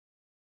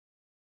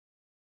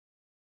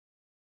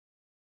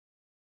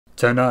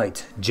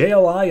Tonight,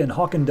 JLI and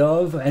Hawk and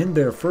Dove end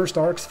their first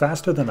arcs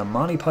faster than a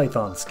Monty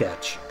Python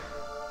sketch.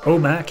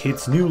 O.M.A.C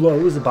hits new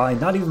lows by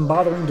not even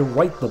bothering to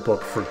write the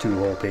book for 2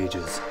 whole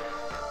pages.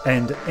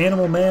 And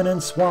Animal Man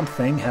and Swamp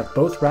Thing have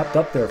both wrapped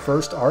up their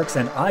first arcs,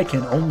 and I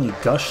can only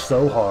gush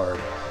so hard.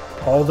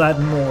 All that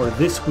and more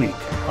this week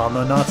on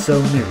the Not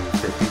So New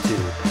 52.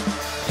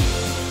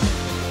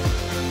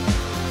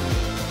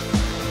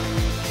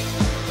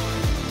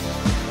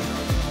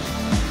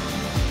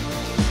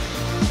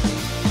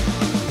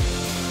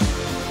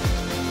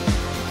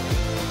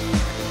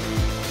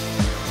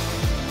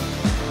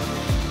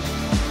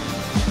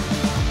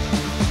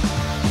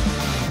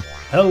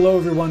 Hello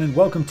everyone and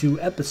welcome to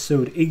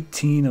episode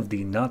 18 of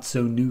the Not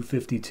So New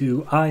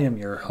 52. I am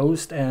your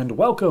host and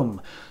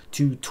welcome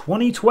to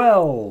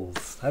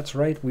 2012. That's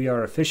right, we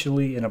are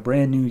officially in a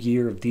brand new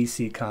year of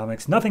DC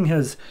Comics. Nothing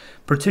has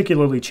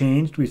particularly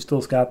changed. We've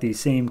still got the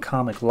same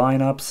comic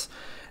lineups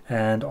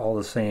and all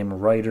the same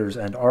writers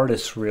and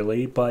artists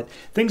really, but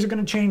things are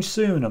going to change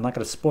soon. I'm not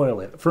going to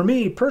spoil it. For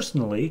me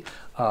personally,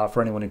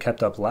 for anyone who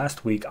kept up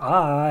last week,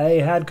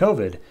 I had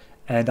COVID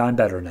and I'm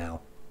better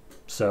now.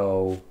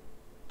 So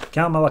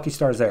count my lucky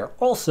stars there.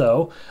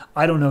 Also,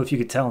 I don't know if you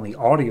could tell in the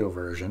audio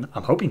version,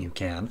 I'm hoping you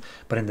can,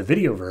 but in the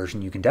video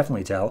version you can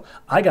definitely tell,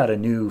 I got a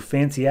new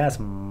fancy-ass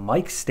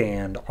mic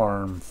stand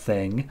arm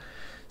thing,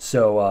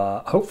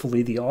 so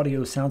hopefully the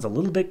audio sounds a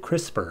little bit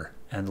crisper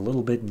and a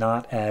little bit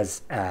not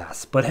as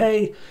ass. But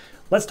hey,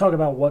 let's talk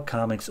about what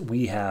comics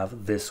we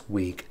have this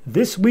week.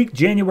 This week,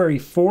 January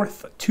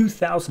 4th,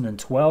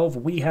 2012,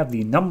 we have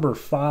the number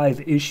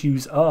 5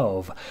 issues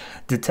of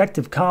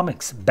Detective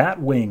Comics,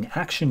 Batwing,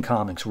 Action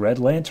Comics, Red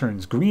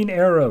Lanterns, Green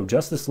Arrow,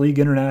 Justice League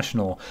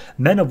International,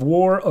 Men of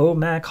War,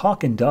 O.M.A.C,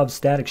 Hawk and Dove,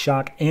 Static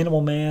Shock,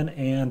 Animal Man,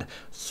 and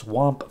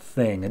Swamp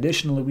Thing.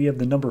 Additionally, we have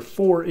the number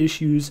 4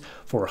 issues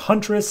for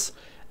Huntress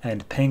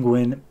and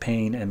Penguin,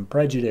 Pain and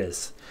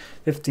Prejudice.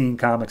 15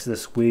 comics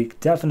this week,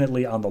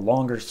 definitely on the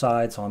longer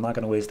side, so I'm not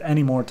going to waste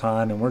any more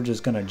time, and we're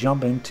just going to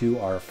jump into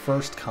our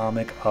first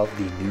comic of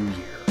the new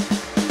year.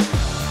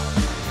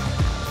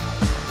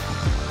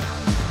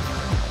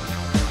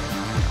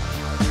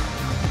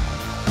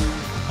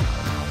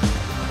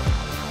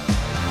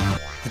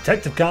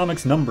 Detective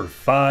Comics number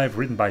 5,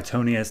 written by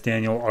Tony S.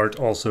 Daniel, art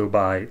also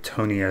by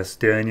Tony S.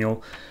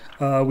 Daniel.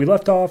 We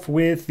left off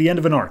with the end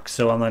of an arc,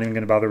 so I'm not even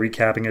going to bother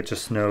recapping it.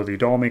 Just know the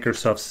Dollmaker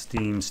stuff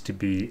seems to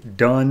be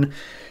done.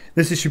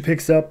 This issue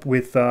picks up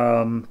with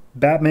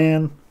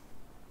Batman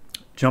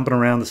jumping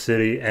around the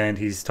city, and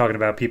he's talking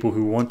about people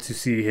who want to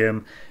see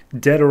him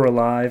dead or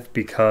alive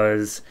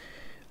because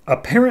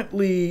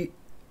apparently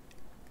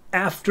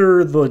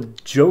after the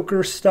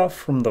Joker stuff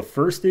from the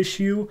first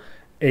issue,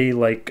 a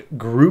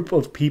group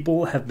of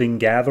people have been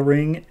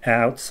gathering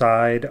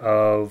outside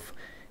of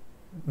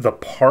the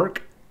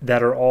park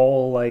that are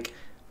all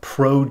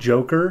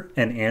pro-Joker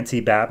and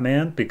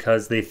anti-Batman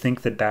because they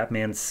think that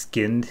Batman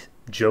skinned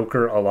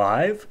Joker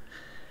alive.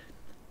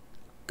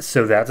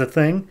 So that's a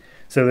thing.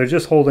 So they're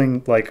just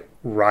holding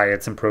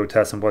riots and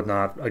protests and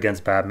whatnot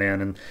against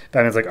Batman, and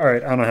Batman's like,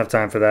 alright, I don't have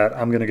time for that.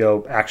 I'm gonna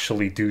go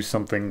actually do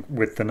something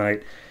with the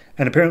night.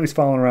 And apparently he's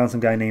following around some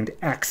guy named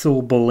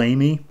Axel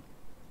Bellamy,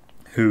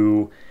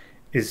 who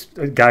is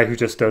a guy who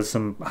just does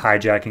some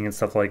hijacking and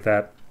stuff like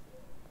that.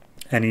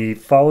 And he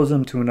follows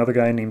him to another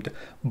guy named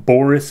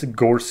Boris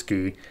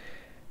Gorsky.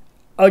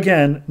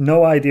 Again,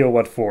 no idea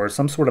what for.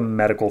 Some sort of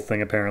medical thing,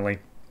 apparently.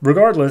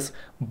 Regardless,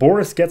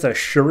 Boris gets a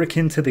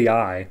shuriken to the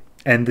eye,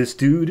 and this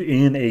dude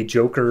in a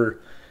Joker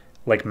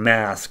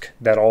mask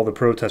that all the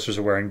protesters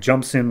are wearing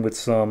jumps in with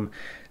some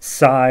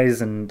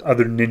sais and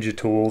other ninja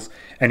tools,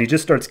 and he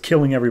just starts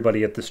killing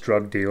everybody at this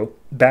drug deal.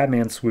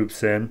 Batman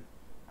swoops in,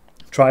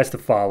 tries to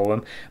follow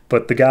him,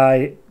 but the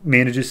guy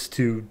manages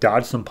to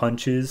dodge some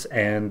punches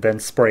and then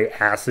spray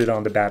acid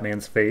onto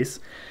Batman's face.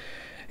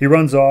 He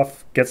runs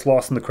off, gets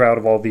lost in the crowd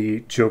of all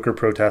the Joker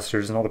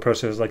protesters, and all the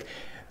protesters are like,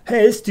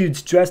 hey, this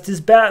dude's dressed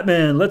as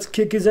Batman, let's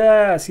kick his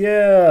ass,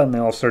 yeah! And they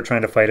all start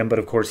trying to fight him, but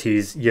of course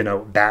he's,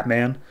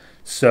 Batman,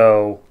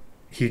 so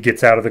he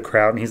gets out of the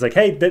crowd, and he's like,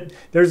 hey,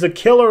 there's a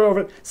killer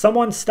over,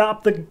 someone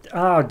stop the,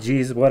 oh,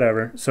 geez,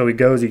 whatever. So he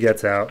goes, he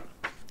gets out,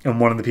 and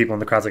one of the people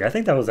in the crowd's like, I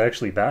think that was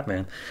actually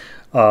Batman.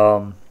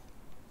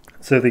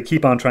 So they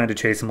keep on trying to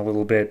chase him a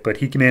little bit, but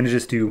he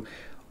manages to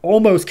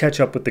almost catch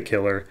up with the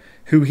killer,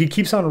 who he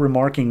keeps on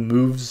remarking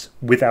moves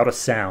without a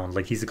sound,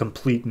 like he's a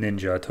complete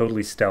ninja,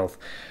 totally stealth.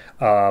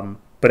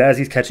 But as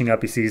he's catching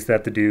up, he sees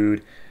that the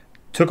dude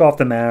took off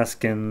the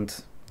mask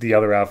and the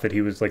other outfit,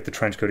 he was the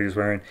trench coat he was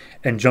wearing,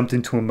 and jumped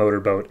into a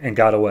motorboat and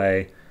got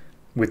away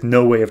with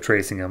no way of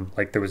tracing him.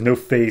 There was no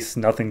face,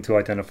 nothing to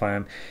identify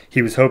him.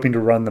 He was hoping to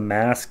run the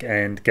mask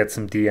and get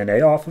some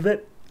DNA off of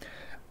it.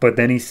 But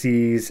then he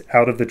sees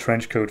out of the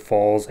trench coat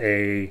falls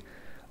a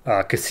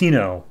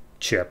casino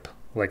chip,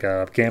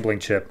 a gambling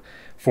chip,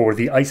 for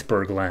the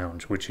Iceberg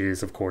Lounge, which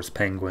is, of course,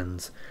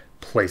 Penguin's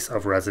place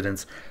of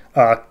residence.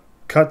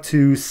 Cut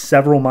to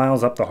several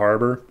miles up the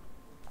harbor.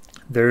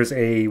 There's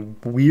a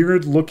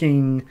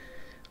weird-looking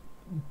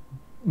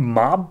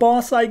mob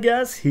boss, I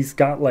guess. He's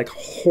got like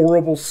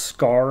horrible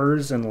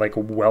scars and like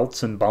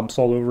welts and bumps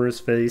all over his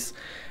face,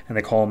 and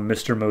they call him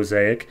Mr.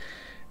 Mosaic.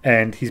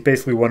 And he's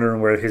basically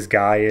wondering where his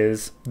guy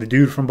is, the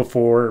dude from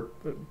before,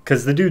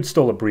 because the dude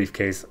stole a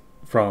briefcase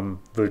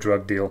from the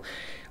drug deal.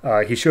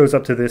 He shows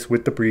up to this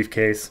with the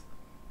briefcase,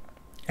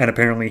 and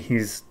apparently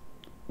he's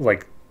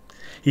like,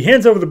 he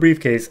hands over the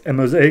briefcase, and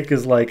Mosaic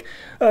is like,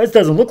 this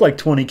doesn't look like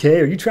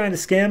 20K. Are you trying to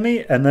scam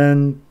me? And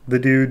then the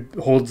dude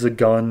holds a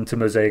gun to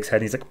Mosaic's head.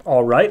 And he's like,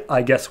 all right,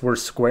 I guess we're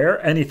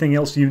square. Anything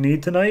else you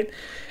need tonight?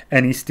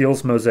 And he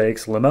steals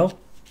Mosaic's limo,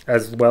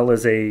 as well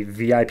as a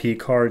VIP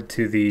card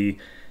to the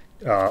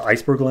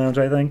Iceberg Lounge,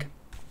 I think.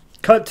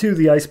 Cut to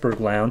the Iceberg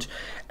Lounge,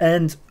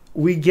 and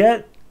we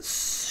get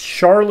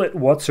Charlotte,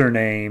 what's her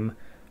name,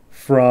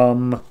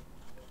 from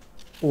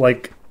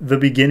like the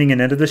beginning and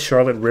end of this.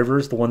 Charlotte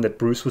Rivers, the one that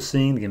Bruce was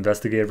seeing, the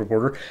investigative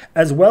reporter,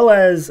 as well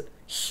as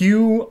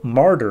Hugh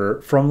Martyr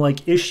from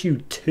like issue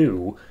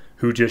 2,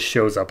 who just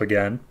shows up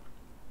again.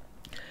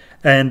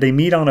 And they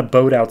meet on a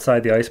boat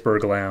outside the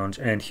Iceberg Lounge,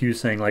 and Hugh's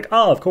saying like,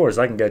 oh, of course,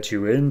 I can get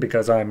you in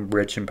because I'm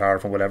rich and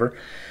powerful, whatever.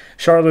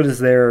 Charlotte is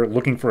there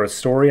looking for a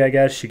story, I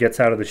guess. She gets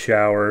out of the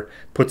shower,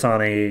 puts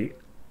on a,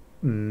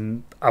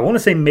 I want to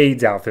say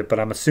maid's outfit, but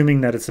I'm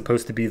assuming that it's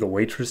supposed to be the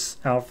waitress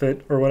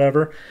outfit or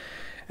whatever.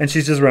 And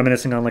she's just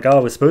reminiscing on like, oh, I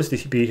was supposed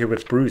to be here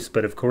with Bruce,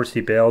 but of course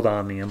he bailed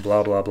on me and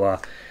blah, blah,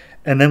 blah.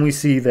 And then we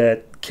see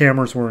that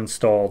cameras were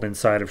installed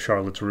inside of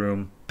Charlotte's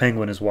room.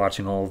 Penguin is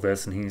watching all of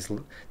this, and he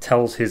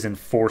tells his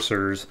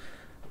enforcers,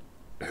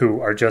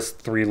 who are just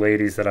 3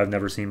 ladies that I've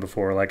never seen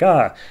before, like,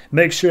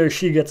 make sure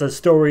she gets a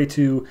story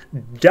to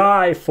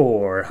die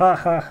for, ha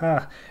ha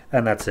ha,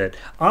 and that's it.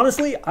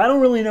 Honestly, I don't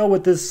really know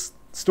what this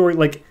story,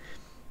 like,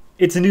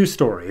 it's a new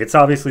story. It's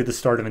obviously the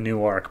start of a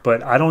new arc,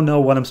 but I don't know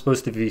what I'm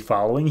supposed to be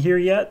following here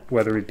yet,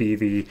 whether it be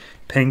the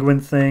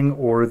Penguin thing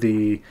or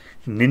the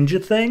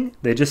ninja thing.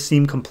 They just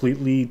seem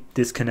completely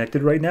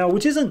disconnected right now,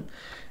 which isn't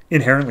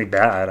inherently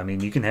bad. I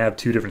mean, you can have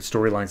 2 different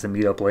storylines that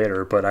meet up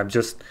later, but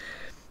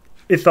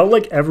it felt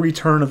like every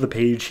turn of the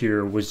page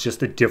here was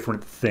just a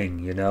different thing,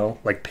 you know?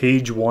 Like,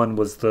 page 1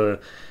 was the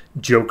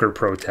Joker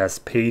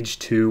protest. Page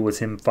 2 was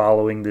him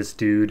following this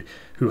dude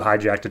who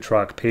hijacked a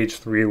truck. Page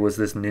 3 was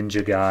this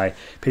ninja guy.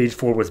 Page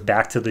 4 was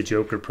back to the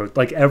Joker protest.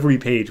 Like, every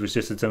page was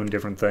just its own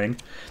different thing.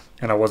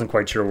 And I wasn't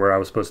quite sure where I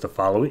was supposed to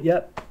follow it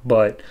yet.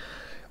 But,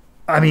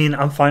 I mean,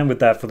 I'm fine with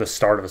that for the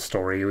start of a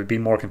story. It would be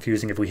more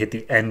confusing if we hit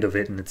the end of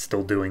it and it's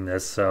still doing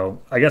this.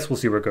 So, I guess we'll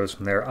see where it goes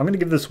from there. I'm going to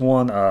give this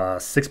one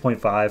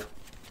 6.5.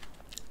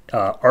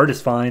 Art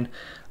is fine.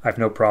 I have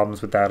no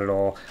problems with that at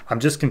all. I'm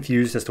just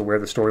confused as to where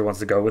the story wants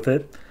to go with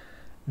it.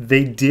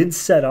 They did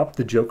set up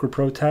the Joker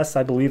protests,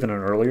 I believe, in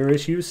an earlier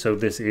issue, so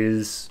this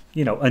is,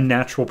 you know, a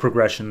natural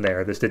progression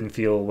there. This didn't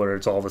feel where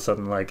it's all of a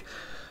sudden like,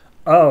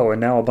 oh, and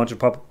now a bunch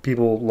of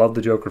people love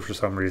the Joker for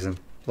some reason.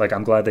 Like,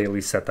 I'm glad they at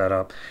least set that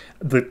up.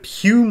 The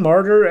Hugh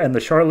Martyr and the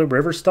Charlotte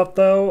Rivers stuff,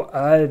 though,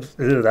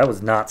 that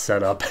was not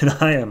set up.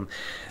 And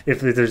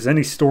if there's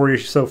any story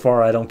so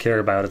far I don't care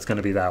about, it's going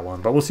to be that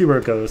one. But we'll see where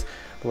it goes.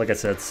 But like I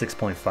said,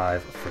 6.5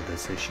 for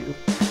this issue.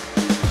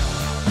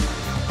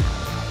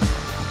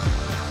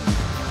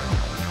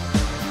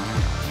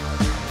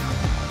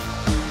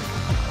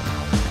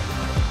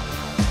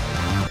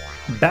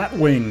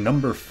 Batwing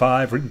number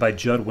 5, written by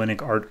Judd,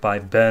 Winick, art by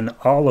Ben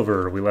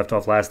Oliver. We left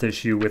off last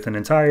issue with an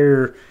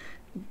entire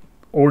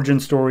origin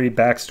story,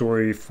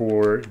 backstory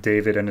for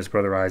David and his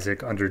brother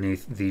Isaac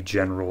underneath the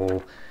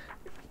General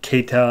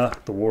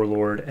Keita, the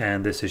warlord,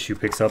 and this issue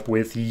picks up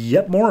with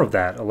yet more of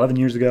that. 11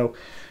 years ago,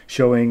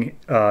 showing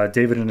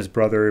David and his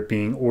brother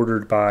being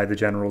ordered by the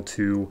General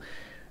to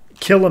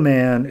kill a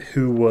man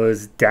who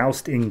was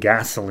doused in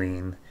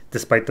gasoline,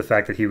 despite the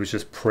fact that he was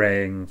just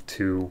praying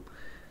to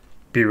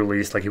be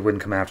released, like he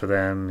wouldn't come after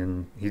them,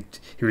 and he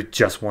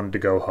just wanted to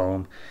go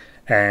home.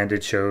 And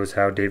it shows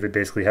how David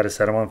basically had to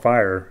set him on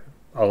fire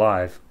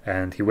alive,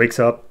 and he wakes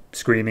up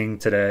screaming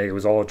today. It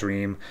was all a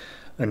dream,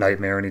 a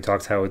nightmare, and he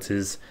talks how it's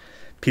his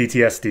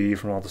PTSD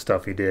from all the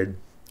stuff he did.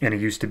 And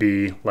it used to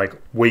be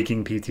like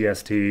waking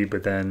PTSD,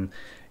 but then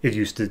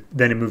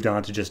it moved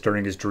on to just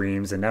during his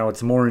dreams, and now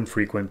it's more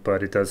infrequent,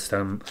 but it does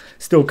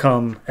still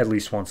come at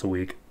least once a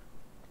week.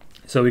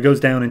 So he goes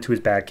down into his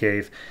bat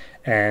cave,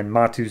 and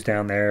Matu's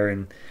down there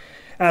and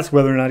asks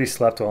whether or not he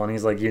slept well, and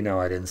he's like,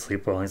 I didn't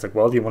sleep well. And he's like,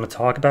 well, do you want to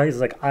talk about it?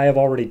 He's like, I have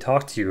already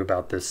talked to you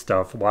about this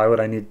stuff. Why would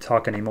I need to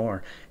talk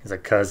anymore? He's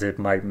like, because it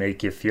might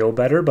make you feel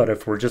better, but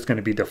if we're just going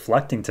to be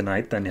deflecting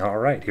tonight, then all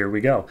right, here we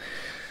go.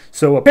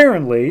 So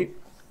apparently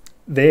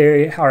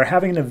they are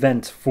having an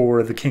event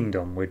for the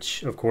Kingdom,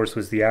 which of course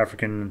was the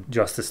African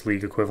Justice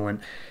League equivalent.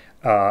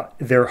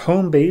 Their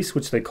home base,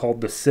 which they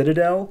called the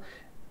Citadel,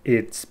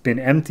 it's been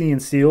empty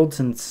and sealed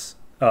since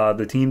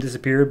the team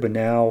disappeared, but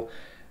now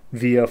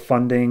via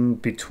funding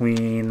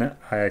between,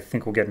 I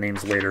think we'll get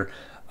names later,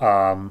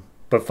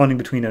 but funding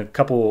between a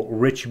couple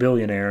rich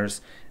billionaires,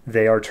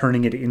 they are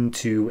turning it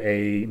into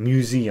a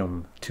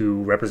museum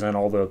to represent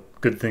all the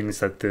good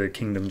things that the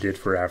Kingdom did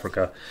for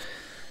Africa.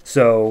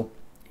 So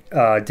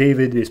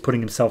David is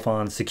putting himself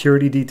on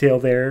security detail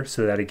there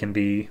so that he can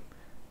be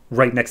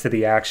right next to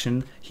the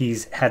action.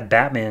 He's had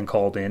Batman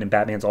called in, and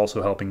Batman's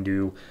also helping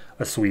do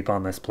a sweep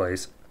on this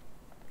place.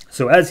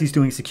 So as he's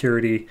doing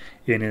security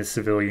in his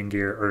civilian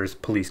gear, or his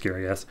police gear,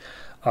 I guess,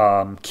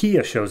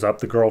 Kia shows up,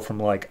 the girl from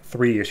like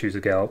 3 issues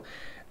ago,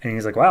 and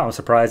he's like, wow, I'm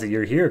surprised that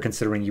you're here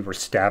considering you were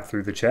stabbed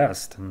through the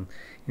chest. And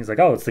he's like,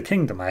 oh, it's the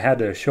kingdom. I had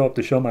to show up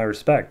to show my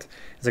respect.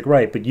 He's like,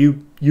 right, but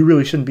you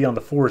really shouldn't be on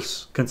the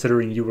force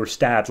considering you were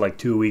stabbed like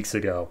 2 weeks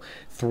ago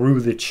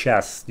through the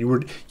chest. You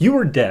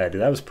were dead.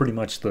 That was pretty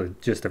much the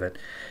gist of it.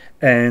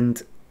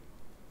 And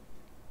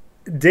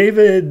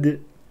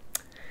David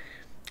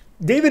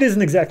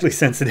isn't exactly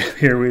sensitive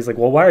here. Where he's like,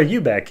 well, why are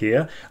you back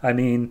here? I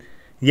mean,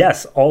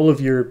 yes, all of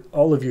your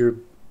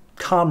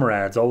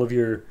comrades, all of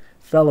your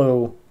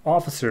fellow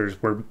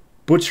officers were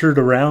butchered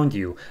around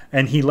you,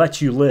 and he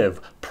let you live,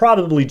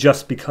 probably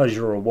just because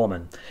you're a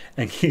woman.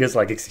 And he is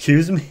like,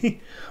 excuse me?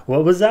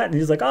 What was that? And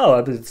he's like, oh,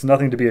 it's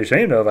nothing to be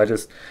ashamed of.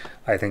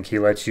 I think he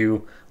let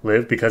you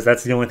live because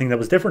that's the only thing that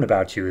was different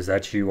about you, is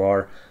that you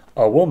are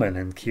a woman.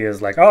 And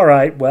Kia's like, all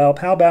right, well,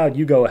 how about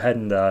you go ahead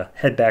and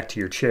head back to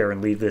your chair and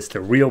leave this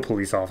to real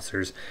police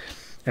officers.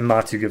 And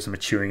Matsu gives him a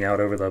chewing out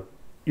over the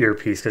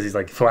earpiece because he's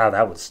like, wow,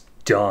 that was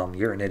dumb.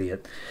 You're an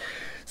idiot.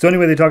 So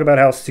anyway, they talk about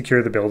how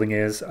secure the building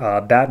is.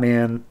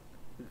 Batman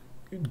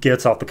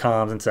gets off the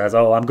comms and says,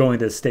 oh, I'm going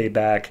to stay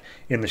back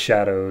in the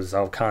shadows.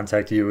 I'll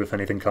contact you if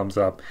anything comes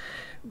up.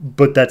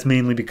 But that's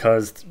mainly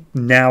because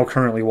now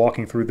currently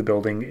walking through the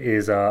building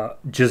is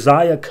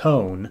Josiah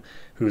Cohn,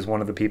 who's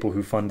one of the people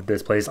who funded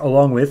this place,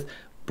 along with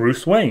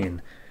Bruce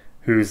Wayne,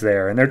 who's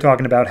there. And they're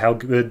talking about how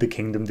good the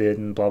kingdom did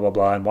and blah, blah,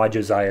 blah, and why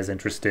Josiah's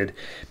interested.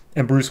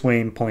 And Bruce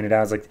Wayne pointed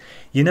out, like,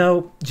 you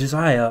know,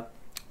 Josiah,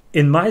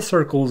 in my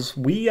circles,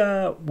 we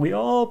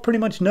all pretty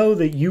much know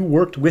that you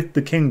worked with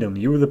the kingdom.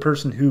 You were the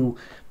person who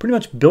pretty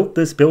much built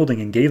this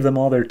building and gave them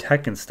all their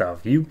tech and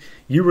stuff. You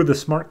were the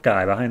smart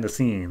guy behind the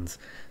scenes.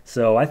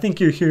 So I think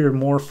you're here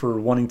more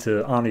for wanting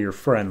to honor your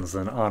friends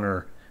than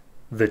honor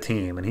the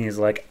team. And he's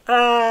like,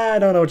 I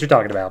don't know what you're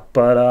talking about,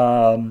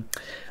 but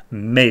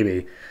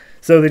maybe.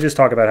 So they just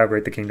talk about how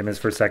great the kingdom is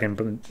for a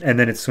second, and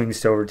then it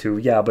swings over to,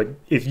 yeah, but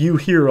if you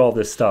hear all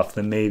this stuff,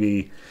 then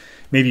maybe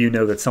you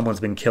know that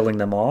someone's been killing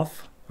them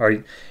off.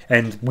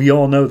 And we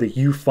all know that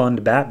you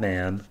fund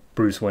Batman,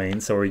 Bruce Wayne,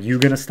 so are you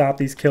going to stop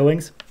these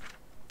killings?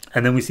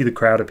 And then we see the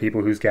crowd of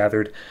people who's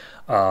gathered.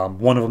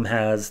 One of them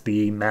has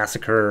the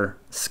massacre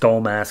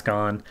skull mask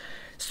on,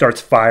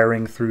 starts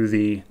firing through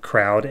the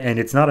crowd, and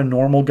it's not a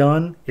normal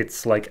gun.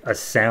 It's like a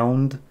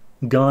sound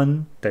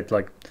gun that,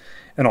 like,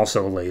 and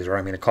also a laser.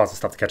 I mean, it causes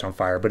stuff to catch on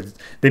fire, but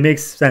it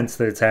makes sense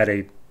that it's had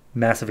a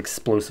massive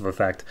explosive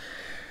effect.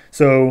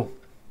 So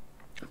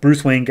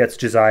Bruce Wayne gets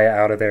Josiah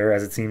out of there,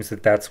 as it seems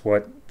that that's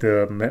what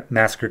the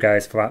massacre guy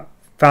is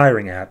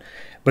firing at.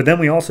 But then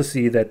we also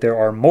see that there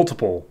are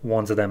multiple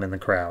ones of them in the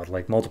crowd,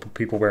 like multiple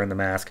people wearing the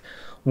mask.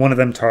 One of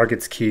them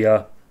targets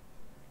Kia.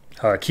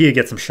 Kia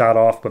gets him shot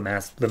off, but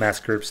the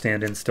massacre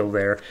stand-in's still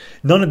there.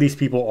 None of these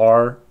people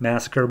are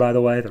massacre, by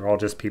the way. They're all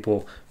just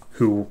people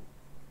who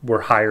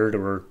were hired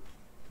or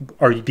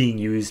are being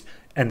used,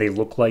 and they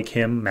look like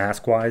him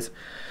mask-wise.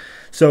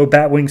 So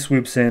Batwing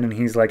swoops in, and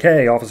he's like,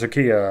 hey, Officer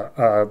Kia,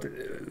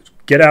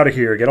 get out of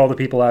here. Get all the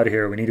people out of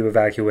here. We need to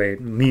evacuate.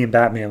 Me and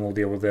Batman will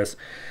deal with this.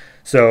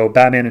 So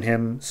Batman and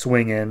him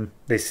swing in.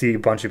 They see a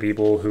bunch of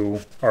people who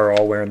are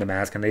all wearing the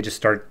mask, and they just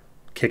start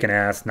kicking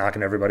ass,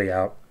 knocking everybody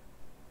out.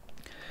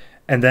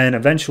 And then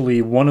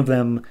eventually one of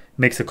them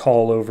makes a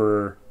call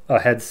over a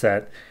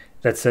headset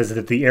that says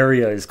that the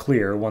area is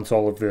clear once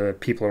all of the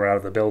people are out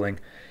of the building.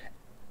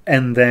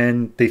 And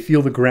then they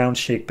feel the ground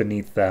shake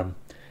beneath them.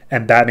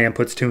 And Batman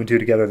puts 2 and 2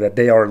 together that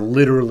they are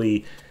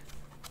literally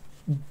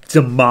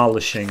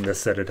demolishing the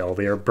Citadel.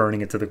 They are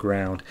burning it to the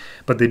ground.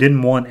 But they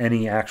didn't want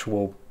any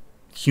actual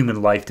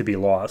human life to be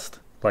lost.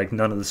 Like,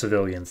 none of the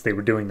civilians. They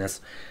were doing this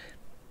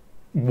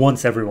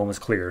once everyone was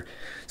clear.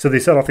 So they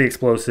set off the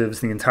explosives.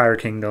 The entire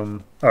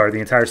kingdom, or the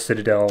entire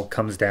Citadel,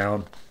 comes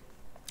down.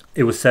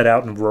 It was set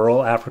out in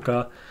rural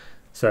Africa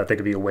so that they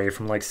could be away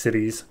from, like,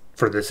 cities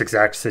for this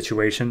exact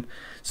situation.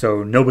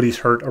 So nobody's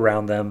hurt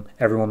around them.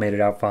 Everyone made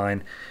it out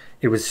fine.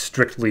 It was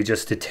strictly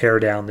just to tear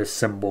down this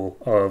symbol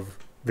of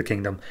the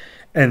kingdom.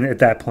 And at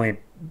that point,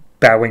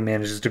 Batwing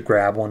manages to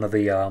grab one of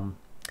the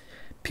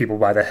people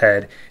by the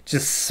head,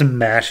 just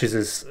smashes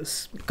his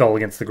skull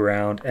against the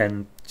ground,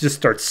 and just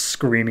starts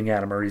screaming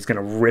at him, or he's going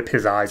to rip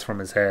his eyes from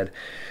his head.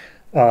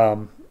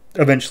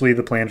 Eventually,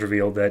 the plan's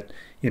revealed that,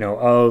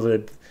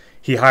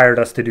 he hired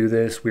us to do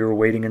this. We were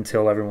waiting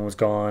until everyone was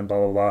gone, blah,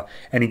 blah, blah.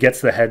 And he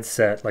gets the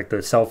headset, like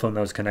the cell phone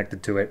that was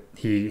connected to it.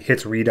 He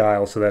hits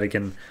redial so that he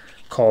can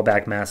call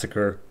back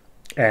Massacre,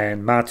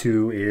 and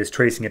Matu is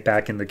tracing it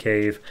back in the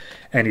cave,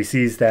 and he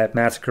sees that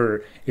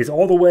Massacre is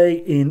all the way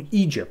in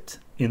Egypt,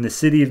 in the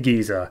city of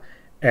Giza,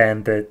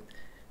 and that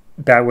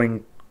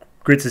Batwing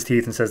grits his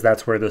teeth and says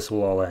that's where this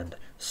will all end.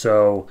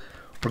 So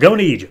we're going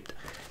to Egypt.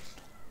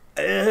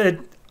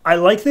 I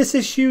like this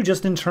issue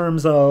just in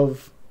terms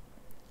of,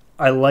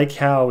 I like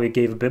how it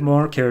gave a bit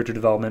more character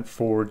development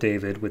for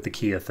David with the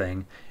Kia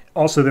thing.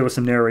 Also, there was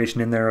some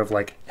narration in there of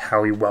like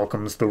how he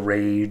welcomes the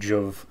rage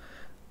of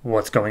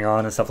what's going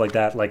on and stuff like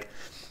that. Like,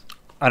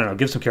 I don't know,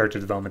 give some character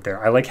development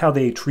there. I like how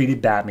they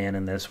treated Batman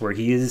in this, where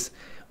he is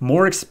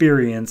more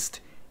experienced.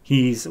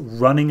 He's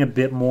running a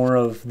bit more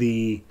of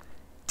the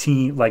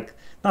team, like,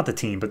 not the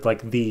team, but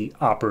like the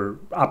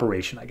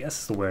operation, I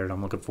guess is the word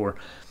I'm looking for.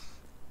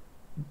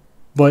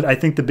 But I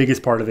think the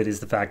biggest part of it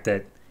is the fact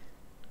that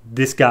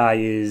this guy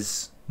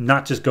is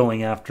not just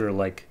going after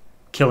like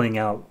killing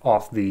out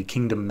off the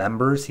kingdom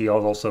members. He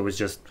also is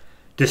just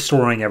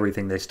destroying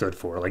everything they stood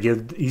for. Like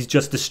he's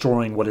just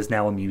destroying what is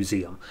now a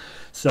museum.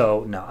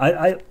 So no,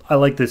 I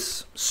like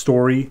this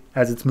story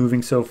as it's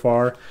moving so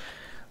far.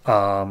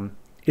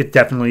 It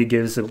definitely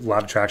gives a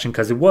lot of traction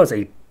because it was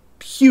a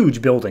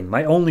huge building.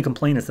 My only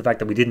complaint is the fact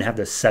that we didn't have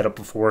this set up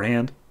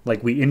beforehand.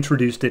 Like we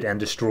introduced it and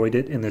destroyed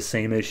it in the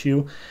same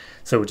issue.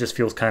 So it just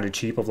feels kind of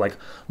cheap of like,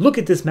 look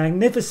at this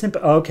magnificent,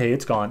 okay,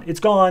 it's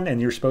gone,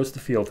 and you're supposed to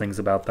feel things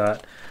about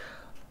that.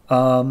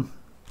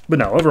 But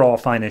no, overall,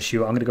 fine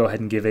issue. I'm going to go ahead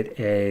and give it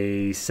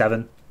a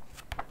 7.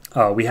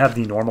 We have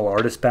the normal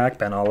artist back,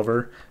 Ben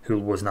Oliver, who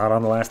was not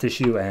on the last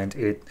issue, and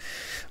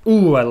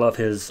I love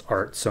his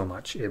art so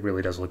much. It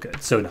really does look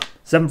good. So no,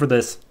 7 for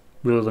this.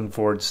 Really looking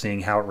forward to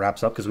seeing how it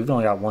wraps up, because we've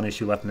only got 1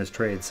 issue left in this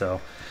trade, so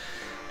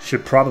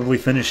should probably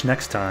finish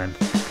next time.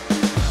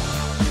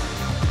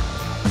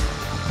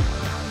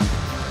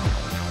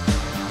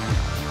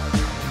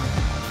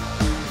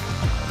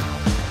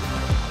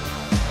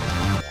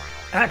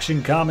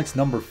 Action Comics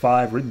number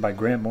 5, written by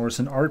Grant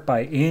Morrison, art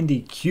by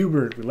Andy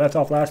Kubert. We left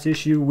off last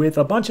issue with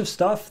a bunch of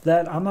stuff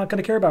that I'm not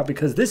going to care about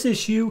because this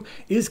issue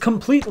is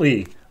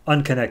completely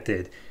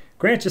unconnected.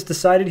 Grant just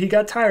decided he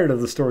got tired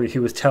of the story he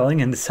was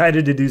telling and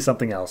decided to do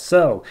something else.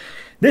 So,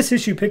 this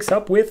issue picks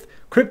up with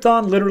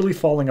Krypton literally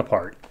falling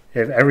apart.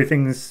 If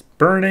everything's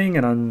burning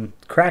and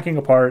cracking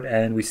apart,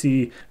 and we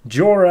see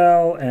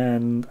Jor-El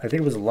and I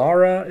think it was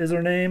Lara is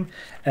her name,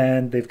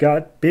 and they've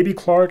got Baby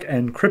Clark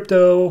and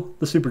Crypto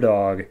the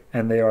Superdog,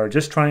 and they are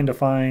just trying to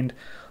find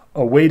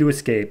a way to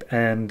escape.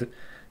 And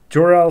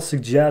Jor-El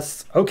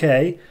suggests,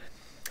 okay,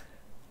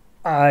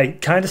 I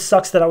kind of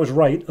sucks that I was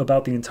right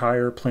about the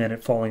entire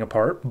planet falling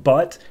apart,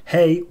 but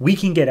hey, we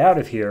can get out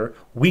of here.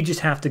 We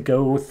just have to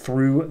go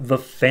through the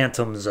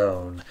Phantom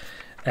Zone.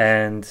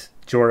 And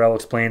Jor-El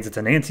explains it's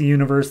an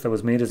anti-universe that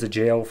was made as a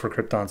jail for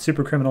Krypton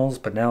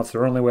supercriminals, but now it's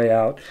their only way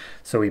out.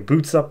 So he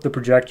boots up the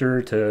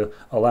projector to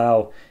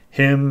allow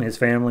him, his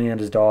family, and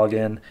his dog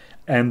in.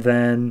 And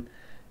then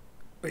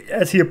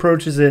as he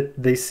approaches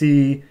it, they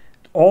see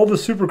all the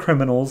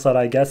supercriminals that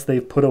I guess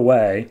they've put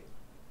away.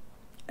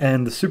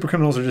 And the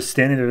supercriminals are just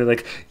standing there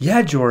like,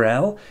 yeah,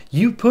 Jor-El,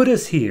 you put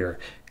us here.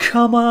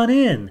 Come on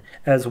in.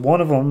 As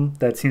one of them,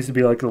 that seems to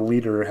be like the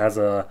leader, has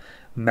a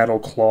metal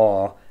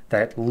claw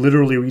that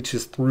literally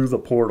reaches through the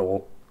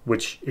portal,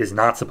 which is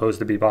not supposed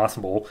to be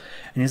possible.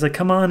 And he's like,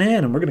 come on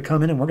in, and we're going to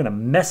come in, and we're going to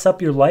mess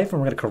up your life,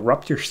 and we're going to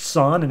corrupt your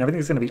son, and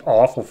everything's going to be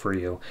awful for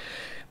you.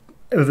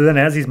 And then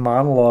as he's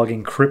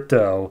monologuing,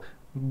 Crypto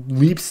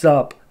leaps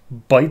up,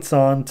 bites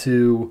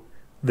onto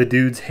the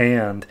dude's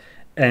hand,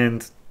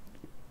 and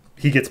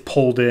he gets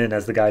pulled in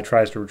as the guy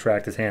tries to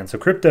retract his hand. So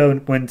Crypto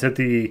went to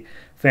the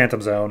Phantom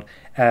Zone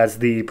as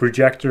the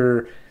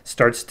projector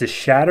starts to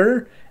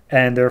shatter,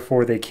 and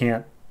therefore they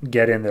can't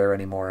get in there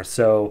anymore.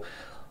 So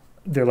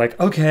they're like,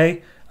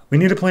 okay, we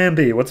need a plan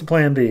B. What's a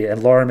plan B?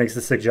 And Laura makes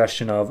the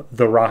suggestion of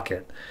the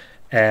rocket.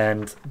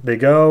 And they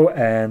go,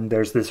 and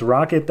there's this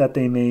rocket that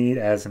they made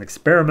as an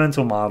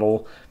experimental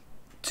model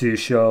to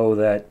show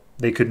that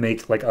they could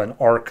make like an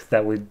arc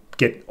that would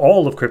get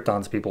all of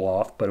Krypton's people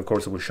off, but of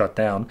course it was shut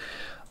down.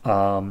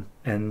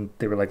 And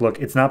they were like, look,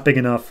 it's not big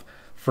enough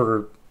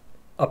for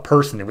a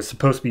person. It was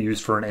supposed to be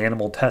used for an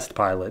animal test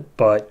pilot,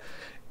 but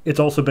it's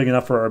also big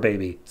enough for our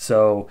baby.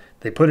 So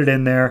they put it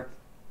in there.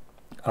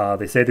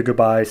 They say their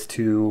goodbyes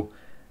to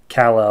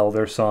Kal-El,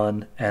 their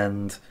son,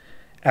 and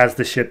as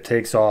the ship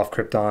takes off,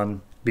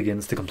 Krypton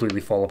begins to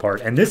completely fall apart.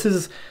 And this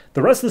is,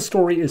 the rest of the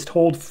story is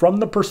told from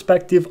the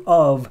perspective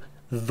of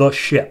the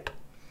ship.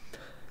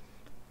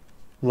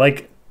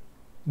 Like,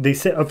 they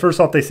say, first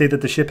off, they say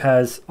that the ship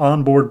has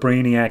onboard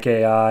Brainiac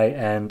AI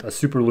and a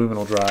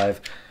superluminal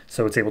drive,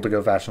 so it's able to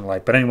go faster than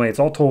light. But anyway, it's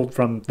all told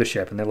from the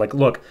ship. And they're like,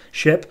 look,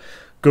 ship,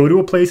 go to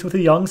a place with a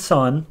young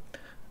son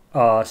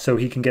so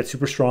he can get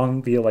super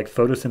strong via like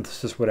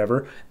photosynthesis,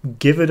 whatever.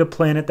 Give it a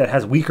planet that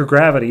has weaker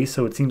gravity,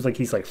 so it seems like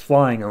he's like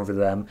flying over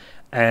them.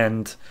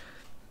 And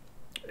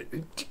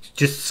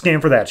just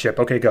scan for that, ship.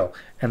 Okay, go.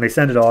 And they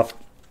send it off.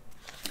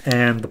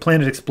 And the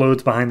planet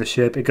explodes behind the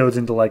ship. It goes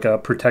into like a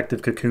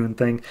protective cocoon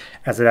thing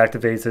as it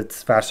activates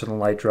its faster than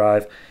light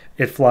drive.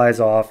 It flies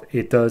off.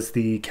 It does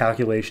the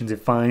calculations.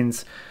 It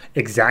finds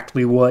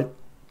exactly what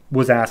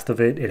was asked of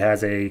it. It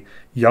has a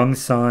young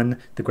son.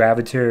 The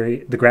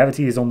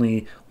gravity is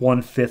only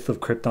 1/5 of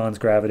Krypton's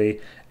gravity,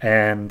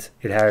 and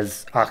it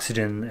has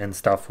oxygen and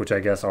stuff, which I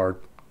guess are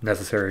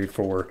necessary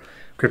for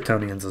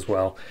Kryptonians as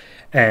well.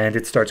 And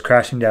it starts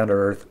crashing down to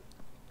Earth.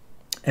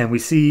 And we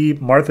see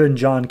Martha and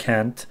John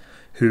Kent,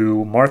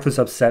 who Martha's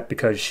upset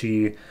because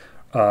she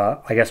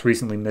I guess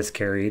recently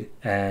miscarried,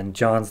 and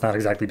John's not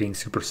exactly being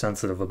super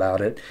sensitive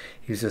about it.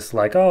 He's just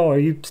like, oh, are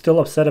you still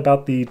upset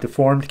about the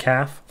deformed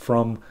calf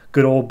from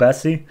good old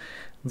Bessie?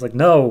 It's like,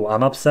 no,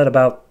 I'm upset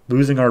about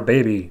losing our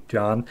baby,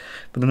 John.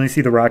 But then they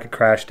see the rocket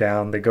crash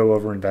down, they go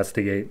over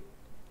investigate,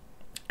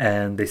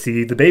 and they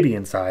see the baby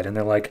inside, and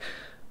they're like,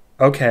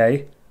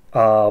 okay,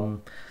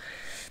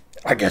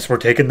 I guess we're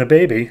taking the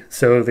baby.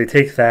 So they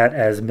take that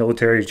as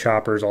military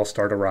choppers all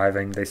start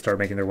arriving. They start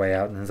making their way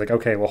out, and it's like,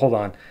 okay, well, hold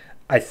on.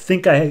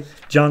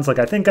 John's like,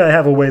 I think I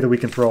have a way that we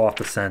can throw off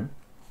the scent.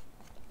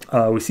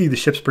 We see the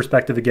ship's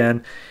perspective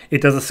again.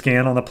 It does a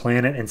scan on the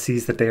planet and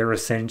sees that they are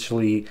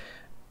essentially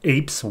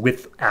apes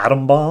with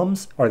atom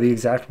bombs, are the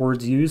exact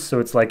words used. So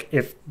it's like,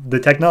 if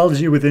the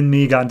technology within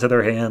me got into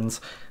their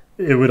hands,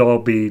 it would all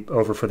be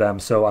over for them.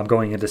 So I'm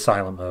going into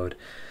silent mode.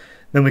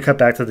 Then we cut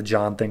back to the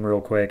John thing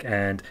real quick,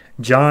 and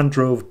John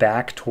drove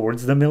back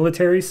towards the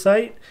military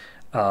site.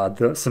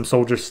 Some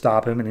soldiers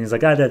stop him, and he's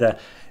like,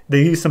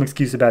 They use some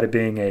excuse about it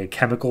being a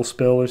chemical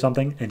spill or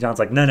something, and John's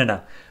like,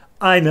 no.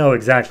 I know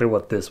exactly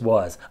what this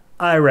was.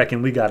 I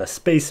reckon we got a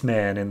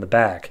spaceman in the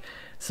back.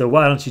 So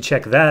why don't you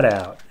check that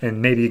out?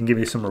 And maybe you can give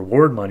me some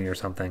reward money or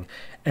something.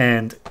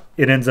 And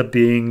it ends up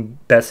being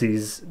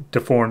Bessie's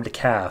deformed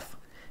calf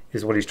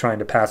is what he's trying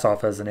to pass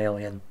off as an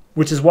alien.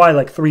 Which is why,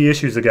 like 3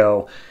 issues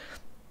ago,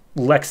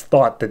 Lex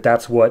thought that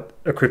that's what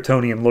a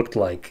Kryptonian looked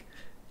like,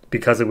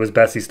 because it was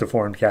Bessie's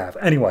deformed calf.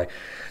 Anyway,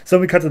 so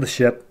we cut to the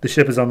ship. The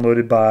ship is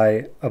unloaded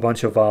by a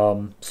bunch of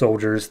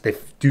soldiers. They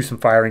do some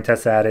firing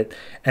tests at it.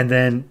 And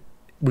then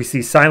we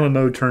see silent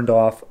mode turned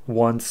off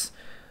once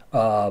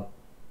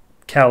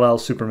Kal-El,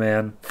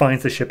 Superman,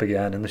 finds the ship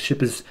again. And the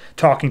ship is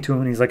talking to him.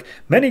 And he's like,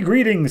 many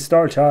greetings,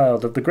 Star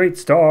Child, of the great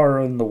star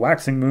and the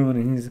waxing moon.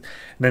 And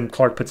then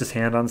Clark puts his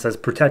hand on and says,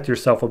 protect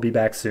yourself, I'll be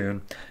back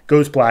soon.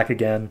 Goes black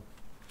again.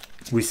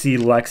 We see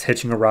Lex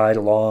hitching a ride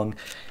along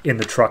in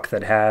the truck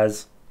that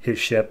has his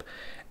ship.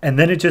 And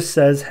then it just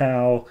says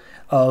how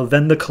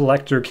then the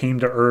Collector came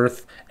to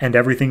Earth and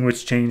everything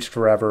was changed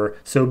forever.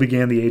 So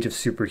began the age of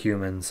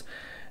superhumans.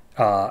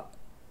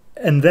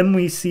 And then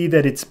we see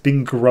that it's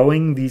been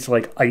growing these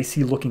like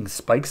icy looking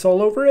spikes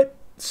all over it.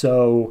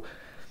 So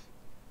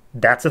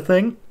that's a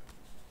thing.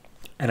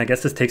 And I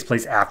guess this takes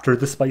place after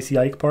the Spicy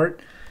Ike part.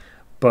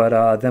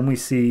 But then we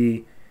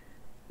see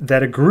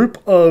that a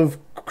group of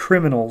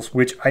criminals,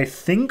 which I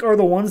think are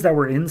the ones that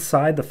were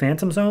inside the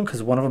Phantom Zone,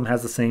 because one of them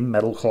has the same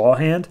metal claw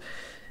hand,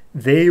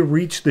 they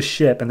reach the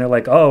ship and they're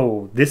like,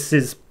 oh, this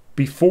is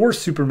before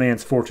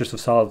Superman's Fortress of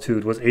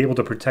Solitude was able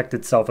to protect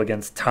itself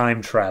against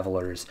time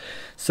travelers.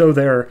 So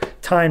they're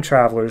time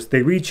travelers.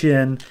 They reach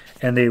in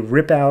and they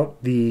rip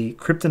out the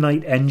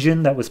kryptonite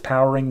engine that was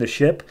powering the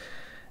ship.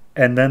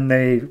 And then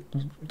they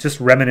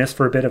just reminisce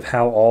for a bit of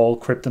how all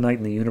kryptonite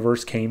in the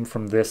universe came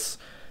from this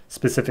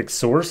specific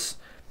source.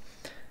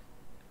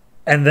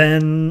 And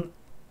then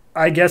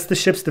I guess the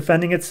ship's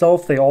defending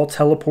itself. They all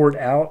teleport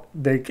out.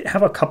 They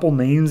have a couple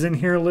names in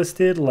here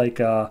listed, like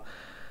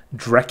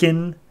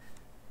Drekken.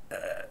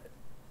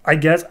 I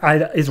guess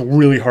it's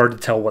really hard to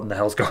tell what in the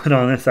hell's going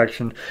on in this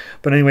section.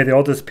 But anyway, they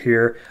all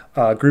disappear.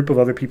 A group of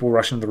other people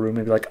rush into the room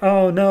and be like,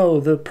 oh no,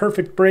 the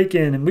perfect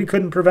break-in, and we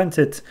couldn't prevent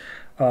it.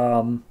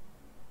 We're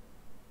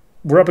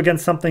up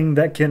against something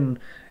that can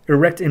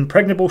erect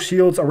impregnable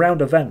shields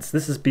around events.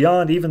 This is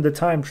beyond even the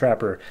Time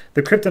Trapper.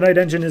 The kryptonite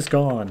engine is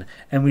gone.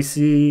 And we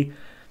see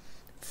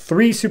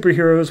 3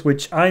 superheroes,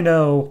 which I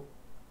know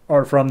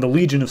are from the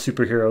Legion of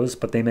Superheroes,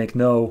 but they make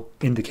no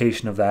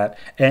indication of that.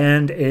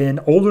 And an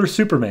older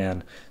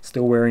Superman,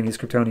 still wearing his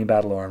Kryptonian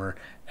battle armor.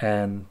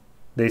 And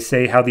they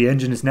say how the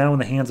engine is now in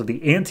the hands of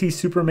the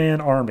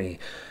anti-Superman army,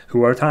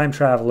 who are time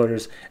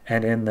travelers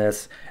and in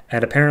this.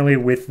 And apparently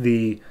with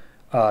the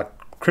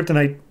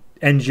kryptonite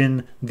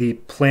engine, the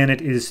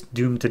planet is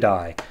doomed to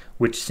die,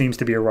 which seems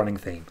to be a running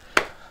theme.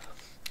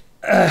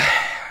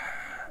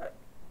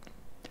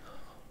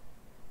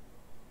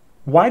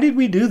 Why did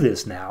we do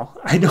this now?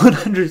 I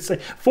don't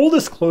understand. Full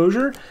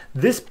disclosure,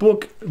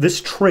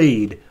 this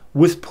trade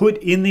was put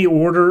in the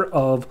order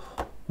of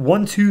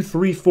 1, 2,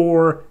 3,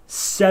 4,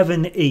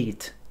 7,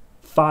 8,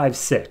 5,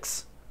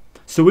 6.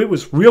 So it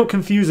was real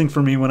confusing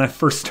for me when I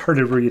first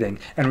started reading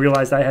and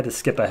realized I had to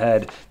skip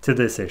ahead to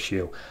this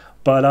issue.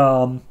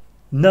 But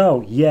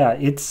no, yeah,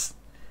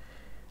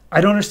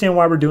 I don't understand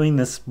why we're doing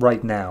this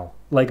right now.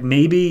 Like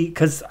maybe,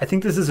 because I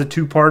think this is a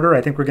 2-parter.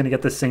 I think we're going to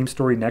get the same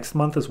story next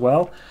month as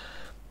well.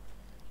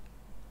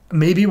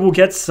 Maybe we'll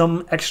get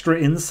some extra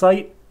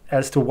insight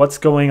as to what's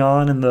going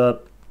on in the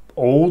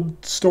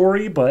old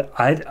story, but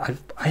I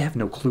have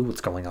no clue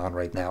what's going on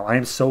right now. I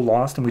am so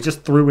lost, and we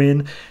just threw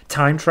in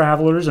time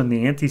travelers and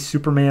the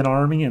anti-Superman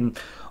army and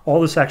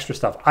all this extra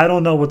stuff. I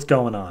don't know what's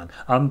going on.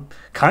 I'm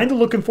kind of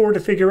looking forward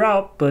to figure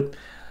out, but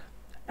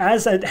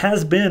as it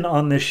has been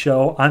on this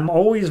show, I'm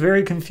always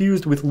very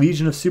confused with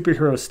Legion of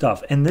Superhero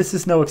stuff, and this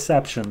is no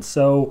exception.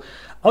 So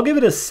I'll give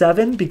it a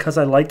 7 because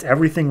I liked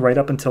everything right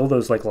up until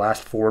those like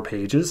last 4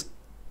 pages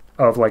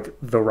of like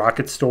the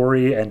Rocket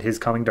story and his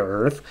coming to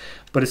Earth.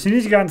 But as soon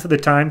as you got into the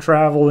time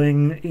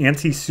traveling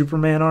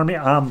anti-Superman army,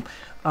 I'm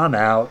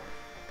out.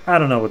 I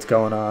don't know what's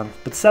going on,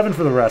 but 7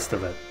 for the rest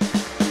of it.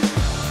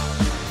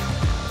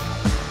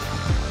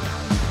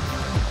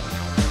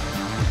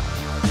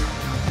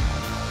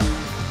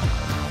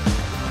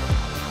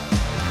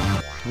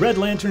 Red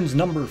Lanterns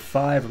number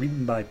 5,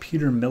 written by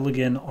Peter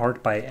Milligan,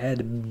 art by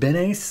Ed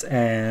Benes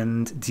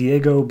and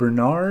Diego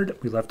Bernard.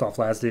 We left off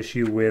last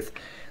issue with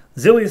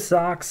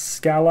Ziliosax,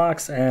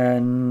 Scalax,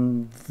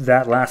 and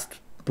that last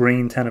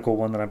brain tentacle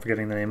one that I'm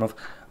forgetting the name of,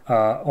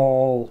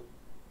 all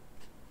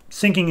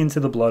sinking into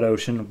the blood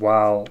ocean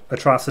while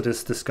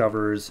Atrocitus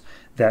discovers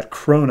that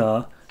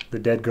Krona, the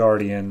dead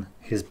guardian,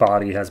 his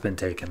body has been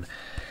taken.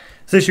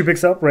 This issue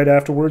picks up right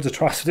afterwards.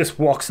 Atrocitus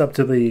walks up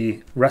to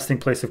the resting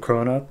place of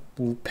Krona,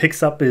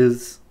 picks up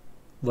his,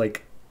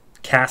 like,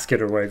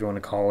 casket or whatever you want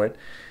to call it,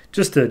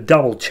 just to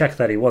double check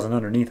that he wasn't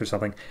underneath or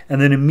something,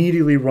 and then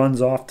immediately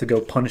runs off to go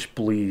punish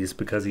Bleeze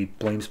because he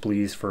blames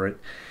Bleeze for it.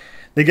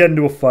 They get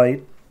into a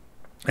fight,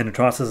 and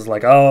Atrocitus is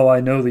like, oh, I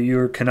know that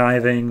you're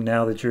conniving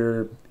now that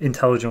you're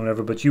intelligent or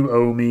whatever, but you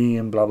owe me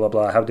and blah, blah,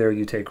 blah. How dare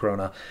you take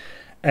Krona?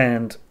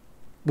 And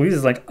Bleeze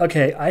is like,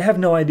 okay, I have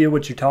no idea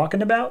what you're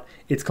talking about.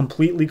 It's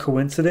completely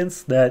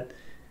coincidence that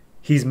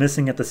he's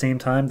missing at the same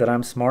time that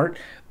I'm smart.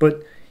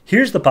 But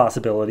here's the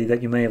possibility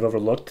that you may have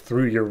overlooked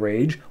through your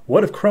rage.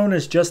 What if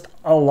Krona's just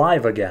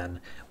alive again?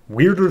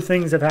 Weirder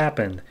things have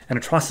happened. And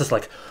Atrocitus is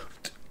like,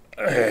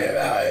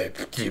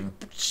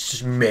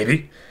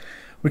 maybe.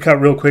 We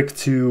cut real quick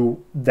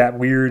to that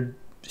weird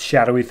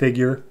shadowy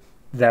figure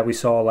that we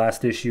saw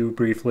last issue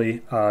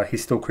briefly.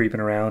 He's still creeping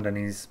around and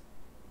he's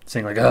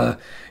saying like,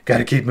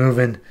 gotta keep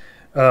moving.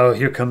 Oh,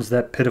 here comes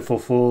that pitiful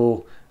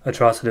fool,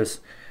 Atrocitus.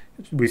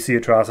 We see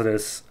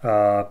Atrocitus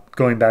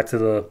going back to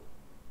the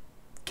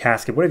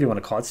casket, whatever you want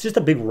to call it. It's just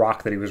a big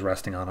rock that he was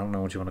resting on. I don't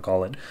know what you want to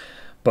call it.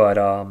 But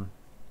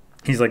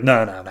he's like,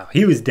 no.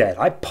 He was dead.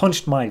 I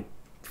punched my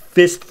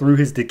fist through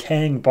his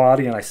decaying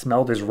body and I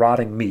smelled his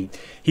rotting meat.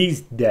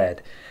 He's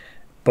dead.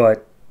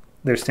 But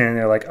they're standing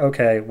there like,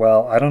 okay,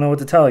 well, I don't know what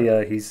to tell you.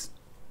 He's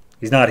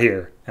not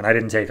here, and I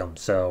didn't take him,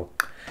 so...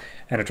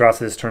 And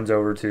Atrocitus turns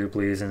over to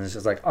Bleeze and is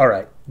just like, all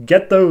right,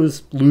 get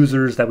those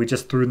losers that we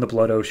just threw in the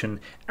blood ocean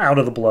out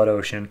of the blood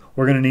ocean.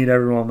 We're going to need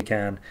everyone we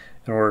can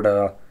in order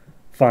to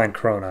find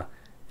Krona.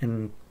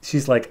 And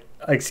she's like,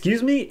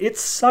 excuse me? It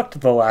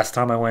sucked the last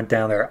time I went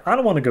down there. I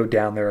don't want to go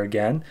down there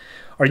again.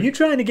 Are you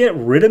trying to get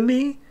rid of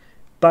me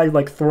by,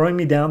 like, throwing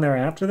me down there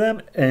after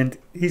them? And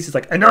he's just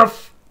like,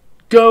 enough!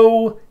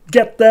 Go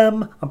get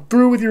them! I'm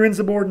through with your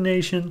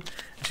insubordination.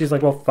 And she's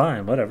like, well,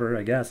 fine, whatever,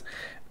 I guess.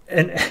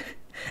 And...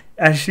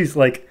 as she's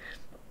like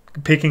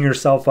picking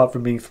herself up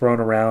from being thrown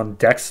around,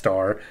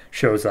 Dexstar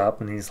shows up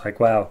and he's like,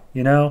 wow,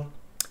 you know,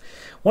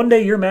 one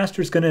day your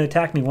master's going to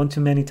attack me one too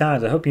many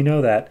times. I hope you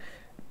know that.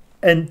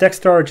 And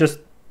Dexstar just,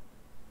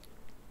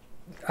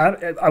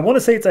 I want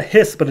to say it's a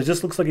hiss, but it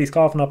just looks like he's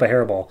coughing up a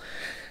hairball.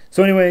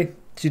 So anyway,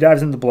 she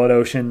dives into the blood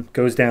ocean,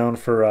 goes down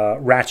for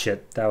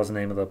Ratchet. That was the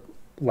name of the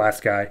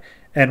last guy.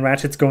 And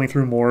Ratchet's going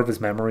through more of his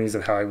memories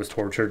of how he was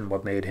tortured and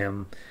what made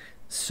him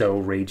so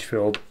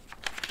rage-filled.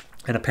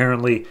 And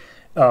apparently,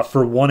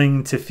 for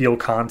wanting to feel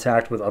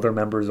contact with other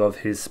members of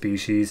his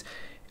species,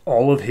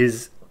 all of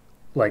his,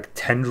 like,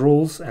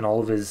 tendrils and all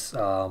of his, I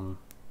don't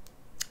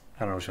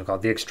know what you call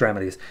it, the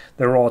extremities,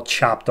 they were all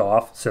chopped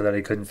off so that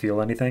he couldn't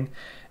feel anything.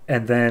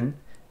 And then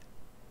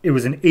it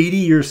was an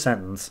 80-year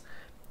sentence.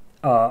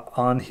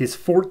 On his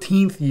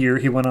 14th year,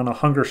 he went on a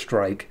hunger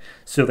strike,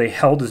 so they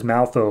held his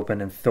mouth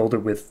open and filled it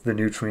with the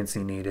nutrients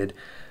he needed.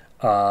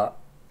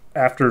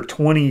 After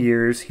 20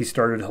 years, he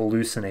started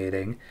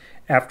hallucinating.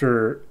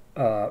 After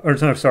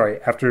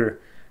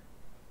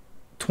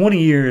 20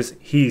 years,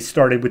 he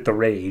started with the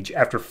rage.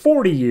 After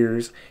 40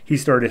 years, he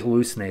started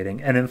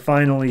hallucinating. And then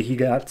finally, he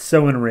got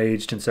so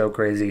enraged and so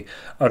crazy,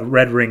 a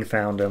red ring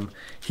found him.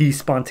 He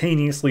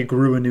spontaneously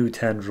grew a new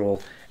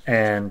tendril,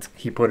 and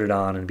he put it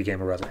on and became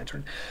a Red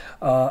Lantern.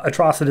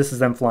 Atrocitus is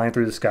then flying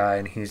through the sky,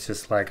 and he's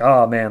just like,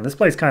 oh, man, this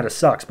place kind of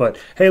sucks. But,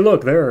 hey,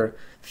 look, there are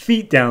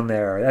feet down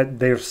there.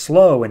 They're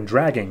slow and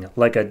dragging,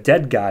 like a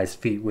dead guy's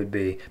feet would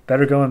be.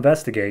 Better go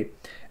investigate.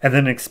 And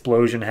then an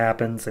explosion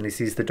happens, and he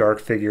sees the dark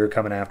figure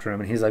coming after him,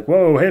 and he's like,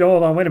 whoa, hey,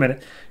 hold on, wait a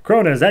minute.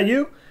 Krona, is that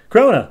you?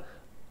 Krona,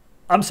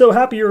 I'm so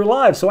happy you're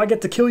alive, so I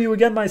get to kill you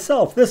again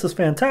myself. This is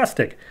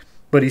fantastic.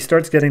 But he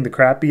starts getting the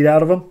crap beat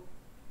out of him,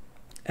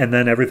 and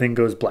then everything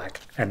goes black,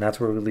 and that's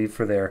where we leave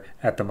for there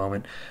at the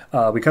moment.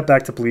 We cut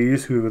back to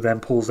Bleeze, who then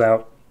pulls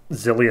out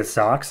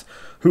Ziliosax,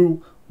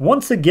 who,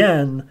 once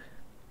again,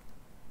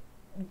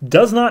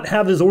 does not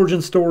have his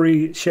origin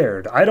story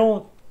shared.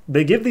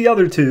 They give the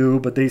other two,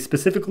 but they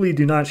specifically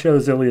do not show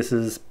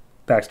Zilius's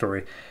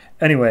backstory.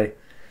 Anyway,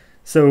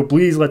 so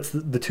Bleeze lets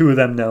the two of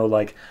them know,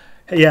 like,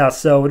 hey, yeah,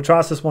 so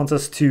Atrocitus wants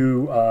us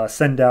to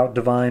send out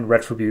divine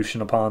retribution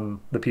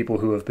upon the people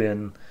who have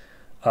been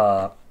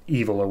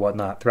evil or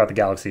whatnot throughout the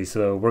galaxy,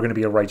 so we're going to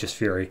be a righteous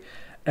fury.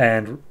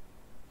 And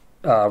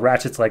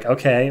Ratchet's like,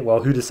 okay,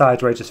 well, who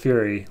decides righteous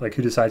fury? Like,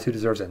 who decides who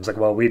deserves it? And it's like,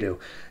 well, we do.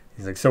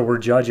 He's like, so we're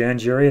judge and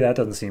jury? That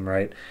doesn't seem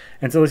right.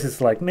 And so he's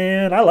just like,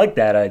 man, I like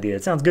that idea.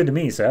 It sounds good to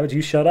me, so how would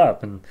you shut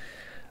up? And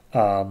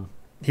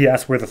he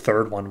asked where the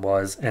third one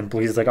was, and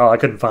Bleed's like, oh, I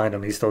couldn't find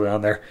him. He's still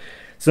down there.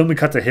 So then we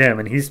cut to him,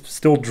 and he's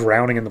still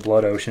drowning in the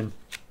blood ocean.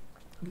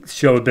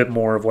 Show a bit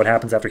more of what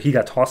happens after he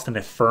got tossed in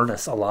a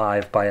furnace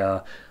alive by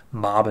a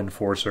mob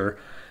enforcer.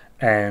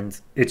 And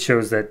it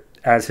shows that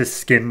as his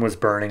skin was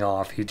burning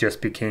off, he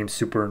just became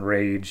super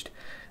enraged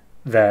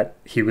that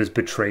he was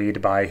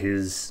betrayed by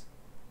his,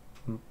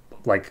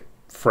 like,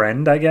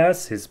 friend, I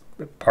guess, his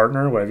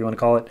partner, whatever you want to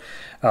call it,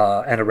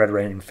 and a Red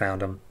Rain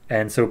found him.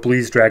 And so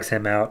Bleez drags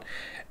him out,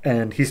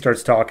 and he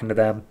starts talking to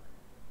them,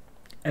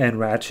 and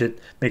Ratchet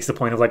makes the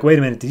point of, like, wait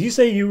a minute, did you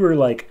say you were,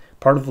 like,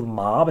 part of the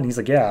mob? And he's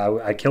like, yeah,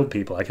 I killed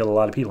people. I killed a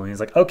lot of people. And he's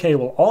like, okay,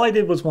 well, all I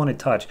did was want to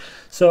touch.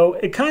 So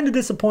it kind of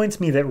disappoints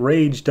me that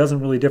Rage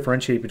doesn't really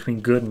differentiate between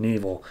good and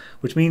evil,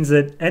 which means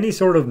that any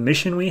sort of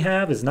mission we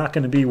have is not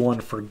going to be one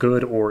for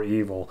good or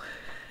evil.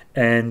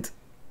 And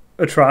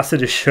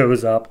Atrocitus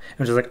shows up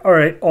and just like, all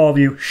right, all of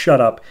you, shut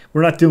up.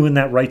 We're not doing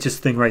that righteous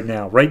thing right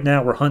now. Right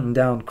now, we're hunting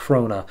down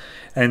Krona.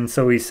 And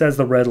so he says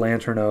the Red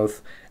Lantern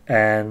Oath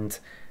and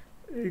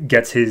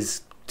gets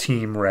his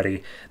team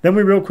ready. Then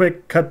we real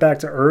quick cut back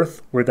to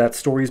Earth, where that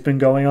story's been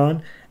going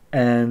on,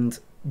 and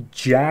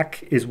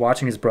Jack is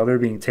watching his brother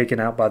being taken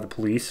out by the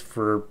police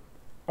for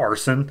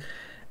arson.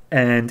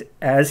 And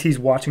as he's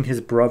watching his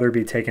brother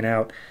be taken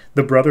out,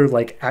 the brother,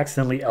 like,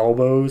 accidentally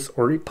elbows,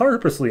 or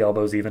purposely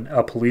elbows even,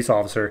 a police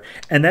officer.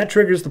 And that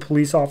triggers the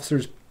police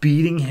officers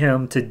beating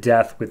him to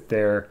death with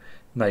their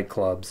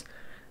nightclubs.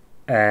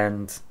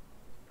 And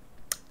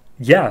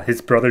yeah,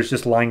 his brother's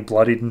just lying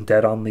bloodied and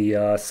dead on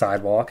the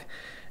sidewalk.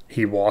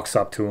 He walks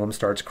up to him,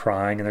 starts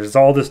crying, and there's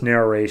all this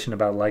narration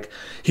about, like,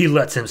 he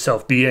lets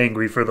himself be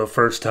angry for the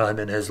first time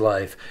in his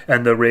life,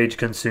 and the rage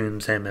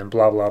consumes him, and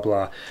blah, blah,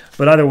 blah.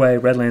 But either way,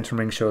 Red Lantern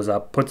Ring shows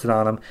up, puts it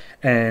on him,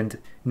 and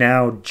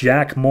now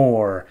Jack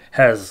Moore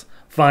has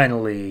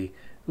finally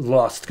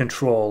lost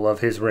control of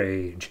his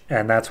rage.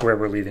 And that's where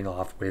we're leaving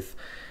off with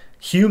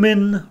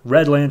human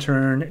Red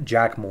Lantern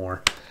Jack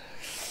Moore.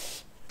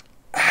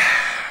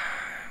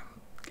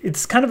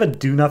 It's kind of a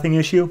do-nothing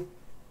issue.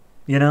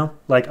 You know,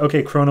 like,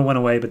 okay, Krona went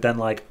away, but then,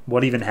 like,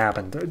 what even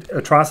happened?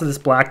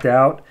 Atrocitus blacked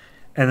out,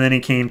 and then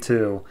he came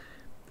to,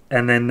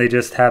 and then they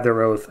just had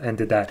their oath and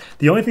did that.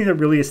 The only thing that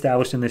really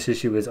established in this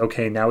issue is,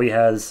 okay, now he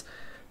has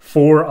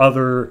 4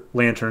 other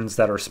lanterns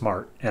that are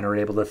smart and are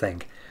able to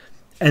think.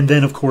 And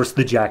then, of course,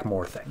 the Jack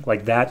Moore thing,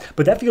 like that.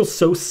 But that feels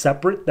so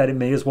separate that it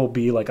may as well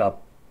be like a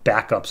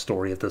backup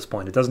story at this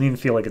point. It doesn't even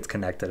feel like it's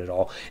connected at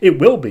all. It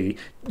will be.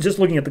 Just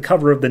looking at the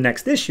cover of the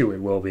next issue,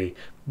 it will be.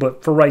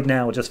 But for right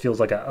now, it just feels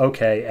like a,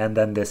 okay, and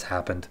then this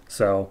happened.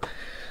 So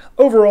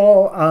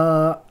overall,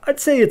 I'd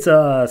say it's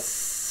a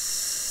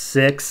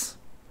 6.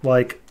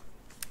 Like,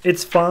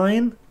 it's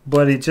fine,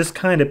 but it just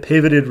kind of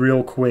pivoted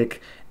real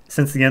quick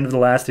since the end of the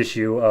last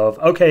issue of,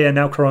 okay, and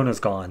now Krona's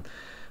gone.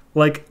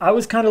 Like, I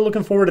was kind of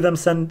looking forward to them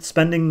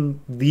spending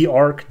the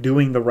arc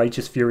doing the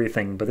Righteous Fury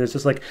thing, but it's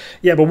just like,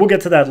 yeah, but we'll get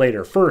to that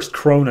later. First,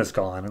 Krona's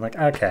gone. And like,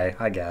 okay,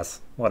 I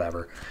guess.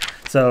 Whatever.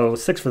 So,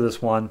 6 for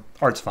this one.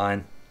 Art's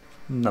fine.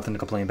 Nothing to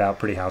complain about.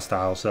 Pretty house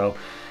style. So,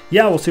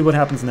 yeah, we'll see what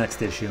happens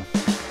next issue.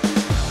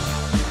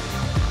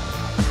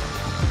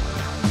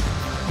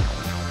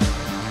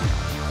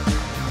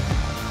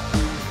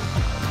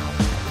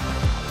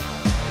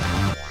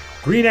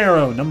 Green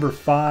Arrow, number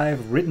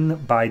 5, written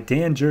by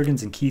Dan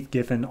Jurgens and Keith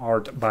Giffen,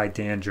 art by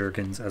Dan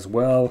Jurgens as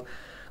well.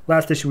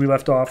 Last issue we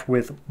left off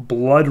with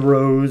Blood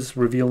Rose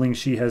revealing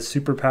she has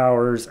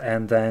superpowers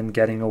and then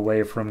getting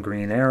away from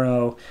Green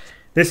Arrow.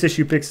 This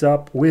issue picks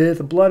up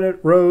with Blood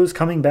Rose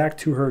coming back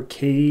to her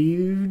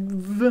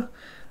cave.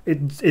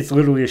 It's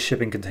literally a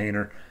shipping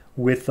container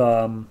with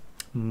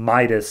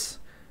Midas,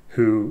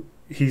 who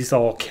he's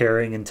all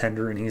caring and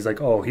tender, and he's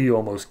like, oh, he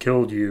almost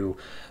killed you.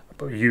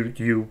 But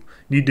you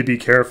need to be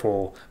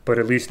careful, but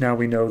at least now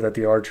we know that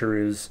the Archer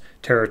is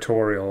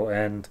territorial,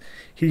 and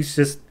he's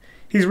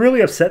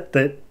really upset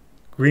that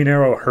Green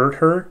Arrow hurt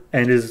her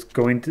and is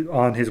going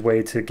on his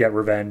way to get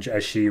revenge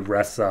as she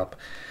rests up.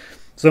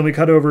 So we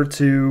cut over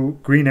to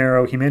Green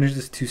Arrow. He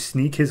manages to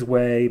sneak his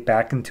way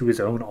back into his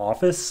own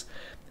office,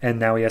 and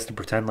now he has to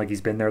pretend like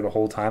he's been there the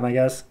whole time, I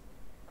guess.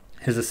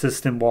 His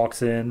assistant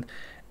walks in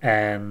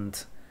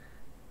and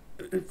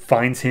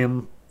finds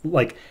him,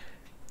 like,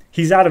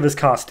 he's out of his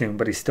costume,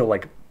 but he's still,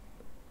 like,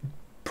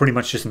 pretty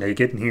much just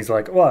naked. And he's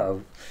like,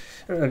 well,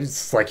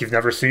 it's like you've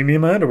never seen me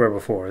in my underwear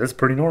before. That's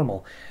pretty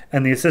normal.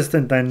 And the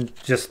assistant then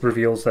just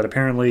reveals that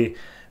apparently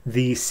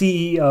the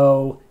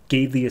CEO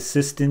gave the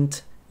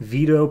assistant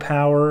veto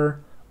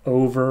power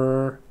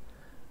over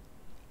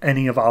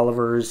any of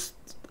Oliver's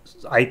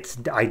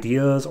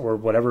ideas or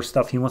whatever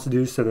stuff he wants to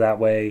do. So that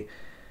way,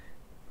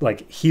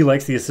 like, he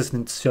likes the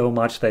assistant so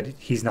much that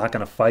he's not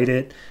going to fight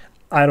it.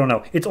 I don't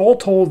know. It's all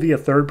told via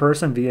third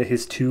person, via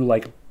his 2,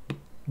 like,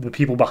 the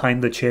people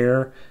behind the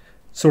chair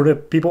sort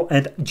of people.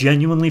 And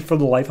genuinely, for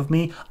the life of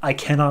me, I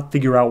cannot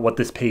figure out what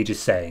this page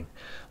is saying.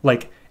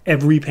 Like,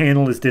 every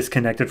panel is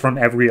disconnected from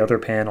every other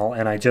panel.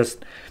 And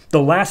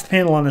the last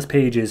panel on this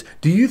page is,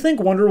 do you think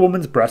Wonder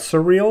Woman's breasts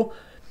are real?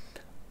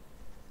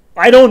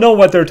 I don't know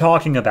what they're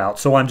talking about,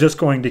 so I'm just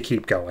going to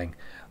keep going.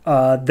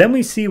 Then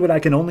we see what I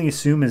can only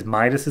assume is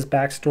Midas's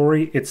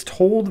backstory. It's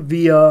told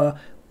via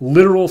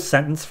literal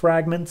sentence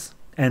fragments,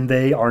 and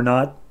they are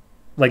not,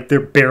 like, they're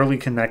barely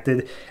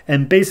connected.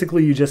 And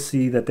basically you just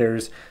see that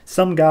there's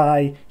some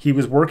guy, he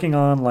was working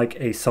on like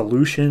a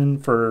solution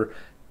for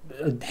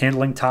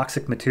handling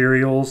toxic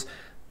materials.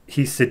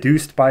 He's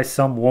seduced by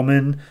some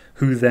woman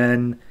who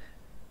then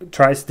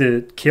tries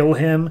to kill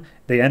him.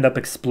 They end up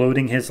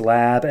exploding his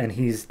lab, and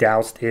he's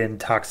doused in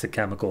toxic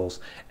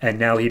chemicals. And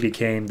now he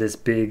became this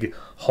big,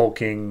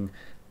 hulking,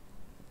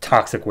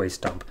 toxic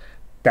waste dump.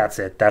 That's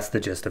it. That's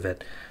the gist of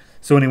it.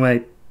 So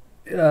anyway,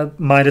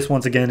 Midas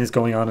once again is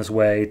going on his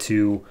way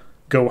to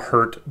go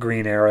hurt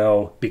Green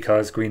Arrow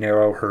because Green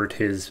Arrow hurt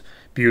his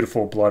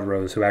beautiful Blood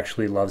Rose, who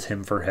actually loves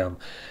him for him.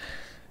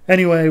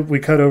 Anyway, we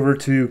cut over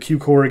to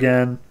Q-Core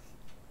again,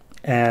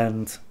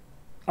 and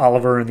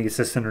Oliver and the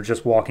assistant are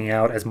just walking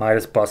out as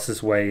Midas busts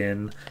his way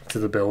in to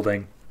the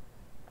building.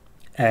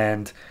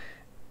 And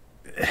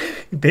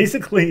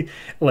basically,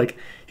 like,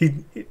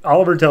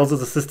 Oliver tells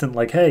his assistant,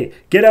 like, hey,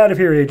 get out of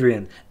here,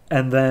 Adrian.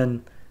 And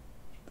then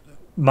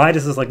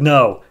Midas is like,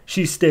 no,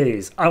 she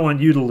stays. I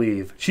want you to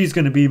leave. She's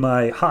going to be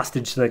my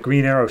hostage so that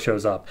Green Arrow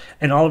shows up.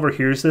 And Oliver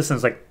hears this and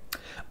is like,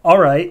 all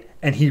right.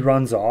 And he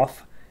runs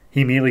off.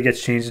 He immediately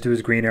gets changed into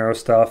his Green Arrow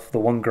stuff. The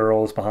one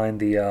girl is behind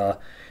the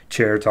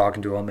chair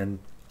talking to him and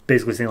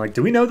basically saying, like,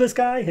 do we know this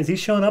guy? Has he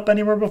shown up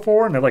anywhere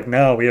before? And they're like,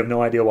 no, we have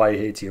no idea why he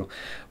hates you.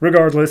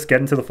 Regardless,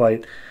 get into the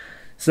fight.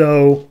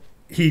 So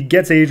he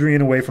gets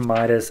Adrian away from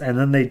Midas, and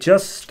then they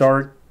just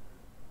start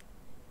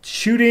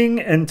shooting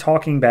and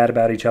talking bad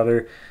about each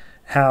other.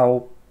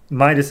 How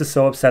Midas is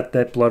so upset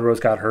that Blood Rose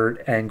got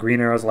hurt, and Green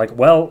Arrow's like,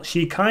 well,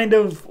 she kind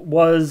of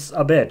was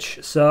a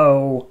bitch.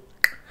 So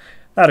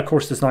that, of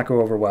course, does not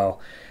go over well.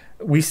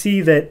 We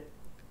see that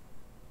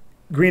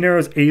Green Arrow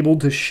is able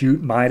to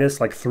shoot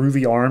Midas like through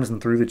the arms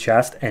and through the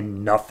chest,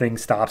 and nothing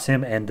stops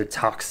him, and the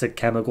toxic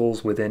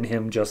chemicals within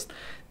him just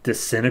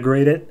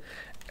disintegrate it.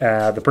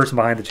 The person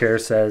behind the chair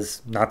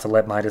says not to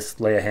let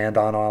Midas lay a hand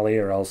on Ollie,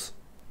 or else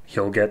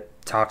he'll get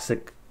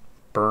toxic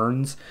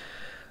burns.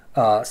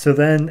 So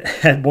then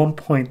at one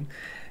point,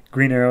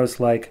 Green Arrow's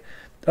like,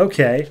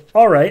 okay,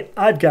 all right,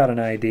 I've got an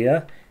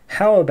idea.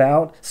 How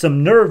about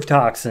some nerve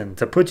toxin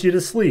to put you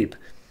to sleep?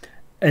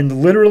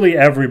 And literally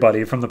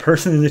everybody, from the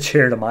person in the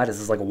chair to Midas,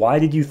 is like, why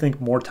did you think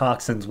more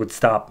toxins would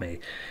stop me?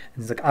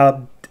 And he's like,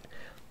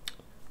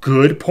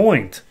 good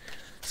point.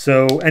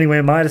 So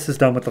anyway, Midas is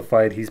done with the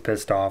fight. He's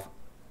pissed off.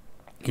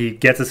 He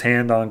gets his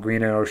hand on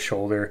Green Arrow's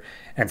shoulder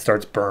and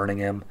starts burning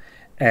him.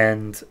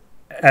 And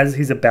as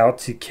he's about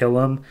to kill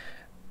him,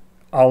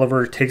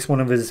 Oliver takes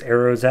one of his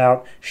arrows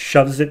out,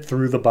 shoves it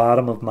through the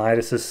bottom of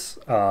Midas's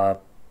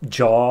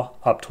jaw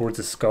up towards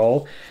his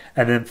skull,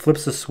 and then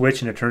flips a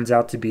switch, and it turns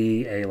out to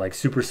be a like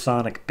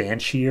supersonic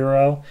banshee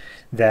arrow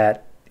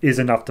that is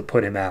enough to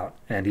put him out,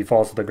 and he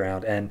falls to the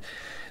ground. And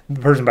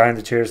the person behind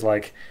the chair is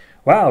like,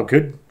 wow,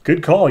 good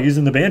call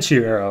using the banshee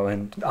arrow.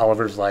 And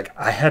Oliver's like,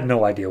 I had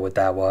no idea what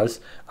that was.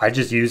 I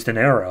just used an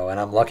arrow,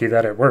 and I'm lucky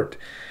that it worked.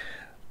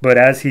 But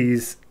as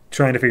he's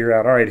trying to figure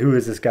out, all right, who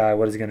is this guy?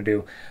 What is he going to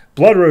do?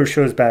 Blood Rose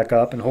shows back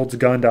up and holds a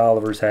gun to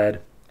Oliver's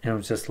head, and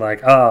was just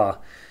like,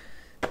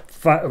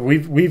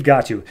 we've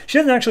got you. She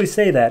doesn't actually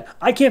say that.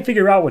 I can't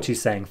figure out what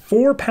she's saying.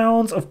 4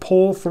 pounds of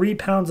pull, 3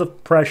 pounds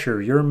of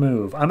pressure, your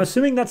move. I'm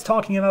assuming that's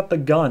talking about the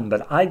gun,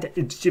 but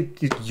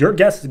your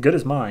guess is as good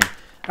as mine.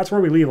 That's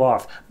where we leave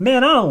off.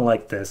 Man, I don't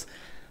like this.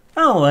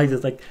 I don't like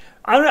this. Like,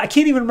 I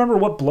can't even remember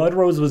what Blood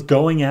Rose was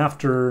going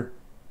after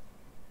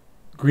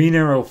Green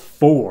Arrow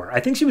for. I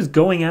think she was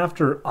going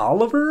after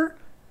Oliver,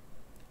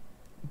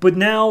 but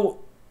now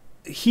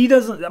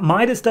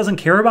Midas doesn't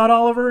care about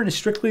Oliver and is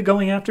strictly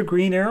going after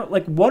Green Arrow.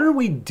 Like, what are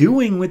we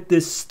doing with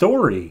this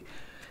story?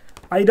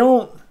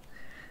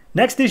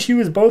 Next issue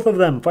is both of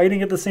them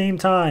fighting at the same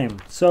time.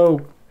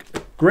 So,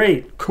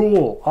 great,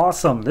 cool,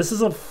 awesome. This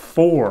is a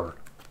 4.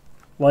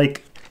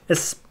 Like,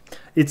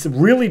 it's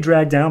really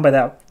dragged down by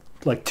that,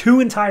 like,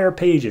 2 entire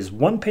pages.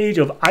 One page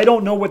of I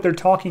don't know what they're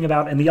talking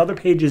about, and the other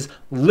page is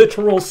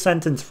literal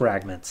sentence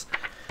fragments.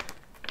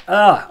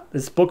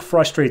 This book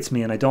frustrates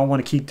me, and I don't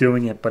want to keep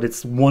doing it, but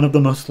it's one of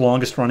the most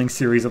longest running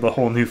series of the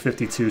whole New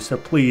 52, so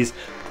please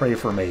pray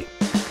for me.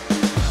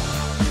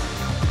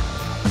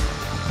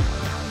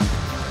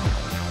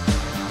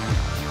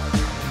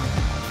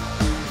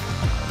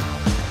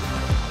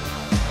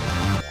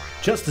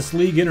 Justice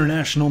League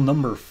International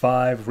number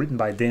 5, written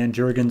by Dan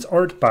Jurgens,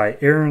 art by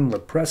Aaron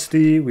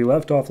Lopresti. We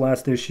left off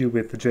last issue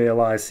with the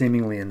JLI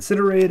seemingly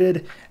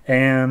incinerated,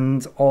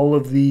 and all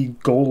of the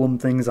golem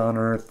things on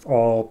Earth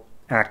all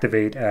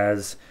activate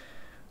as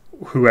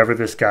whoever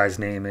this guy's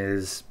name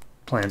is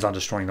plans on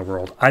destroying the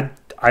world. I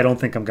don't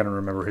think I'm going to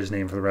remember his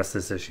name for the rest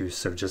of this issue,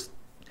 so just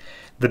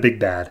the big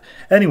bad.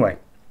 Anyway,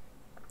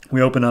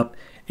 we open up.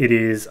 It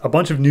is a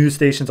bunch of news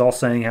stations all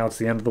saying how it's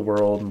the end of the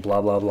world and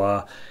blah, blah,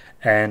 blah.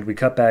 And we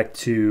cut back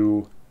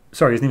to...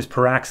 Sorry, his name's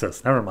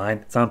Paraxis. Never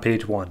mind. It's on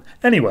page 1.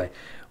 Anyway,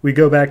 we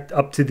go back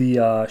up to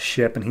the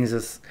ship, and he's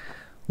just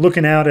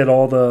looking out at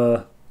all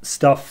the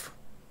stuff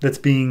that's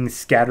being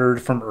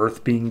scattered from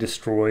Earth being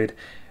destroyed.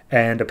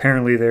 And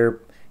apparently they're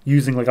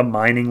using like a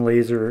mining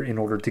laser in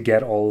order to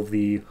get all of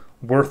the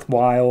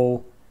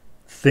worthwhile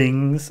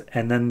things,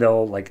 and then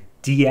they'll like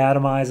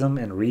deatomize them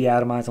and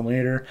reatomize them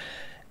later.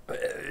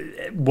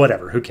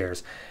 Whatever, who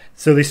cares?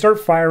 So they start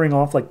firing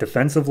off like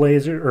defensive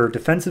laser or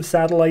defensive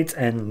satellites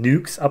and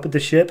nukes up at the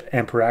ship,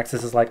 and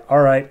Paraxis is like, all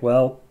right,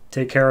 well,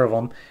 take care of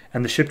them.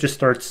 And the ship just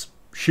starts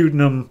shooting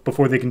them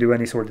before they can do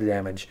any sort of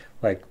damage.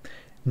 Like,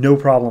 no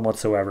problem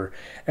whatsoever.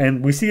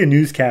 And we see a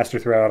newscaster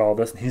throughout all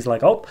this, and he's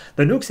like, oh,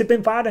 the nukes have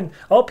been fired, and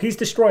oh, he's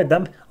destroyed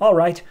them. All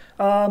right.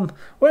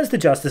 Where's the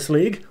Justice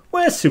League?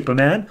 Where's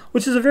Superman?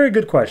 Which is a very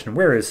good question.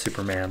 Where is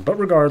Superman? But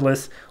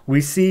regardless,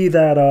 we see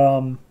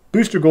that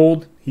Booster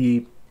Gold,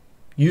 he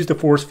used a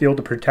force field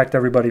to protect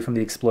everybody from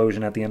the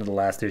explosion at the end of the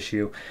last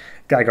issue.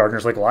 Guy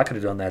Gardner's like, well, I could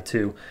have done that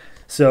too.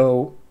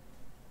 So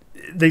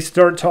they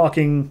start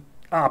talking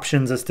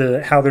options as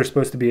to how they're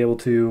supposed to be able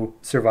to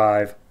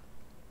survive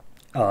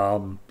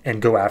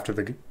and go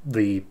after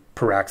the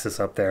Paraxis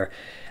up there.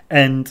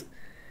 And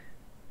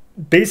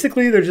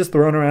basically they're just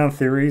throwing around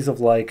theories of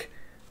like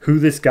who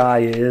this guy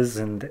is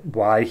and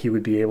why he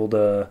would be able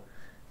to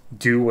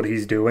do what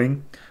he's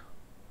doing.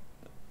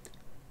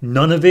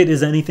 None of it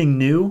is anything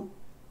new,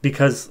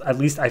 because at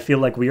least I feel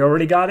like we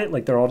already got it.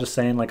 Like they're all just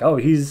saying like, oh,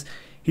 he's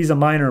a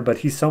miner, but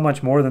he's so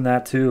much more than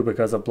that too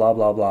because of blah,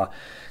 blah, blah.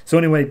 So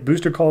anyway,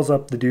 Booster calls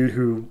up the dude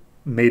who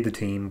made the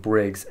team,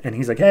 Briggs, and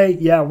he's like, hey,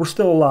 yeah, we're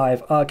still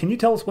alive. Can you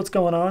tell us what's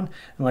going on?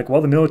 And like,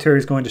 well, the military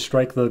is going to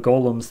strike the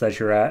golems that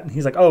you're at. And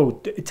he's like,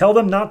 oh, tell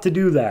them not to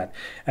do that.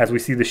 As we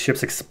see the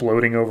ships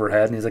exploding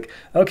overhead, and he's like,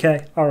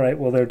 okay, all right,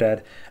 well, they're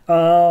dead.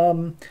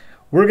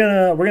 We're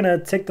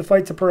gonna take the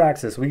fight to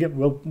Paraxis.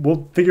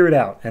 We'll figure it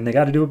out, and they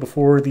got to do it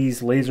before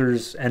these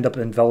lasers end up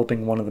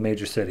enveloping one of the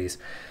major cities.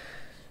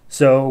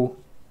 So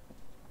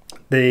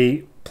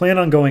they plan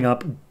on going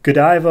up.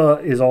 Godiva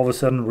is all of a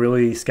sudden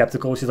really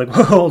skeptical. She's like,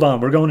 "Whoa, hold on,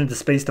 we're going into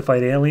space to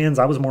fight aliens.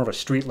 I was more of a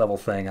street level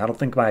thing. I don't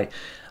think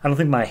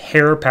my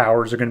hair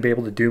powers are going to be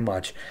able to do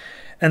much."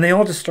 And they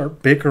all just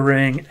start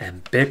bickering,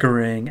 and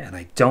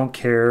I don't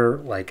care.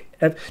 Like,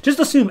 just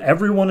assume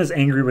everyone is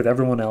angry with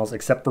everyone else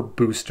except for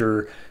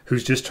Booster,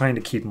 who's just trying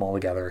to keep them all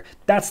together.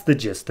 That's the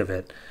gist of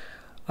it.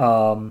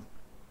 So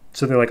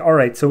they're like, all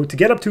right, so to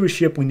get up to a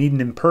ship, we need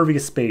an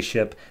impervious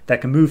spaceship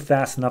that can move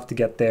fast enough to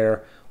get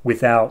there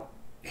without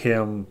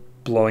him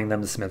blowing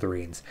them to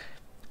smithereens.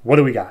 What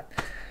do we got?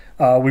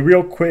 We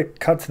real quick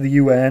cut to the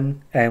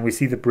UN, and we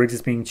see that Briggs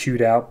is being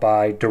chewed out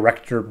by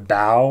Director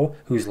Bao,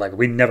 who's like,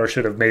 we never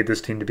should have made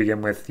this team to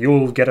begin with.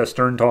 You'll get a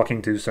stern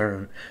talking to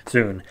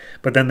soon.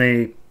 But then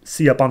they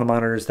see up on the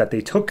monitors that they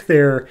took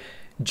their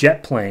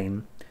jet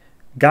plane.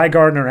 Guy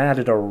Gardner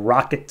added a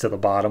rocket to the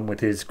bottom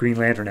with his Green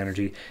Lantern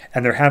energy,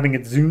 and they're having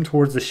it zoom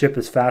towards the ship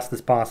as fast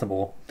as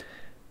possible,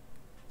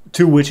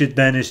 to which it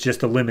then is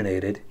just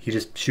eliminated. He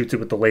just shoots it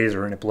with the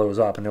laser and it blows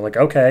up. And they're like,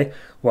 okay,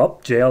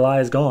 well, JLI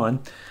is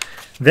gone.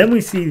 Then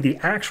we see the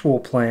actual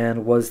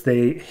plan was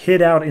they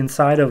hid out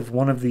inside of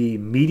one of the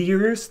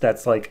meteors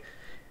that's like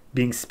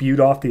being spewed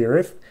off the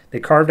Earth. They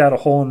carved out a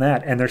hole in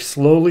that, and they're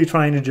slowly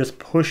trying to just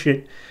push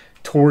it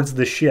towards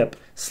the ship,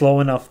 slow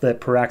enough that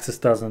Paraxis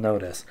doesn't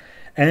notice.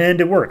 And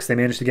it works. They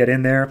manage to get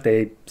in there.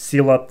 They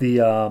seal up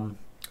the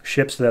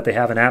ship so that they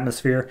have an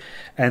atmosphere,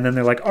 and then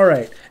they're like, all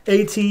right,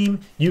 A-Team,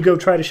 you go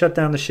try to shut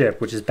down the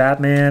ship, which is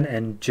Batman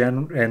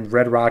and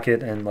Red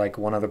Rocket and like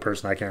one other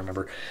person I can't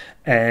remember,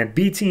 and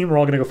B-Team, we're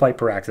all gonna go fight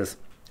Paraxis.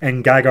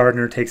 And Guy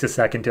Gardner takes a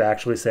second to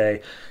actually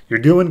say, you're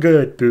doing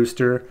good,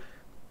 Booster,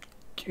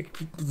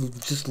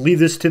 just leave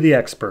this to the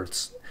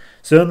experts.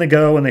 So then they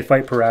go and they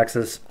fight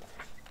Paraxis,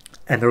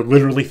 and they're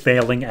literally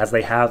failing as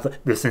they have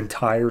this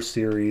entire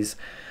series.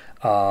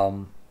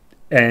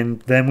 And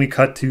then we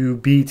cut to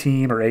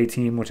B-Team or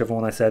A-Team, whichever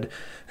one I said,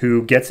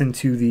 who gets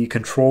into the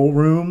control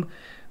room,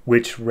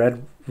 which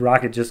Red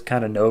Rocket just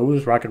kind of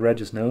knows. Rocket Red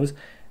just knows.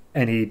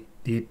 And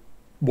he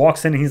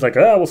walks in and he's like,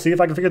 oh, we'll see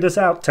if I can figure this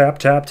out. Tap,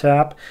 tap,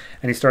 tap.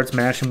 And he starts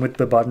mashing with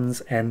the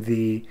buttons. And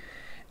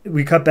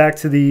we cut back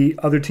to the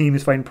other team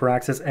who's fighting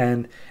Paraxis.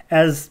 And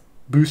as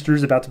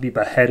Booster's about to be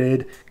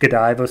beheaded,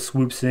 Godiva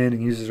swoops in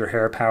and uses her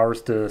hair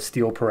powers to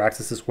steal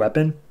Paraxis'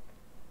 weapon.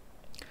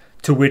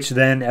 To which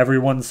then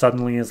everyone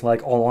suddenly is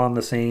like all on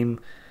the same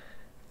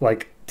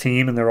like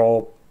team, and they're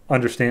all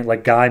understand.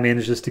 Like Guy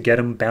manages to get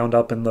him bound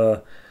up in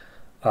the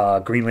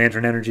Green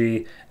Lantern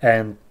energy,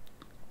 and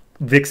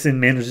Vixen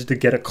manages to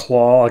get a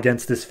claw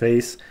against his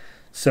face.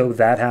 So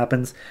that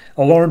happens.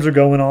 Alarms are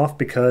going off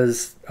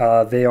because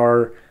they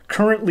are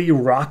currently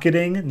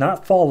rocketing,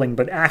 not falling,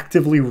 but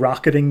actively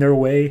rocketing their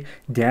way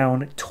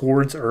down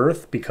towards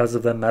Earth because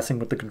of them messing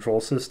with the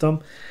control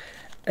system.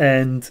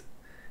 And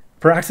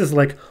Paraxis is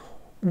like,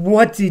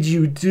 what did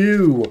you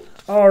do?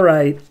 All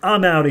right,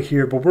 I'm out of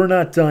here, but we're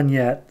not done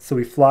yet. So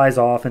he flies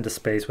off into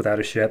space without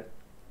a ship.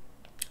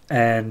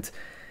 And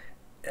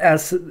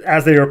as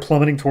they are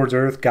plummeting towards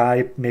Earth,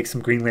 Guy makes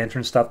some Green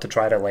Lantern stuff to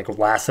try to like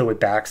lasso it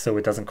back so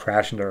it doesn't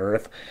crash into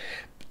Earth.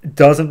 It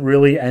doesn't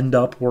really end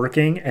up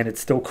working, and it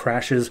still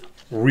crashes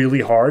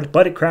really hard,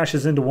 but it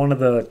crashes into one of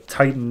the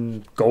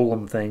Titan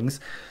golem things.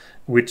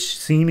 which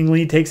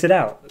seemingly takes it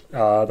out.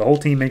 The whole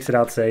team makes it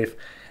out safe.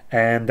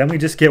 And then we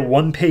just get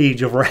 1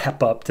 page of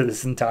wrap-up to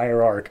this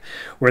entire arc,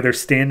 where they're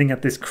standing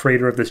at this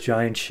crater of this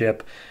giant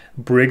ship.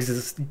 Briggs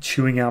is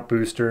chewing out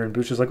Booster, and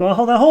Booster's like, well,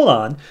 hold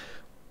on.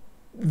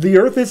 The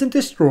Earth isn't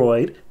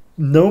destroyed.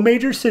 No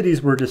major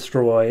cities were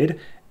destroyed.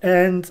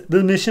 And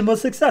the mission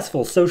was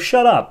successful. So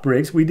shut up,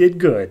 Briggs. We did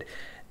good.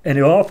 And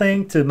it all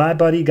thanks to my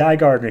buddy Guy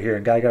Gardner here.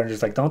 And Guy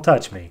Gardner's like, don't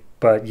touch me.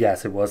 But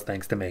yes, it was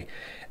thanks to me.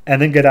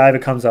 And then Godiva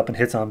comes up and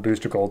hits on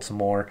Booster Gold some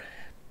more.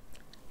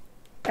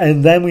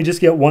 And then we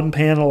just get 1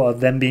 panel of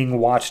them being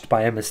watched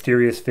by a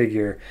mysterious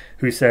figure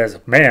who says,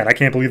 man, I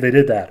can't believe they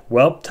did that.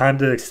 Well, time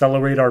to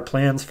accelerate our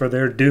plans for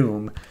their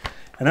doom.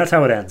 And that's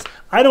how it ends.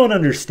 I don't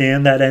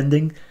understand that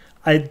ending.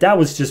 That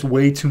was just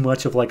way too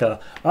much of like a,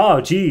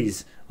 oh,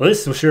 geez, well,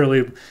 this will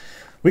surely,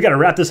 we got to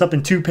wrap this up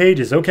in 2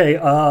 pages. Okay,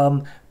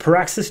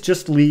 Paraxis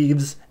just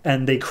leaves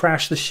and they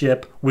crash the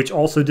ship, which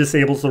also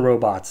disables the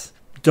robots.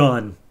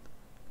 Done.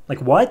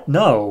 Like, what?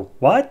 No.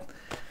 What?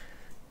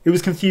 It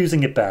was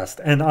confusing at best.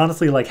 And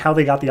honestly, like how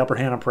they got the upper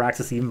hand on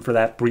Paraxis even for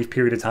that brief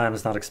period of time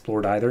is not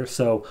explored either.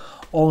 So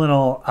all in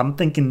all, I'm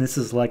thinking this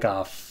is like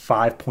a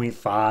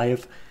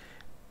 5.5,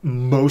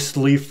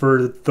 mostly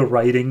for the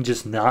writing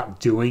just not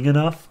doing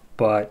enough.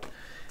 But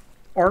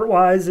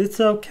art-wise, it's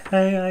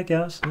okay, I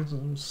guess. It's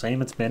the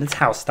same it's been. It's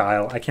house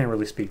style. I can't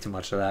really speak too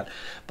much to that.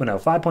 But no,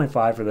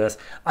 5.5 for this.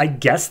 I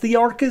guess the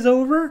arc is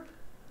over?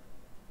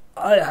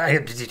 I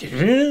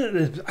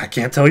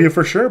can't tell you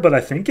for sure, but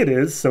I think it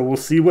is. So we'll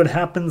see what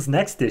happens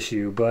next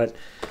issue. But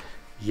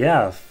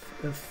yeah,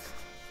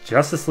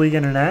 Justice League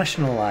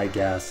International, I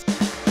guess.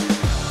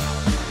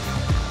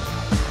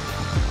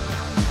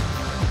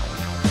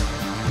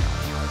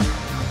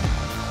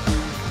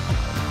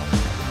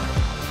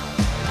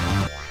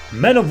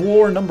 Men of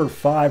War number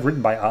 5,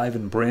 written by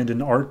Ivan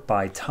Brandon, art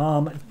by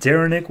Tom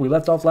Derenick. We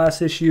left off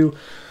last issue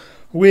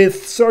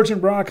with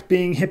Sergeant Rock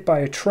being hit by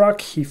a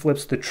truck. He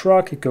flips the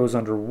truck. It goes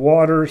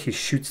underwater. He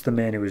shoots the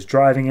man who was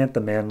driving it. The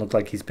man looked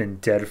like he's been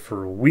dead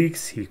for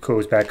weeks. He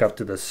goes back up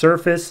to the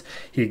surface.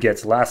 He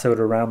gets lassoed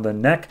around the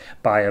neck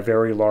by a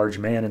very large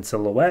man in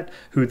silhouette,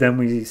 who then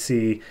we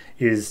see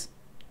is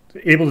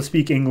able to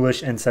speak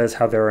English and says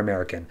how they're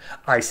American.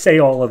 I say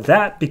all of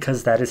that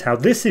because that is how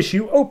this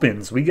issue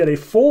opens. We get a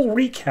full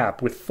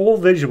recap with full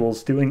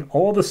visuals doing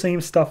all the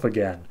same stuff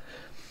again.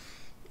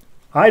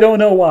 I don't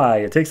know why.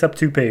 It takes up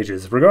 2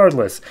 pages.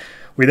 Regardless,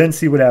 we then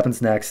see what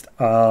happens next.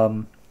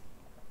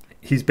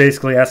 He's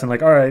basically asking,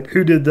 like, all right,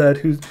 who did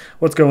that?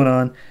 What's going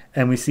on?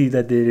 And we see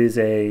that it is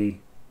a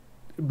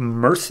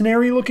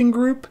mercenary-looking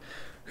group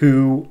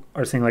who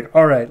are saying, like,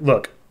 all right,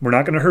 look, we're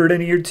not going to hurt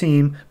any of your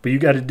team, but you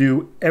got to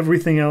do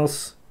everything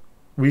else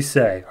we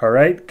say. All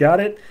right? Got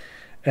it?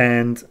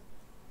 And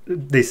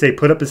they say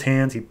put up his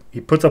hands.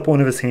 He puts up one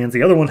of his hands.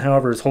 The other one,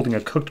 however, is holding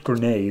a cooked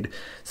grenade.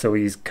 So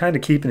he's kind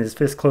of keeping his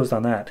fist closed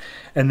on that.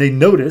 And they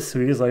notice, so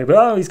he's like,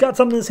 oh, he's got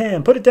something in his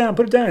hand. Put it down,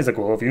 put it down. He's like,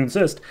 well, if you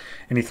insist.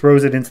 And he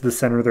throws it into the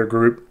center of their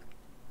group.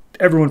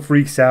 Everyone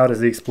freaks out as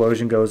the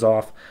explosion goes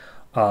off.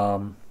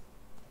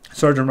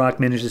 Sergeant Rock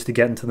manages to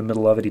get into the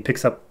middle of it. He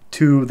picks up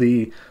 2 of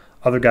the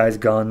other guys'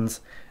 guns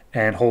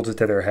and holds it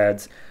to their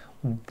heads.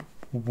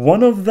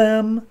 One of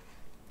them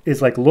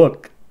is like,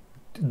 look,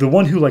 the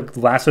one who like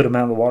lassoed him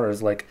out of the water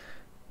is like,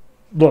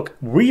 look,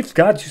 we've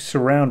got you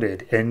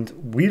surrounded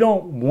and you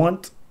don't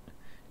want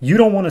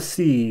to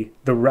see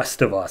the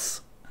rest of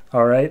us.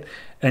 All right.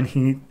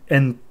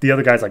 And the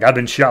other guy's like, I've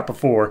been shot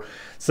before.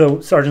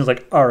 So Sergeant's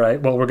like, all right,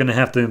 well, we're going to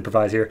have to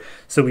improvise here.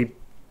 So he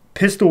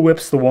pistol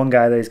whips the one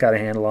guy that he's got a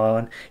handle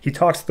on. He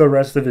talks to the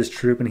rest of his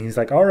troop and he's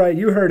like, all right,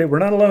 you heard it. We're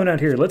not alone out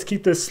here. Let's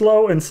keep this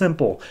slow and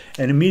simple.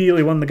 And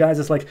immediately one of the guys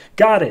is like,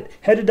 got it,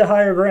 headed to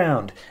higher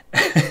ground.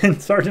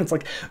 And Sergeant's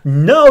like,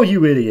 no,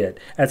 you idiot,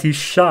 as he's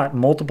shot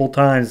multiple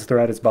times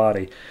throughout his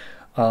body.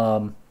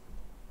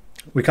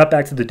 We cut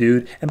back to the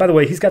dude. And by the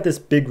way, he's got this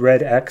big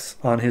red X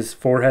on his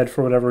forehead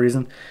for whatever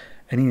reason.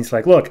 And he's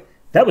like, look,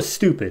 that was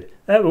stupid.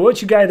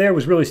 What you guy there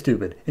was really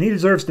stupid, and he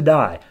deserves to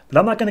die. But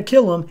I'm not going to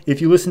kill him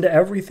if you listen to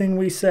everything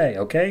we say,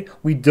 okay?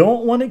 We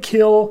don't want to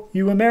kill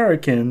you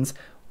Americans.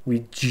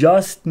 We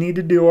just need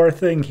to do our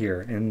thing here.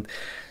 And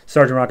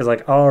Sergeant Rock is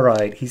like, all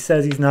right, he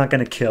says he's not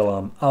going to kill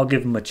him. I'll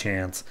give him a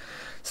chance.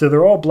 So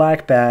they're all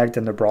black-bagged,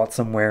 and they're brought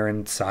somewhere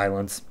in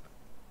silence.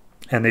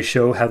 And they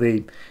show how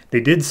they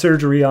did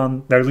surgery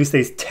on, or at least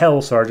they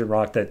tell Sergeant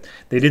Rock that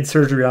they did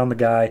surgery on the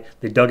guy,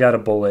 they dug out a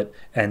bullet,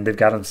 and they've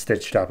got him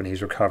stitched up, and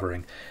he's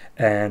recovering.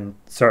 And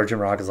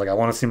Sergeant Rock is like, I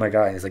want to see my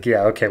guy. And he's like,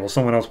 yeah, okay, well,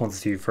 someone else wants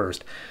to see you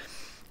first.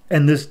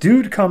 And this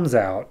dude comes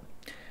out,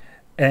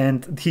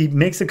 and he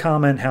makes a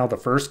comment how the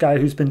first guy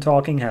who's been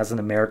talking has an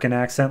American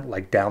accent,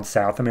 like down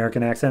south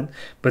American accent.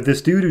 But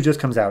this dude who just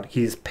comes out,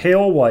 he's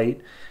pale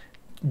white,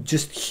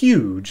 just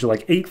huge,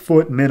 like 8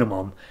 foot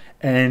minimum.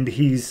 And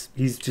he's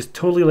just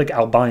totally like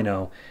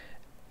albino.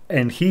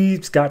 And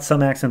he's got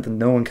some accent that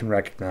no one can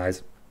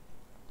recognize.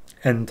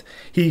 And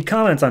he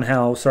comments on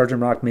how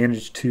Sergeant Rock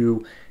managed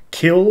to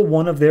kill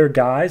one of their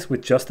guys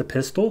with just a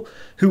pistol,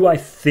 who I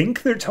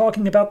think they're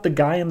talking about the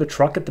guy in the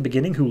truck at the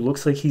beginning who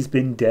looks like he's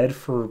been dead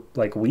for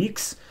like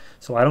weeks.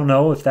 So I don't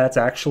know if that's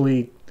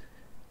actually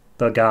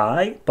the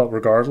guy, but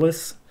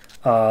regardless.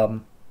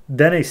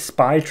 Then a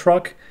spy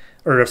truck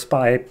or a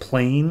spy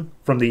plane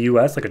from the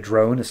US, like a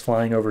drone, is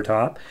flying over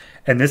top.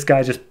 And this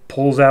guy just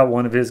pulls out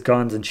one of his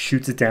guns and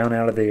shoots it down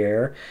out of the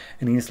air.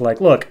 And he's like,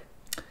 look,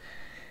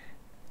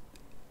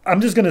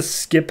 I'm just going to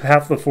skip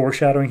half the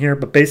foreshadowing here,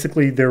 but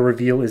basically their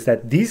reveal is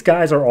that these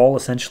guys are all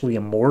essentially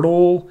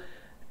immortal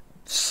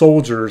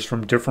soldiers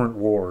from different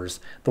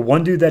wars. The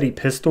one dude that he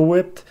pistol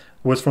whipped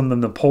was from the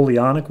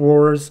Napoleonic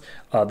Wars.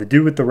 The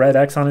dude with the red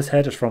X on his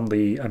head is from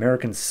the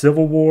American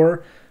Civil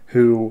War,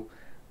 who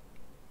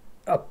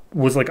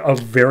was like a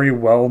very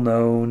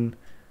well-known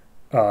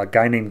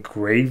guy named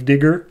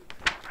Gravedigger.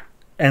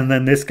 And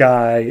then this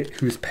guy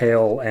who's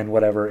pale and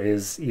whatever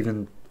is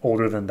even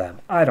older than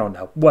them. I don't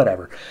know.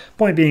 Whatever.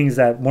 Point being is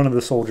that one of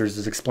the soldiers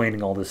is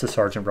explaining all this to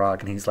Sergeant Rock,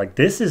 and he's like,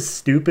 this is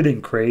stupid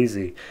and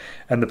crazy.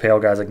 And the pale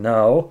guy's like,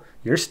 no,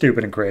 you're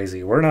stupid and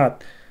crazy. We're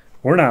not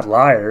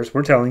liars.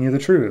 We're telling you the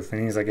truth.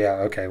 And he's like, yeah,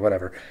 okay,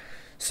 whatever.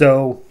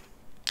 So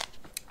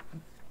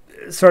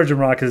Sergeant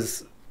Rock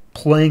is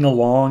playing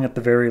along at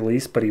the very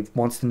least, but he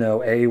wants to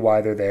know, A, why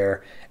they're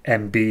there,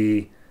 and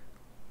B,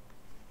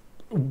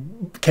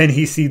 can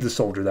he see the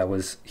soldier that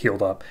was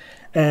healed up?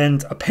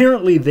 And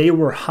apparently they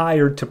were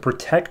hired to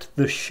protect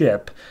the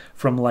ship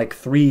from like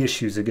 3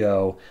 issues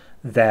ago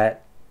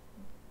that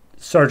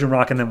Sergeant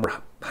Rock and them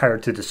were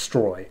hired to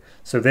destroy.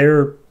 So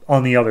they're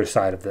on the other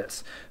side of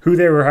this. Who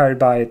they were hired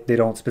by, they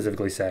don't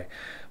specifically say.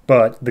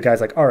 But the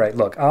guy's like, all right,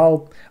 look,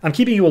 I'm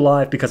keeping you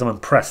alive because I'm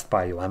impressed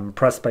by you. I'm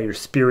impressed by your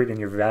spirit and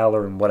your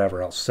valor and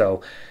whatever else.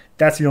 So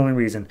that's the only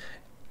reason.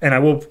 And I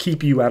will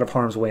keep you out of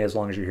harm's way as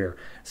long as you're here.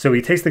 So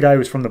he takes the guy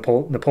who's from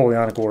the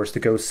Napoleonic Wars to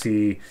go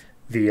see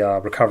the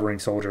recovering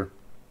soldier.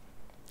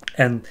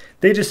 And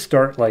they just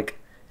start like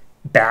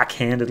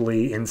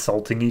backhandedly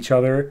insulting each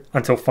other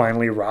until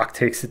finally Rock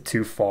takes it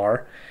too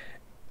far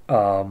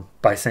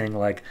by saying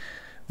like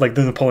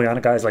the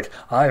Napoleonic guy's like,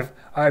 I've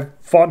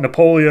fought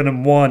Napoleon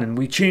and won, and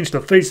we changed the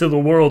face of the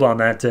world on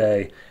that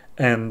day.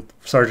 And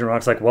Sergeant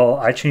Rock's like, well,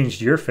 I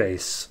changed your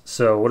face,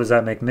 so what does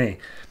that make me?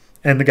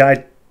 And the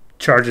guy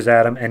charges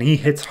at him, and he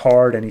hits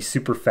hard, and he's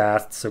super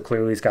fast, so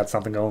clearly he's got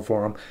something going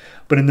for him.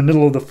 But in the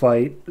middle of the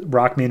fight,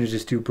 Rock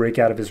manages to break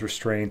out of his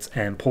restraints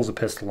and pulls a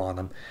pistol on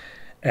him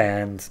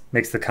and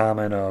makes the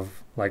comment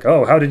of like,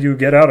 oh, how did you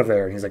get out of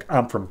there? And he's like,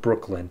 I'm from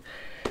Brooklyn.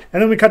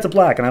 And then we cut to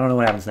black, and I don't know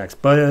what happens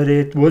next, but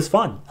it was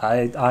fun.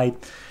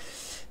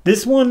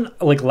 This one,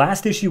 like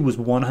last issue, was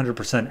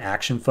 100%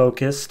 action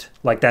focused.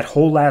 Like that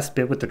whole last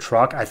bit with the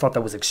truck, I thought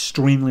that was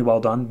extremely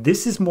well done.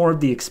 This is more of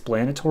the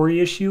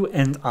explanatory issue,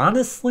 and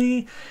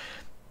honestly,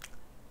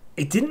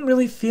 it didn't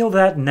really feel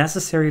that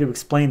necessary to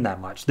explain that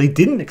much. They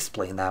didn't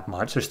explain that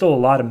much. There's still a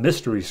lot of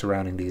mystery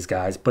surrounding these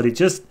guys, but it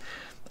just,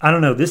 I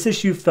don't know, this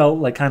issue felt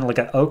like kind of like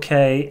a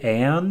okay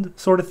and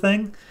sort of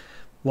thing.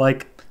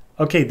 Like,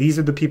 okay, these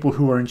are the people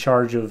who are in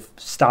charge of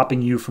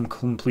stopping you from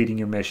completing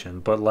your mission,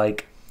 but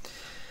like,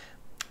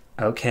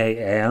 okay,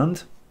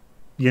 and,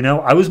 you know,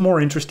 I was more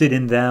interested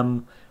in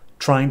them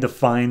trying to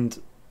find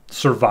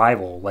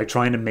survival, like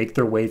trying to make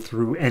their way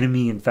through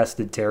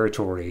enemy-infested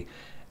territory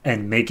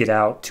and make it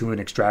out to an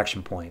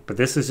extraction point. But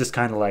this is just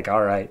kind of like,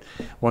 all right,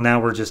 well, now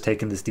we're just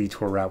taking this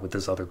detour route with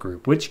this other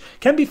group, which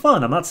can be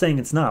fun. I'm not saying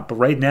it's not, but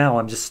right now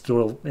I'm just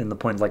still in the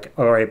point like,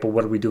 all right, but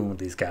what are we doing with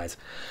these guys?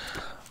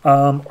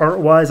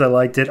 Art-wise, I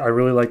liked it. I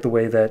really like the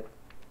way that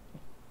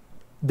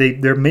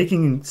they're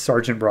making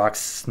Sergeant Brock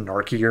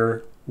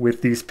snarkier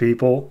with these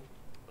people.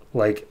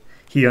 Like,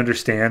 he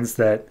understands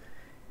that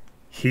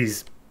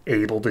he's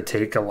able to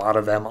take a lot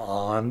of them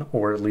on,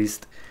 or at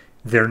least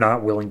they're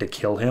not willing to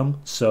kill him,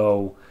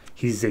 so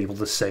he's able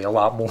to say a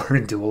lot more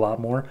and do a lot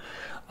more.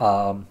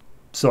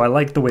 So I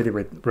like the way they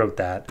wrote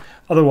that.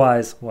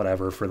 Otherwise,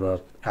 whatever for the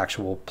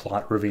actual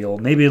plot reveal.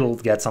 Maybe it'll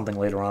get something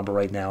later on, but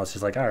right now it's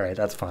just like, all right,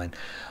 that's fine.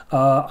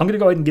 I'm going to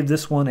go ahead and give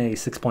this one a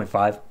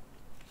 6.5.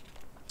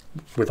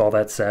 With all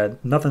that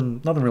said,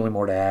 nothing really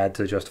more to add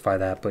to justify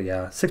that, but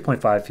yeah,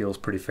 6.5 feels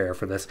pretty fair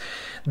for this.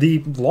 The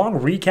long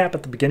recap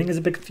at the beginning is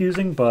a bit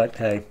confusing, but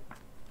hey,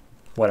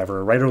 whatever.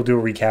 A writer will do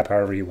a recap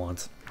however he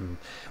wants.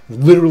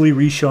 Literally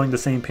re-showing the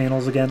same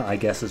panels again, I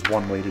guess, is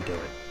one way to do it.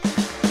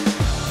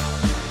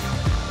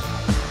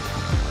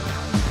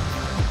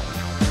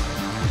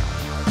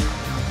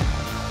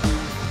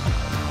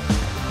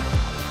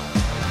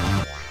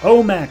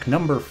 O.M.A.C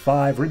number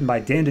 5, written by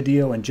Dan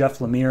DiDio and Jeff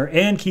Lemire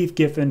and Keith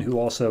Giffen, who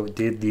also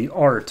did the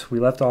art. We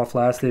left off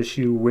last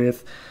issue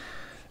with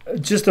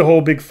just a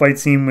whole big fight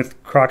scene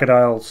with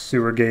crocodile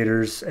sewer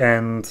gators,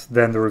 and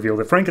then the reveal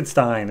that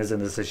Frankenstein is in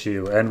this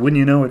issue. And wouldn't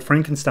you know it,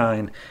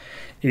 Frankenstein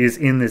is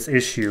in this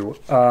issue.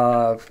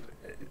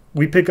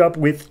 We pick up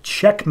with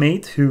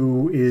Checkmate,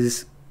 who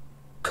is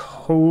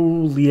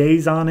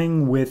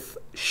co-liaisoning with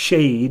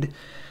Shade,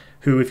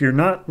 who, if you're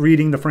not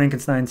reading the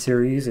Frankenstein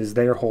series, is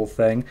their whole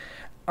thing.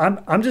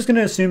 I'm just going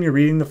to assume you're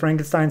reading the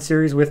Frankenstein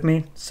series with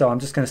me, so I'm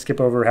just going to skip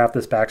over half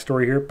this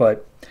backstory here.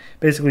 But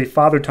basically,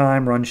 Father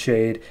Time runs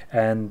Shade,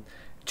 and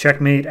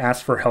Checkmate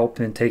asks for help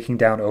in taking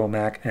down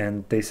O.M.A.C,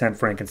 and they send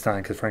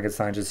Frankenstein because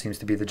Frankenstein just seems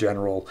to be the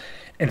general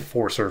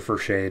enforcer for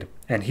Shade.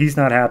 And he's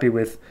not happy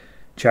with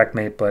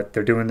Checkmate, but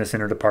they're doing this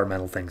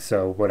interdepartmental thing,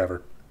 so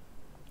whatever.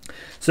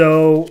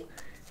 So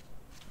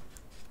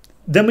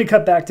then we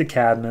cut back to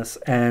Cadmus,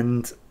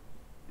 and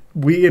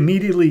we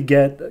immediately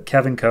get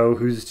Kevin Coe,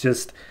 who's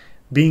just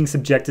being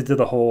subjected to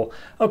the whole,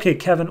 okay,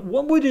 Kevin,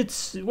 what would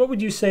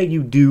you say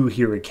you do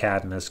here at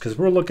Cadmus? Because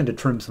we're looking to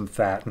trim some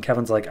fat. And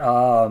Kevin's like,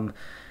 I'm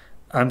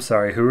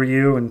sorry, who are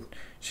you? And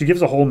she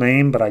gives a whole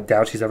name, but I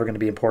doubt she's ever going to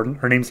be important.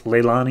 Her name's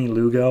Leilani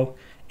Lugo,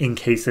 in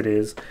case it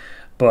is.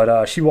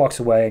 But she walks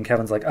away, and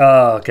Kevin's like,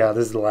 oh, God,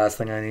 this is the last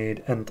thing I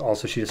need. And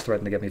also, she just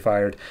threatened to get me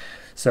fired.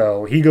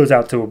 So he goes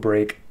out to a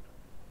break.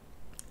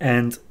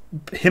 And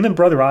him and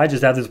Brother Eye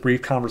just have this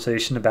brief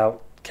conversation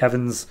about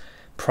Kevin's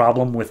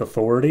problem with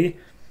authority.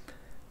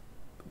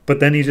 But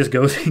then he just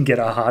goes and get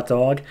a hot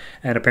dog.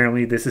 And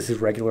apparently this is his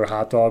regular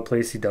hot dog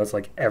place he does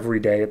like every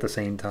day at the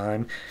same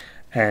time.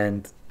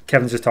 And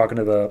Kevin's just talking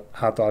to the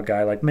hot dog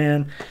guy like,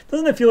 man,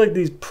 doesn't it feel like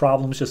these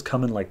problems just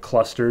come in like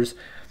clusters?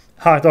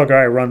 Hot dog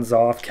guy runs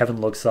off.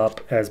 Kevin looks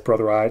up as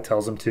Brother Eye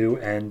tells him to.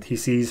 And he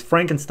sees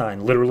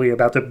Frankenstein literally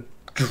about to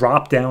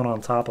drop down on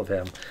top of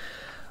him.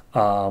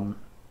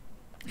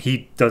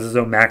 He does his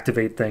own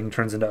activate thing,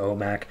 turns into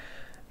O.M.A.C.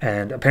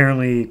 And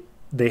apparently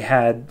they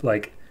had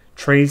like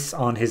trace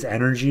on his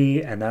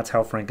energy, and that's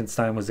how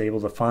Frankenstein was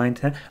able to find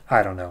him.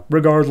 I don't know.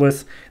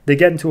 Regardless, they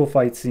get into a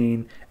fight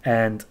scene,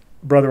 and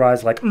Brother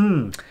Eye's like,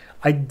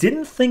 I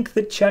didn't think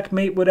that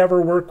Checkmate would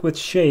ever work with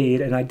Shade,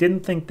 and I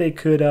didn't think they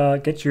could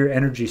get your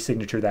energy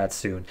signature that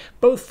soon.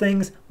 Both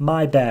things,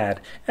 my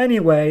bad.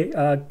 Anyway,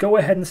 go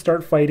ahead and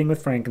start fighting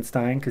with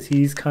Frankenstein, because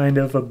he's kind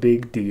of a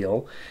big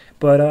deal.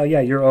 But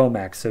yeah, you're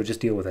O.M.A.C, so just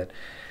deal with it.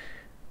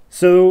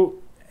 So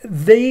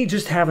they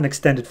just have an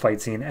extended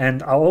fight scene,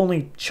 and I'll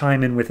only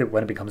chime in with it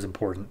when it becomes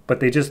important. But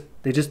they just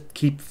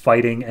keep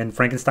fighting, and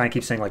Frankenstein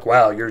keeps saying like,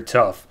 "Wow, you're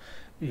tough,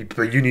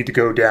 but you need to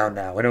go down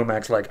now." And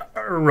O.M.A.C's like,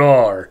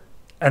 "Roar,"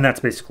 and that's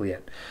basically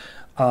it.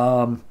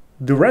 The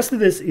rest of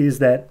this is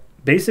that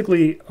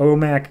basically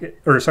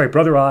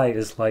Brother Eye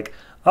is like,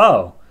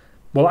 "Oh,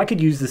 well, I could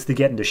use this to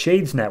get into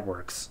Shade's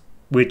networks,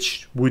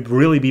 which would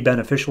really be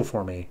beneficial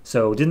for me."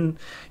 So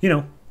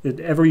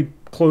every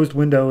closed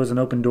window is an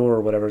open door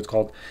or whatever it's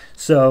called.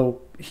 So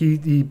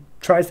he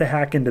tries to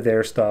hack into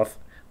their stuff,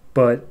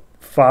 but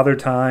Father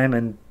Time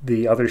and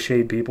the other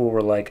Shade people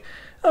were like,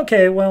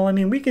 okay, well, I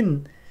mean, we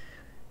can...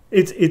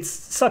 It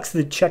sucks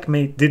that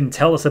Checkmate didn't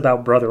tell us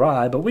about Brother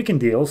Eye, but we can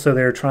deal. So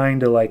they're trying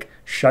to like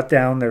shut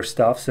down their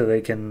stuff so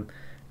they can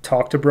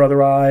talk to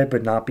Brother Eye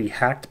but not be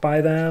hacked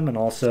by them, and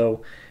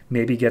also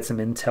maybe get some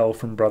intel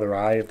from Brother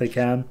Eye if they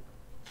can.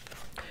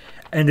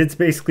 And it's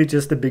basically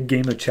just a big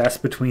game of chess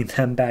between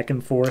them back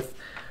and forth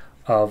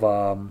of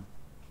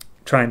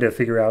trying to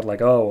figure out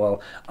like, oh,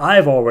 well,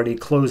 I've already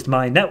closed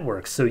my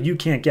network, so you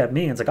can't get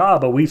me. And it's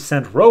like, but we've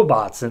sent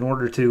robots in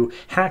order to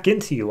hack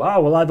into you.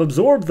 Well, I've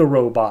absorbed the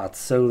robots,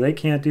 so they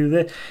can't do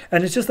that.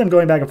 And it's just them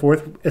going back and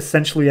forth,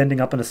 essentially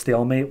ending up in a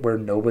stalemate where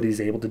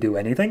nobody's able to do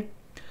anything.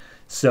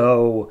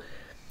 So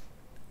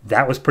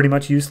that was pretty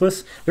much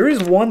useless. There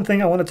is one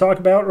thing I want to talk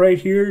about right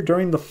here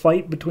during the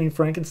fight between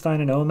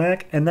Frankenstein and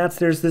O.M.A.C, and that's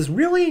there's this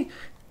really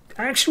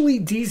actually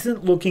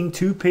decent looking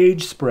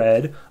 2-page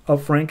spread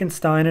of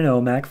Frankenstein and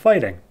O.M.A.C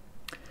fighting.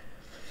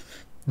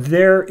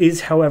 There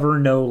is, however,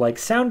 no like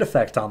sound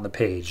effect on the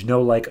page,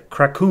 no like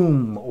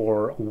crackoom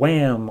or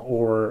wham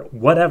or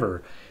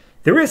whatever.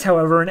 There is,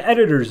 however, an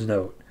editor's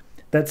note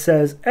that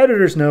says,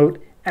 editor's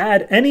note,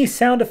 add any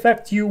sound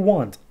effect you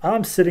want.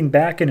 I'm sitting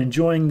back and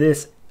enjoying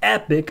this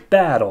epic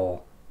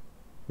battle.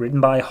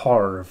 Written by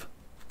Harv.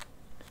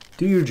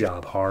 Do your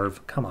job,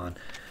 Harv. Come on.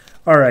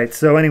 Alright,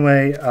 so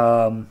anyway,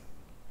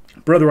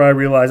 Brother Eye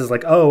realizes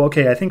like, oh,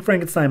 okay, I think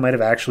Frankenstein might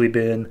have actually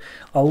been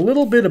a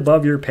little bit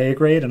above your pay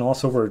grade, and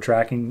also we're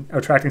attracting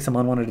some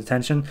unwanted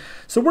attention.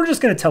 So we're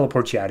just going to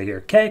teleport you out of here.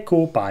 Okay,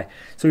 cool, bye.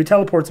 So he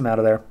teleports him out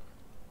of there.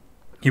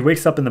 He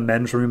wakes up in the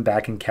men's room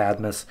back in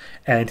Cadmus,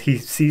 and he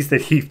sees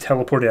that he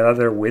teleported out of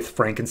there with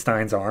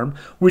Frankenstein's arm,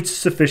 which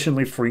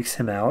sufficiently freaks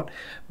him out.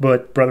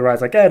 But Brother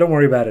Eye's like, don't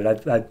worry about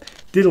it. I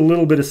did a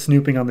little bit of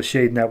snooping on the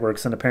Shade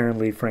networks, and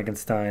apparently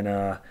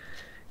Frankenstein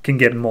can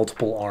get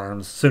multiple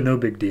arms, so no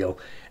big deal.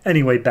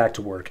 Anyway, back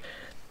to work.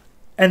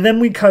 And then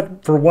we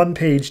cut for one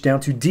page down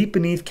to deep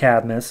beneath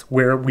Cadmus,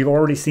 where we've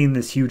already seen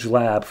this huge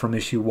lab from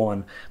issue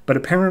 1. But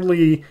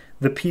apparently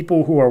the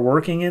people who are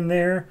working in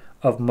there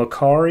of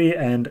Makari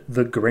and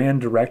the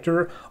Grand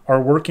Director are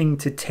working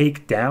to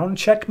take down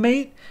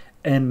Checkmate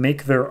and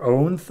make their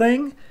own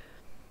thing,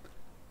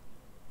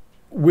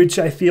 which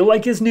I feel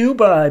like is new,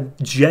 but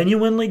I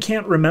genuinely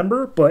can't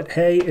remember. But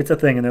hey, it's a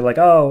thing. And they're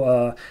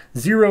like,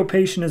 Zero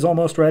Patient is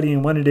almost ready,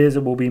 and when it is,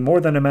 it will be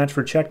more than a match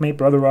for Checkmate,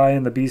 Brother Eye,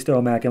 and the Beast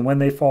O.M.A.C, and when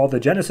they fall, the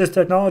Genesis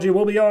technology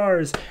will be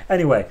ours.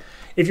 Anyway,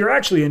 if you're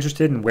actually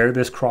interested in where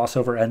this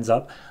crossover ends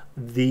up,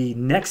 the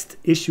next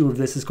issue of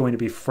this is going to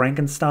be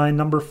Frankenstein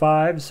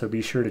 #5, so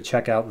be sure to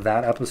check out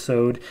that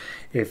episode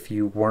if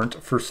you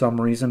weren't for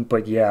some reason.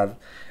 But yeah,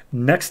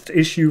 next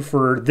issue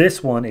for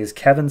this one is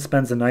Kevin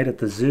Spends a Night at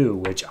the Zoo,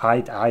 which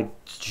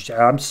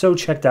I'm so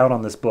checked out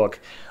on this book.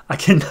 I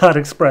cannot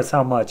express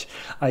how much.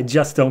 I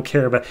just don't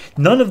care about.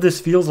 None of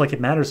this feels like it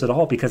matters at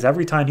all, because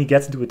every time he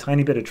gets into a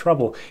tiny bit of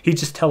trouble, he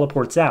just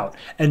teleports out,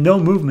 and no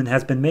movement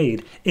has been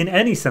made in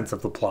any sense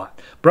of the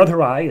plot.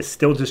 Brother Eye is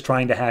still just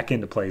trying to hack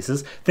into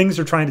places. Things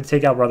are trying to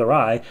take out Brother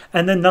Eye,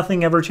 and then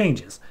nothing ever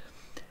changes.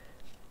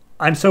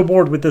 I'm so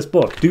bored with this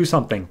book. Do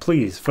something,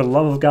 please, for the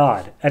love of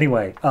God.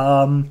 Anyway,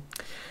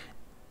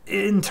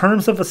 in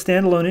terms of a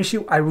standalone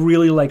issue, I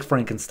really like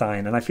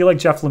Frankenstein, and I feel like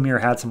Jeff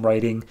Lemire had some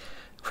writing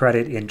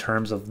credit in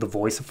terms of the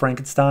voice of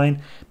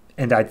Frankenstein,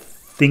 and I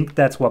think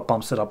that's what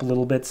bumps it up a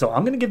little bit. So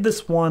I'm going to give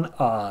this one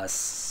a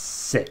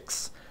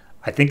 6.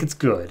 I think it's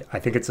good. I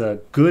think it's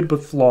a good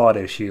but flawed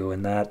issue,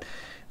 and that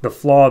the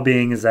flaw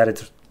being is that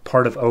it's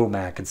part of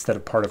O.M.A.C instead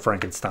of part of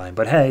Frankenstein.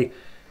 But hey,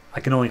 I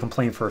can only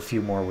complain for a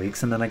few more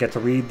weeks, and then I get to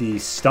read the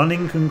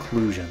stunning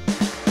conclusion.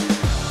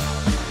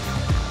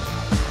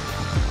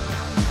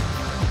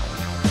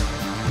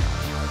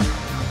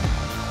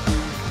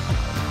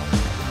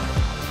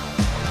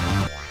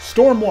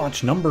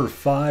 Stormwatch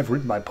 #5,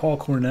 written by Paul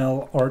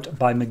Cornell, art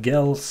by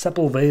Miguel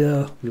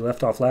Sepulveda. We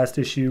left off last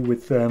issue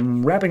with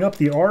them wrapping up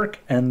the arc,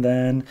 and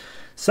then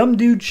some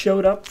dude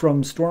showed up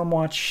from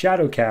Stormwatch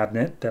Shadow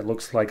Cabinet that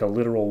looks like a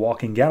literal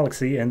walking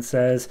galaxy and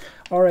says,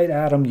 "All right,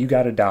 Adam, you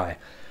gotta die."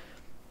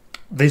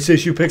 This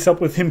issue picks up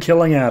with him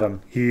killing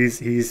Adam.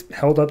 He's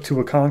held up to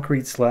a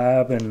concrete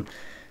slab and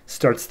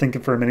starts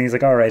thinking for a minute. He's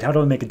like, "All right, how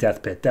do I make a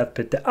death pit? Death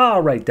pit.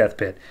 All right, death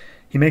pit."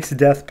 He makes a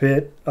death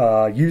pit,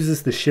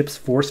 uses the ship's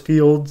force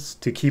fields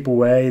to keep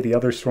away the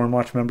other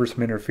Stormwatch members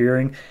from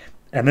interfering,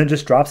 and then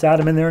just drops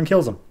Adam in there and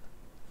kills him.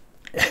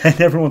 And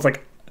everyone's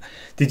like,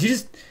 "Did you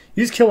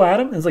just kill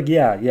Adam?" And it's like,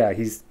 yeah,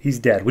 he's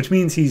dead, which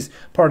means he's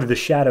part of the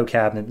Shadow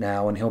Cabinet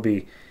now, and he'll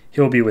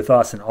be with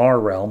us in our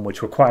realm,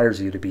 which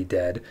requires you to be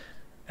dead.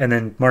 And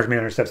then Martian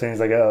Manhunter steps in and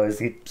he's like, "Oh, is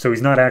he? So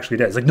he's not actually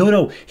dead." It's like,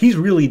 no, he's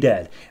really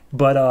dead.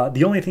 But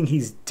the only thing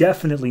he's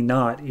definitely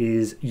not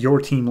is your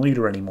team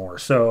leader anymore.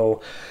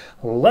 So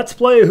let's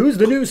play Who's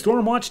the New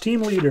Stormwatch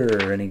Team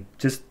Leader? And he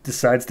just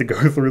decides to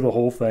go through the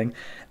whole thing.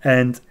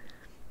 And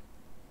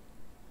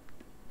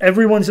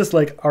everyone's just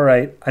like, "All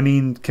right, I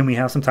mean, can we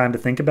have some time to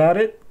think about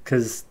it?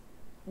 Because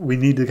we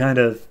need to kind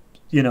of,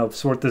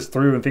 sort this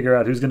through and figure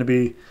out who's going to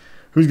be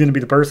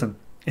the person."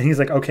 And he's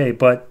like, "Okay,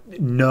 but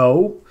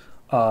no,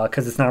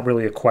 because it's not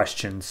really a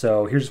question.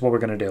 So here's what we're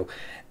going to do."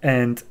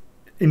 And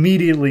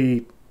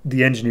immediately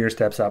the engineer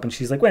steps up and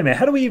she's like, "Wait a minute,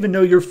 how do we even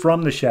know you're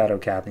from the Shadow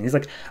Cabinet?" He's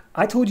like,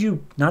 "I told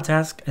you not to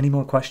ask any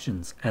more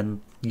questions,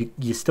 and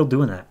you're still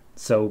doing that.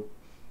 So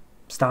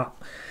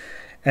stop."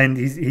 And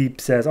he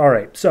says, "All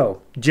right,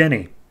 so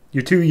Jenny,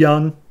 you're too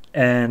young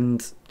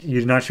and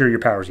you're not sure your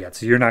powers yet,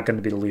 so you're not going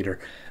to be the leader.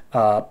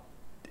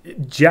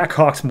 Jack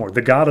Hawksmoor,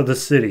 the god of the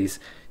cities,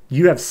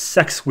 you have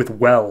sex with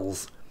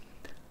Wells."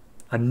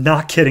 I'm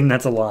not kidding,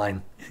 that's a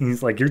line.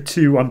 He's like, "You're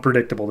too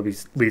unpredictable to be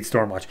lead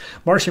Stormwatch."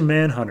 Martian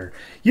Manhunter,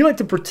 you like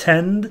to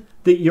pretend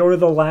that you're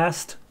the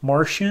last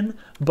Martian,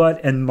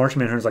 and Martian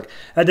Manhunter's like,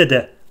 I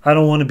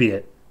don't want to be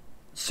it.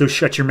 So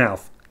shut your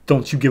mouth.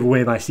 Don't you give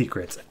away my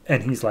secrets."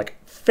 And he's like,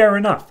 "Fair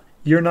enough.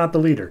 You're not the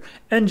leader."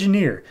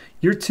 Engineer,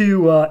 you're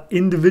too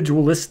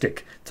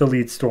individualistic to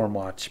lead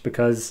Stormwatch,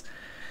 because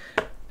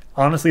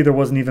honestly, there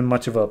wasn't even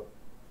much of a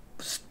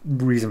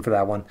reason for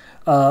that one.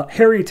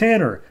 Harry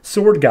Tanner,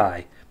 sword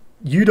guy,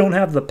 you don't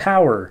have the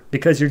power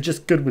because you're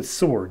just good with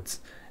swords.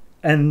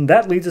 And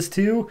that leads us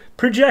to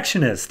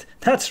Projectionist.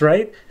 That's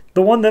right,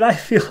 the one that I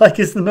feel like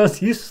is the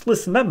most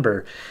useless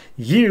member.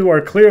 You are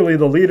clearly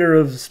the leader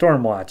of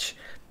Stormwatch.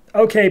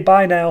 Okay,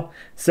 bye now.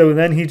 So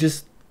then he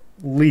just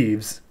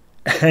leaves.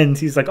 And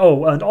he's like,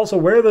 "Oh, and also,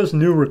 where are those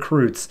new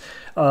recruits?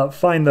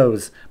 Find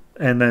those."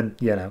 And then,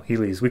 he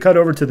leaves. We cut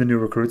over to the new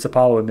recruits,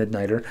 Apollo and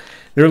Midnighter.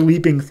 They're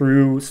leaping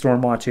through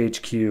Stormwatch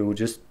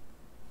HQ.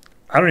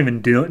 I don't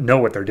even know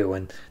what they're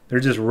doing.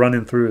 They're just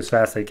running through as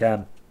fast as they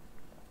can.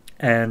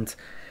 And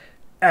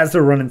as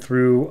they're running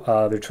through,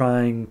 they're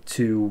trying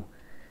to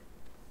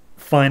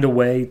find a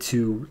way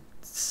to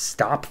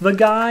stop the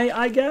guy,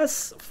 I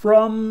guess,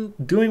 from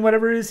doing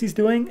whatever it is he's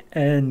doing.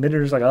 And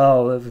Midnighter's like,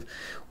 "Oh,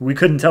 we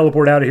couldn't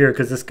teleport out of here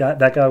because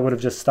that guy would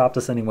have just stopped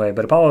us anyway."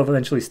 But Apollo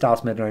eventually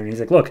stops Midnighter, and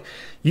he's like, "Look,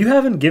 you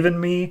haven't given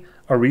me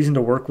a reason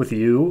to work with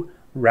you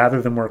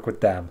rather than work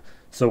with them.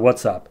 So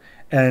what's up?"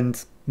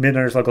 And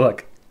Midnighter's like,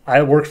 "Look,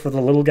 I worked for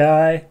the little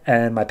guy,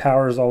 and my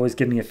powers always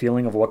give me a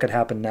feeling of what could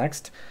happen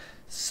next.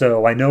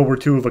 So I know we're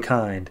two of a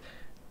kind.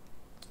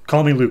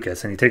 Call me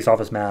Lucas." And he takes off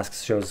his mask,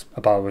 shows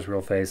Apollo his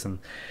real face. And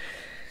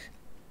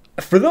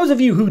for those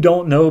of you who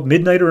don't know,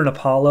 Midnighter and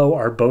Apollo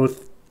are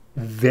both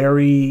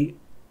very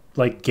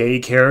gay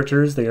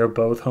characters. They are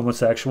both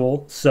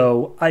homosexual.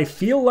 So I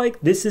feel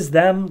like this is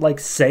them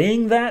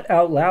saying that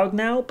out loud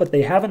now, but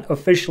they haven't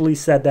officially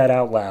said that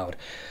out loud.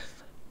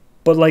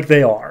 But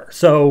they are.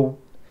 So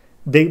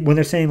when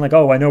they're saying like,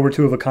 oh, I know we're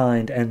two of a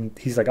kind, and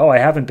he's like, oh, I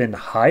haven't been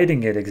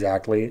hiding it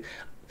exactly.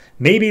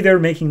 Maybe they're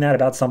making that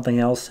about something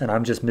else, and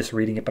I'm just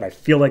misreading it, but I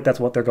feel like that's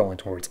what they're going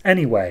towards.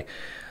 Anyway,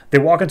 they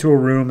walk into a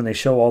room, and they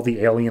show all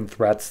the alien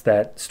threats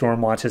that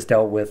Stormwatch has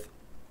dealt with,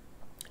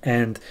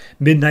 and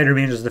Midnighter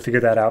manages to figure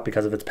that out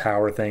because of its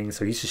power thing,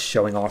 so he's just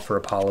showing off for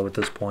Apollo at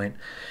this point.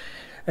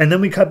 And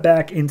then we cut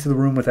back into the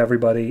room with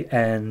everybody,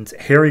 and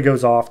Harry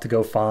goes off to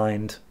go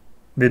find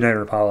Midnighter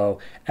and Apollo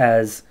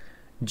as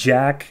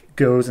Jack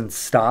goes and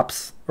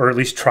stops, or at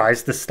least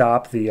tries to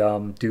stop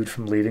the dude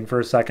from leaving for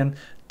a second.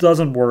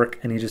 Doesn't work,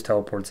 and he just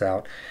teleports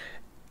out.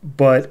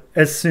 But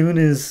as soon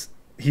as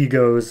he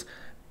goes,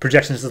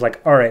 Projectionist is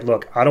like, all right,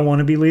 look, I don't want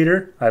to be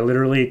leader. I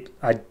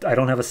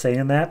don't have a say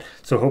in that.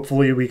 So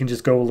hopefully we can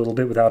just go a little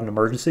bit without an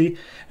emergency.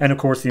 And of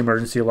course the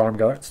emergency alarm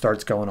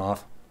starts going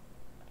off.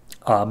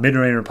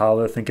 Midnighter and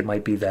Apollo think it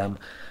might be them,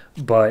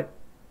 but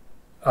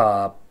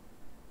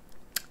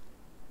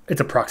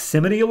it's a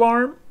proximity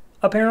alarm,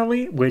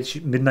 apparently, which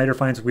Midnighter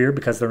finds weird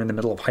because they're in the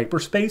middle of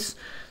hyperspace.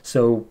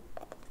 So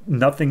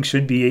nothing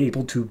should be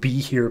able to be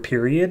here,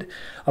 period.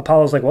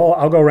 Apollo's like, well,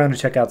 I'll go around and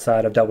check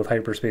outside. I've dealt with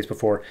hyperspace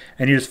before.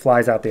 And he just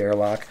flies out the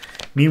airlock.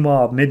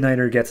 Meanwhile,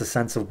 Midnighter gets a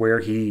sense of where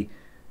he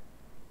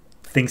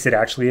thinks it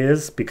actually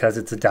is because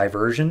it's a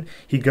diversion.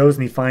 He goes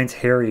and he finds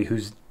Harry,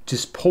 who's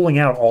just pulling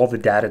out all the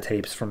data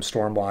tapes from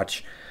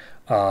Stormwatch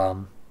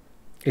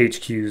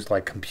HQ's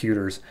like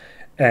computers.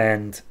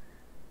 And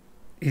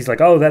he's like,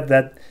 oh,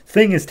 that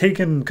thing has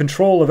taken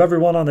control of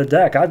everyone on the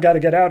deck. I've got to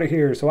get out of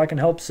here so I can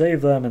help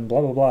save them and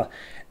blah, blah, blah.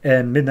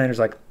 And Midnighter's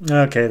like,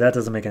 okay, that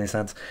doesn't make any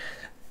sense.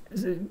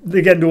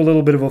 They get into a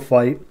little bit of a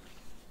fight,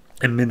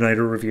 and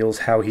Midnighter reveals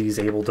how he's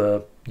able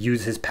to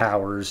use his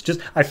powers.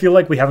 I feel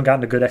like we haven't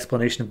gotten a good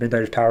explanation of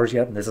Midnighter's powers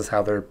yet, and this is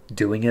how they're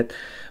doing it.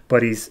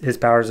 But his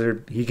powers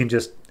are, he can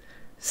just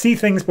see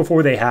things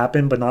before they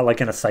happen, but not like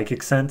in a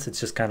psychic sense.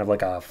 It's just kind of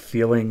like a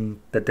feeling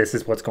that this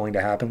is what's going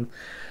to happen.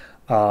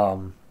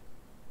 And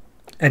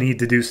he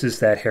deduces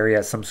that Harry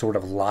has some sort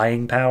of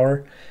lying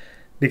power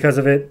because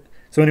of it.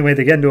 So anyway,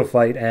 they get into a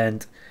fight,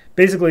 and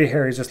basically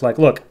Harry's just like,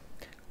 look,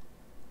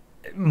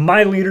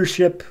 my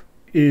leadership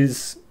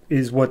is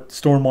what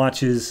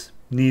Stormwatch is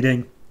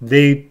needing.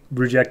 They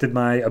rejected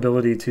my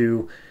ability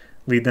to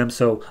lead them,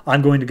 so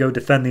I'm going to go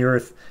defend the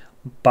Earth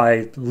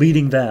by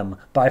leading them,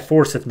 by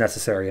force if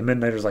necessary. And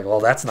Midnighter's like,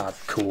 well, that's not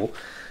cool.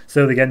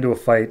 So they get into a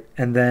fight,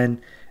 and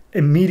then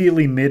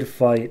immediately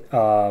mid-fight,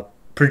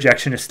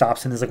 Projectionist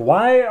stops and is like,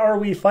 why are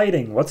we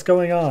fighting? What's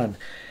going on?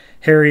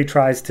 Harry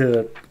tries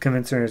to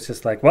convince her, and it's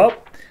just like, well,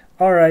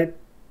 all right,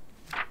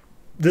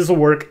 this will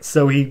work.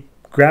 So he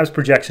grabs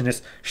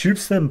Projectionist,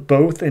 shoots them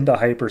both into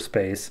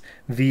hyperspace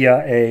via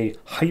a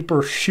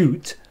hyper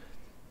shoot.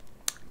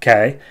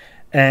 Okay.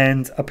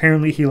 And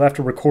apparently he left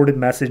a recorded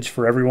message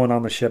for everyone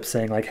on the ship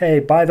saying like, hey,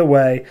 by the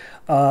way,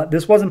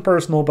 this wasn't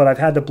personal, but I've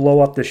had to blow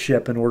up the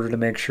ship in order to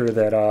make sure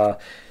that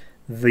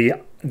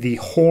the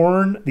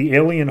horn, the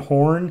alien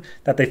horn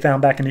that they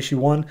found back in issue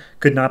 1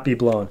 could not be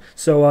blown.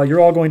 So you're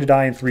all going to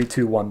die in 3,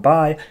 2, 1,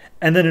 bye.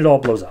 And then it all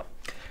blows up.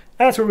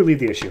 That's where we leave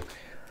the issue.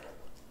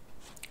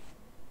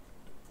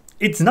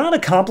 It's not a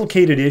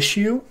complicated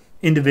issue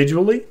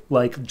individually,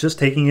 like just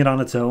taking it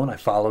on its own. I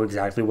follow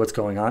exactly what's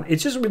going on.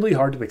 It's just really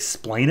hard to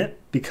explain it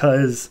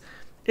because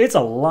it's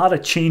a lot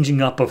of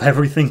changing up of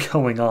everything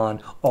going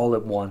on all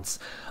at once.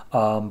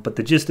 But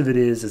the gist of it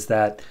is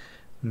that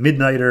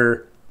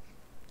Midnighter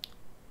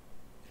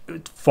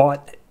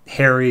fought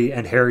Harry,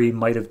 and Harry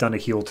might have done a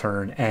heel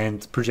turn,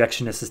 and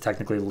Projectionist is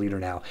technically the leader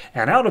now.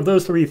 And out of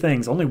those 3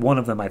 things, only one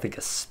of them I think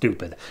is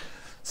stupid.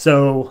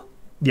 So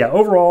yeah,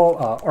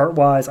 overall,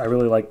 art-wise, I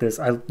really like this.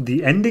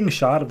 The ending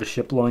shot of the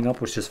ship blowing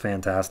up was just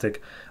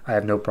fantastic. I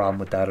have no problem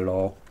with that at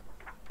all.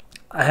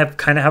 I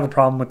kind of have a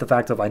problem with the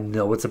fact that I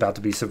know it's about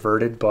to be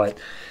subverted, but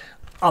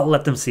I'll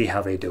let them see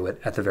how they do it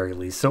at the very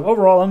least. So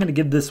overall, I'm going to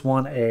give this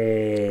one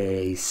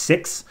a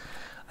 6.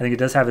 I think it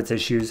does have its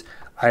issues.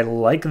 I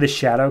like the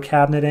shadow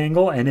cabinet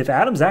angle, and if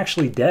Adam's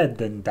actually dead,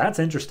 then that's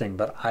interesting,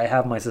 but I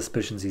have my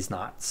suspicions he's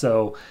not.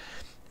 So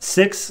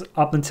 6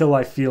 up until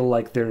I feel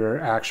like there are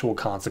actual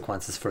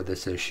consequences for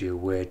this issue,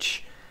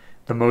 which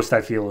the most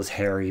I feel is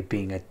Harry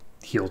being a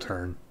heel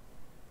turn,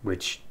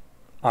 which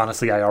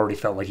honestly I already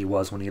felt like he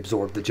was when he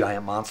absorbed the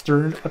giant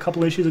monster a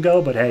couple issues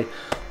ago, but hey,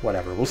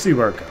 whatever. We'll see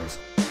where it goes.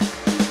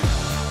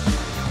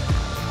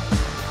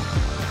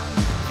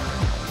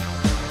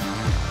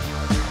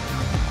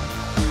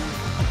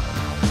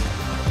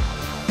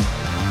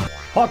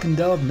 Hawk and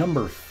Dove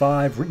number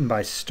 5, written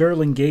by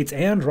Sterling Gates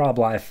and Rob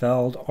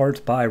Liefeld,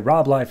 art by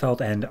Rob Liefeld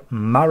and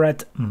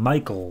Marat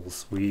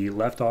Mychaels. We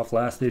left off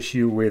last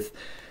issue with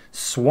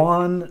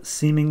Swan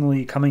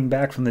seemingly coming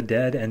back from the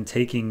dead and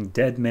taking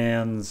Dead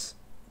Man's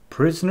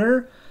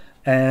prisoner,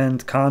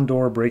 and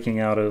Condor breaking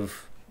out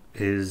of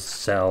his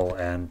cell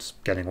and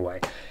getting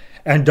away,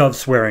 and Dove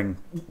swearing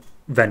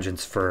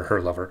vengeance for her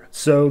lover.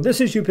 So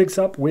this issue picks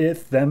up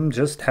with them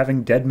just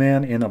having Dead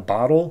Man in a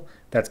bottle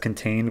that's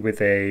contained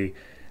with a,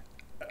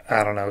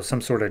 I don't know,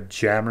 some sort of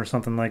gem or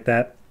something like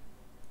that.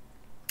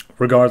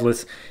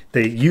 Regardless,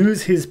 they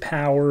use his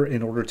power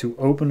in order to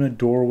open a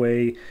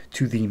doorway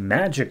to the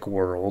magic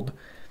world.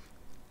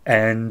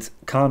 And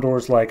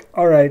Condor's like,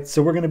 all right,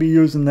 so we're going to be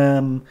using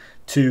them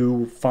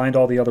to find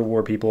all the other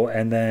war people.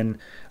 And then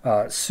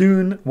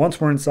soon, once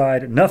we're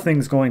inside,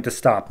 nothing's going to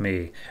stop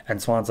me. And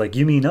Swan's like,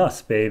 you mean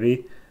us,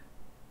 baby?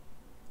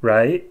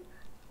 Right?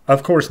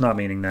 Of course not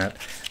meaning that.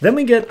 Then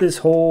we get this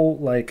whole,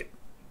 like,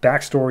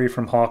 backstory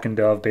from Hawk and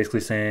Dove basically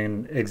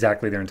saying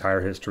exactly their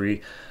entire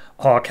history.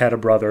 Hawk had a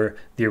brother,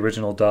 the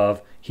original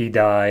Dove. He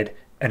died,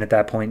 and at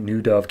that point,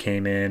 new Dove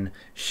came in.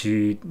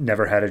 She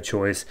never had a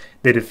choice.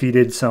 They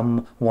defeated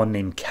someone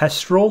named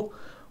Kestrel,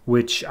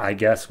 which I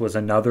guess was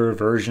another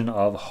version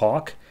of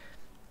Hawk,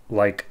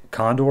 like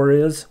Condor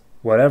is,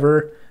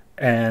 whatever.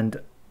 And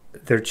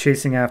they're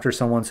chasing after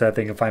someone so that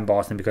they can find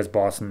Boston because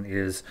Boston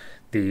is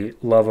the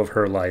love of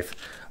her life.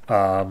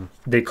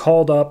 They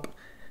called up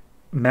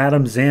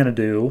Madame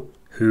Xanadu,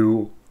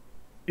 who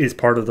is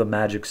part of the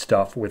magic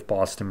stuff with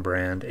Boston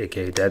Brand,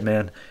 aka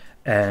Deadman,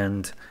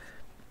 and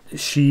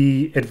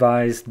she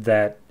advised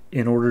that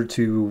in order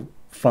to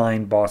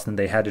find Boston,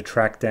 they had to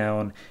track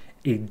down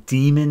a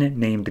demon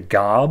named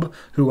Gob,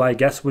 who I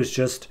guess was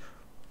just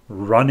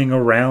running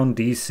around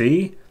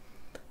DC.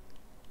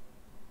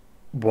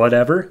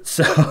 Whatever.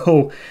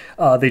 So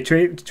they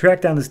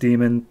track down this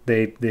demon.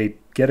 They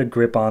get a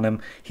grip on him.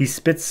 He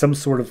spits some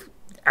sort of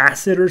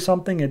acid or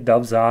something at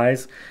Dove's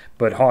eyes,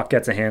 but Hawk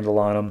gets a handle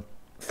on him,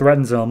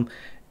 threatens him,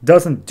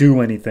 doesn't do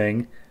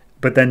anything,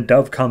 but then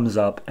Dove comes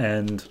up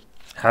and,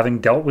 having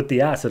dealt with the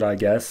acid, I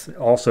guess,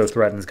 also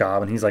threatens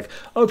Gob, and he's like,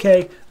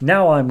 okay,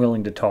 now I'm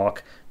willing to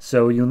talk,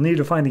 so you'll need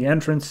to find the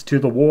entrance to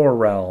the War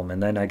Realm,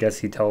 and then I guess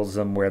he tells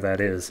them where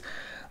that is.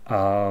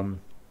 Dove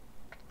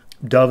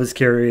is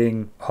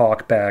carrying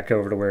Hawk back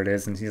over to where it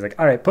is, and he's like,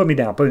 all right, put me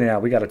down,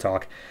 we gotta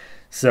talk.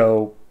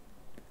 So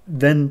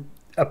then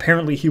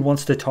apparently he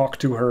wants to talk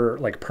to her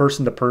like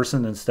person to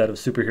person instead of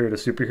superhero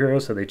to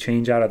superhero, so they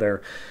change out of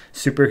their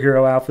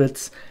superhero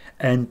outfits.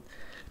 And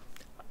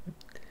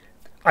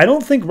I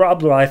don't think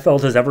Rob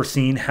Liefeld has ever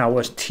seen how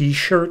a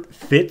t-shirt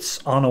fits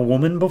on a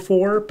woman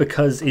before,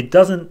 because it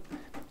doesn't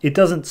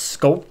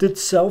sculpt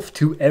itself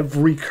to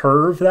every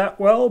curve that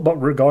well. But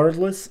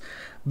regardless,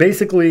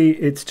 basically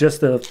it's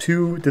just a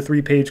 2 to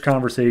 3 page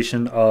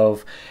conversation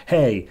of,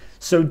 hey,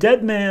 so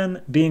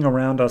Deadman being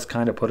around us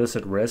kind of put us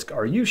at risk.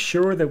 Are you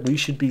sure that we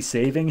should be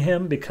saving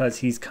him because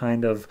he's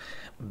kind of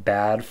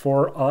bad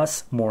for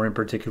us, more in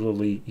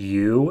particularly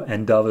you?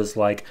 And Dove is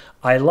like,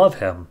 I love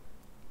him.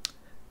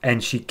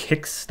 And she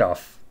kicks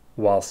stuff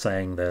while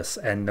saying this,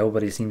 and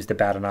nobody seems to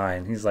bat an eye.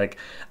 And he's like,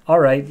 all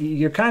right,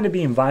 you're kind of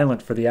being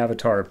violent for the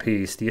Avatar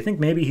piece. Do you think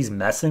maybe he's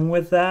messing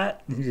with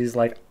that? And he's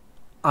like,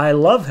 I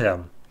love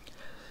him.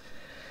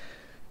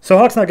 So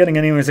Hawk's not getting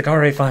anywhere. He's like, all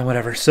right, fine,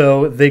 whatever.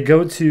 So they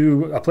go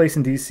to a place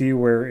in DC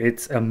where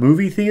it's a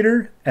movie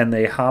theater, and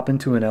they hop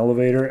into an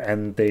elevator,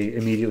 and they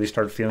immediately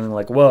start feeling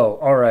like, whoa,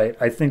 all right,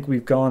 I think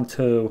we've gone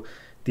to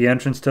the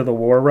entrance to the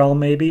War Realm,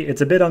 maybe. It's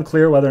a bit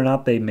unclear whether or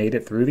not they made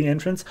it through the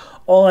entrance.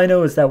 All I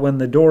know is that when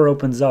the door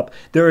opens up,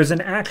 there is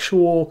an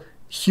actual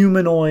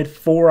humanoid,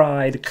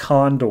 four-eyed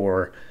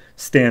condor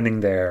standing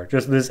there.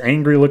 Just this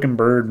angry-looking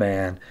bird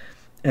man.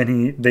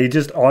 And they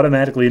just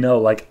automatically know,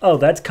 like, oh,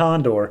 that's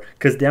Condor,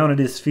 because down at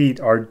his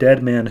feet are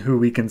Deadman, who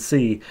we can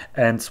see,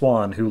 and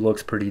Swan, who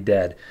looks pretty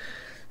dead.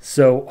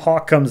 So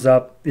Hawk comes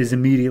up, is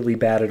immediately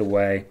batted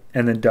away,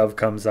 and then Dove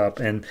comes up,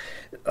 and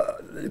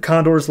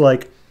Condor's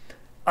like,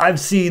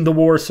 I've seen the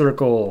War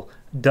Circle,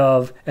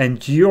 Dove,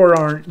 and you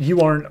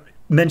aren't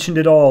mentioned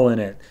at all in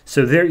it.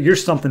 So you're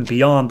something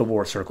beyond the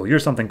War Circle. You're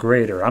something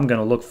greater. I'm going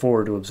to look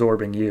forward to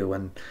absorbing you.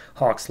 And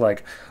Hawk's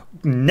like,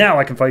 now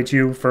I can fight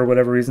you for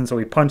whatever reason. So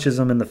he punches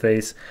him in the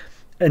face.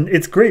 And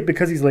it's great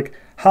because he's like,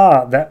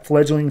 ha, that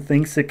fledgling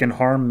thinks it can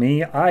harm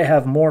me. I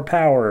have more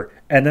power.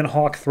 And then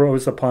Hawk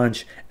throws a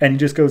punch, and he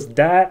just goes,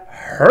 that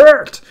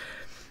hurt.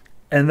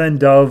 And then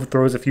Dove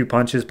throws a few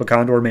punches, but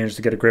Condor manages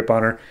to get a grip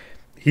on her.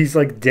 He's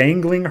like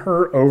dangling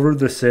her over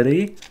the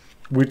city,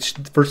 which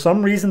for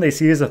some reason they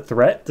see as a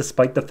threat,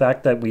 despite the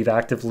fact that we've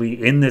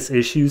actively in this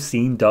issue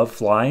seen Dove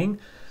flying.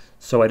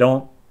 So I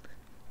don't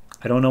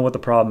know what the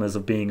problem is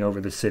of being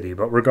over the city,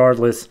 but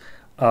regardless,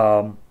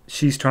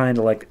 she's trying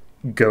to like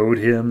goad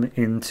him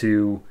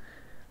into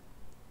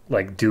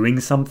like doing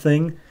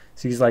something.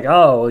 So he's like,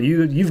 oh,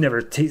 you've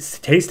never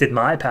tasted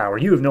my power.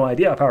 You have no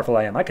idea how powerful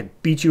I am. I could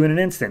beat you in an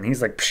instant. And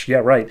he's like, yeah,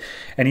 right.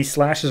 And he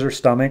slashes her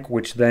stomach,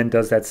 which then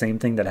does that same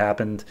thing that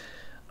happened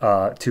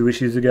 2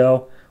 issues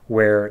ago,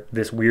 where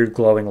this weird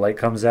glowing light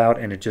comes out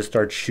and it just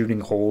starts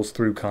shooting holes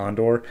through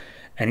Condor.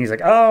 And he's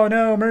like, oh,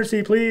 no,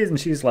 mercy, please. And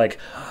she's like,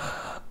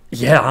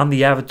 yeah, I'm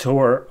the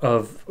Avatar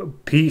of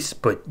peace,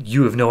 but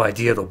you have no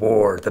idea the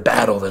war, the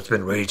battle that's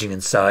been raging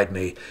inside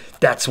me.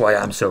 That's why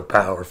I'm so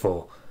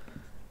powerful.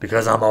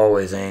 Because I'm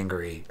always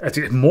angry.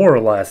 More or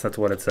less, that's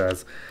what it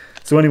says.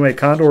 So anyway,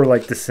 Condor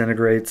like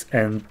disintegrates,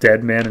 and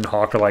Deadman and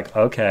Hawk are like,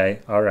 okay,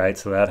 all right,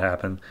 so that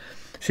happened.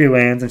 She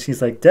lands, and she's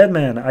like,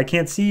 Deadman, I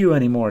can't see you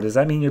anymore. Does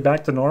that mean you're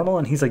back to normal?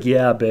 And he's like,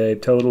 yeah,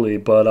 babe, totally.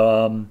 But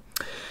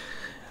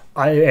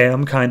I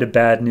am kind of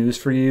bad news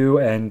for you,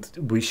 and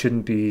we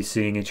shouldn't be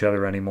seeing each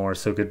other anymore,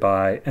 so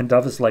goodbye. And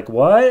Dove is like,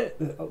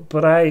 what?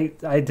 But I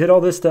did all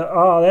this stuff.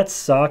 Oh, that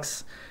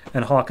sucks.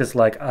 And Hawk is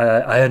like,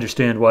 I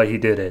understand why he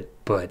did it,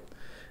 but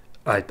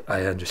I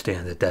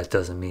understand that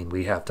doesn't mean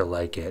we have to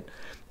like it.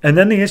 And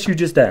then the issue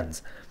just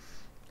ends.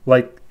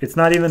 Like, it's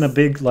not even a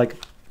big, like,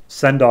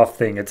 send-off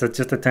thing. It's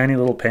just a tiny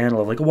little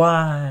panel of, like,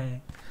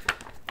 why?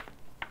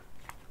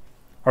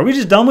 Are we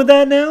just done with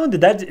that now?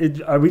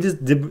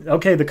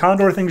 Okay, the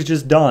Condor thing's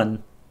just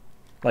done.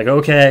 Like,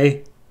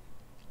 okay,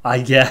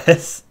 I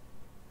guess.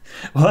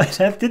 Well,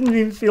 that didn't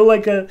even feel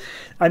like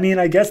I mean,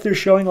 I guess they're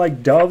showing,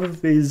 like,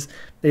 Dove is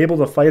able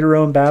to fight her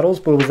own battles,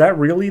 but was that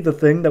really the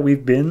thing that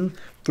we've been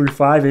through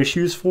 5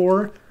 issues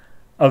for?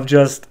 Of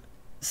just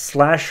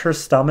slash her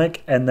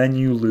stomach and then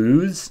you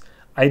lose?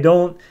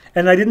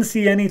 And I didn't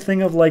see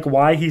anything of, like,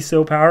 why he's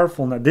so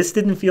powerful. Now, this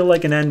didn't feel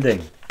like an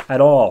ending at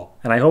all.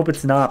 And I hope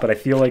it's not, but I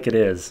feel like it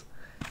is.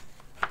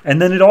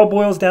 And then it all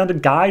boils down to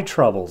guy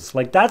troubles.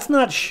 Like, that's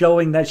not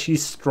showing that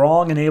she's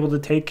strong and able to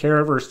take care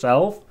of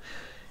herself.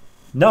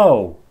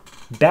 No.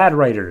 Bad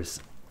writers.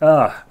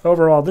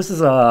 Overall, this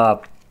is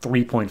a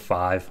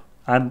 3.5.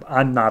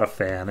 I'm not a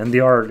fan. And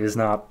the art is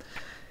not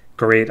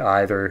great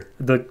either.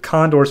 The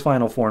Condor's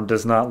final form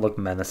does not look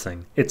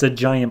menacing. It's a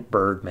giant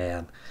bird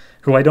man,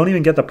 who I don't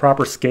even get the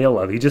proper scale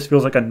of. He just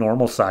feels like a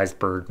normal-sized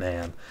bird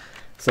man.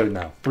 So,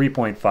 no.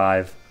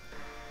 3.5.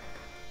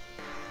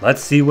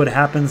 Let's see what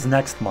happens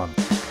next month.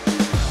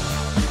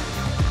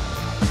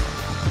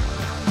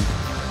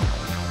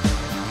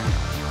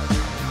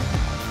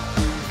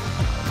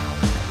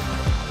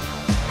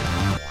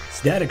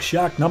 Static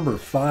Shock number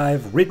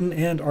 5, written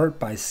and art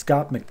by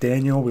Scott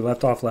McDaniel. We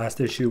left off last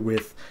issue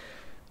with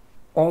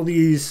all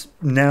these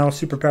now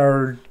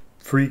superpowered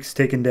freaks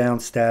taking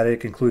down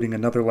Static, including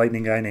another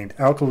lightning guy named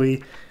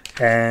Alkali,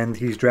 and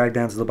he's dragged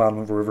down to the bottom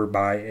of a river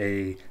by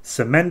a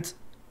cement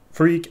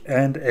freak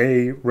and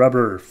a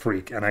rubber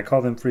freak. And I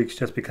call them freaks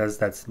just because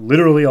that's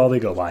literally all they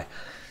go by.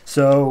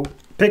 So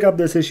pick up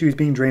this issue. He's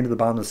being drained to the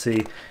bottom of the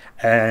sea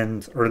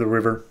or the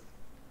river.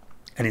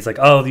 And he's like,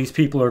 oh, these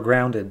people are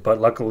grounded, but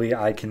luckily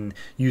I can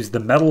use the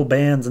metal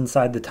bands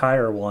inside the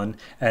tire one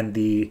and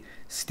the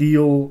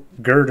steel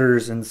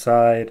girders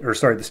inside,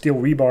 the steel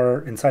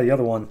rebar inside the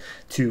other one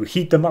to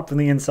heat them up from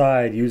the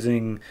inside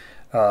using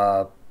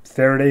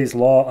Faraday's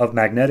law of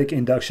magnetic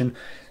induction.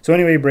 So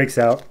anyway, he breaks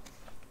out,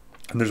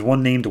 and there's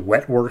one named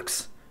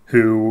Wetworks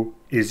who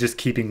is just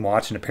keeping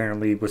watch and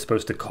apparently was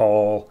supposed to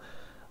call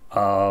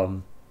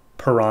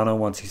Piranha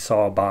once he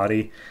saw a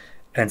body.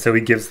 And so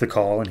he gives the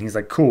call, and he's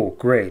like, cool,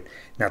 great.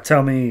 Now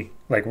tell me,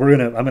 like, I'm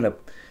going to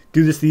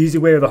do this the easy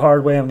way or the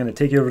hard way. I'm going to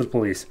take you over to the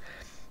police.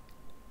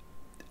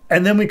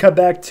 And then we cut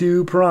back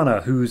to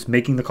Piranha, who's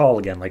making the call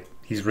again. Like,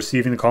 he's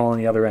receiving the call on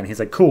the other end. He's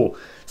like, cool.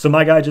 So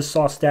my guy just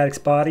saw Static's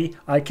body.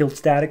 I killed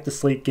Static. The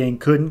Slate Gang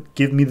couldn't.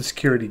 Give me the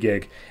security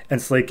gig. And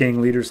Slate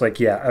Gang leader's like,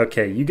 yeah,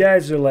 okay, you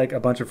guys are like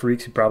a bunch of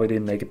freaks who probably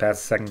didn't make it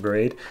past the 2nd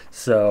grade,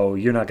 so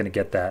you're not going to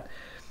get that.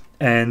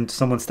 And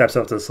someone steps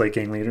up to the Slate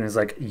Gang leader and is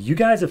like, you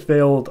guys have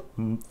failed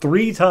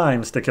 3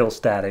 times to kill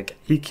Static.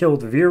 He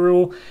killed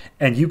Virul,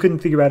 and you couldn't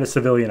figure out his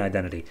civilian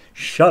identity.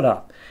 Shut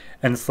up.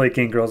 And the Slate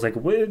Gang girl's like,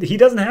 he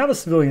doesn't have a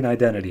civilian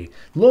identity.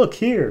 Look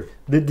here,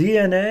 the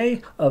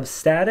DNA of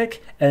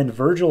Static and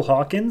Virgil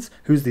Hawkins,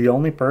 who's the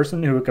only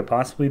person who it could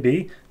possibly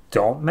be,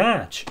 don't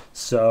match.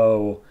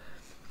 So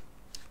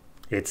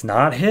it's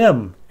not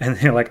him. And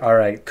they're like, all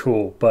right,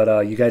 cool.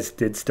 But you guys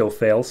did still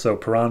fail. So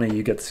Piranha,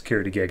 you get the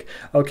security gig.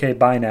 Okay,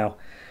 bye now.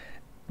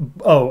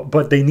 Oh,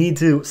 but they need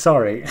to,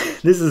 sorry,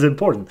 this is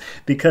important.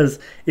 Because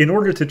in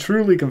order to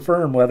truly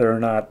confirm whether or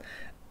not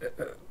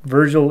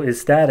Virgil is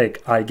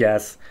Static, I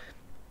guess,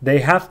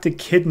 they have to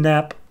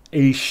kidnap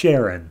a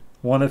Sharon,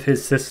 one of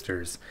his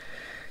sisters.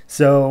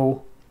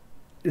 So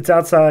it's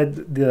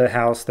outside the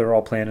house. They're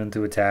all planning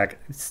to attack.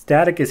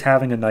 Static is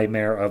having a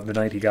nightmare of the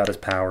night he got his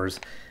powers.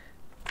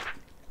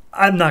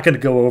 I'm not going to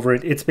go over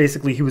it. It's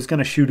basically he was going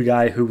to shoot a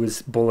guy who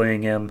was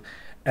bullying him,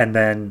 and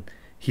then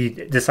he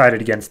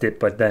decided against it,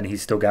 but then he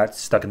still got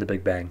stuck in the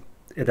Big Bang.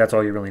 That's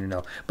all you really need to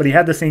know. But he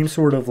had the same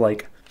sort of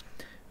like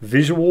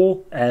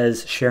visual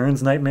as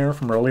Sharon's nightmare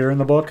from earlier in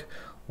the book,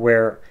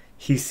 where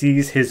he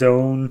sees his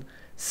own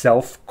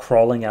self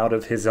crawling out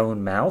of his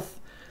own mouth,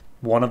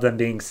 one of them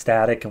being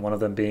Static and one of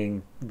them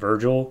being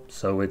Virgil.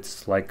 So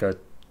it's like a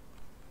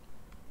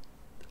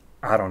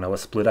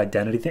split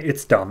identity thing.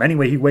 It's dumb.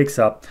 Anyway, he wakes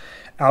up.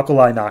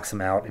 Alkali knocks him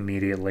out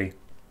immediately.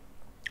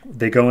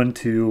 They go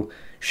into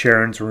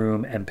Sharon's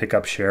room and pick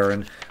up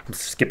Sharon. I'm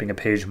skipping a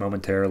page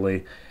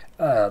momentarily.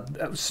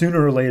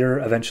 Sooner or later,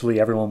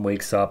 eventually everyone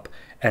wakes up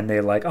and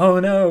they're like, oh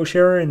no,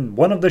 Sharon,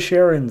 one of the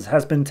Sharons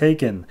has been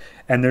taken.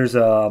 And there's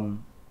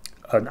an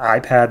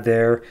iPad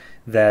there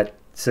that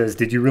says,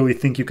 did you really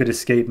think you could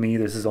escape me?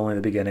 This is only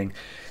the beginning.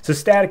 So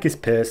Static is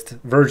pissed.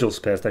 Virgil's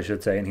pissed, I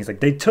should say. And he's like,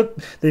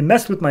 they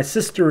messed with my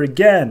sister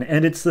again.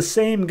 And it's the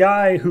same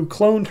guy who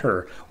cloned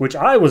her, which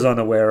I was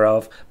unaware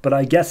of. But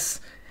I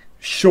guess,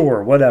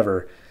 sure,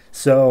 whatever.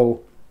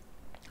 So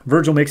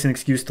Virgil makes an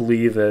excuse to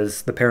leave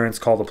as the parents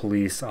call the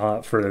police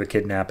for the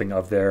kidnapping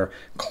of their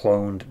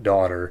cloned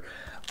daughter.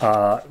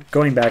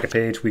 Going back a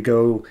page, we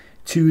go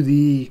to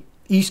the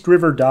East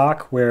River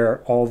dock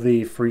where all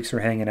the freaks are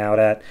hanging out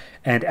at,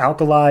 and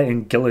Alkali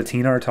and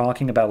Guillotine are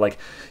talking about, like,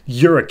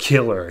 you're a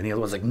killer, and the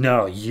other one's like,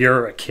 no,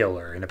 you're a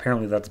killer, and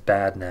apparently that's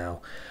bad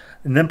now.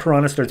 And then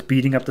Piranha starts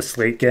beating up the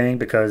Slate Gang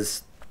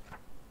because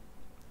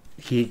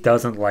he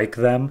doesn't like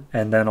them,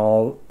 and then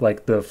all,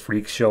 like, the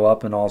freaks show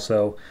up and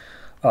also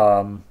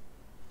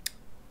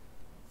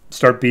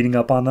start beating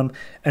up on them,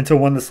 until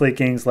one of the Slate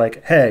Gang's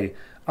like, hey,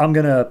 I'm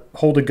going to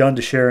hold a gun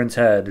to Sharon's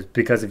head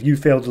because if you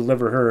fail to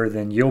deliver her,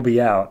 then you'll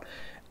be out.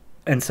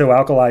 And so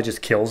Alkali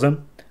just kills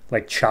him,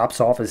 like chops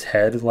off his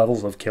head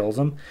levels of kills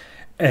him.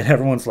 And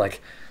everyone's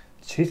like,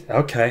 geez,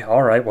 okay,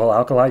 all right, well,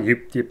 Alkali,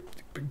 you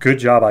good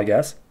job, I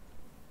guess.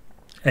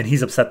 And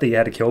he's upset that he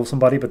had to kill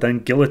somebody, but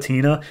then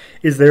Guillotina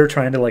is there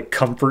trying to, like,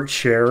 comfort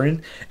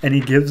Sharon, and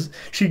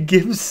she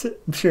gives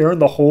Sharon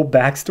the whole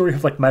backstory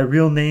of, like, my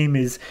real name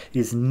is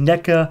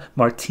Neca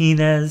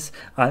Martinez,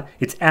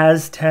 it's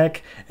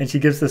Aztec, and she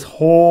gives this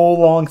whole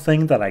long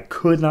thing that I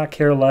could not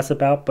care less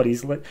about, but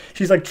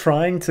she's like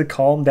trying to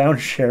calm down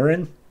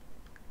Sharon,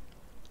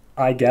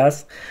 I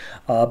guess.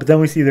 But then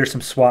we see there's some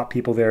SWAT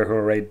people there who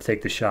are ready to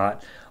take the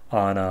shot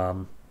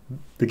on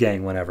the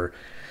gang whenever.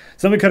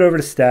 So then we cut over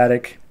to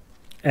Static.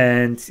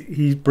 And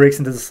he breaks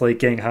into the Slate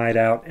Gang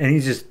hideout, and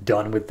he's just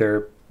done with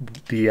their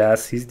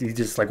BS. He's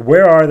just like,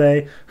 where are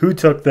they? Who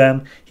took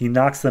them? He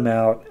knocks them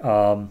out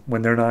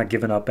when they're not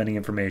giving up any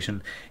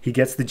information. He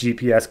gets the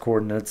GPS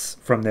coordinates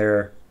from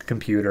their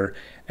computer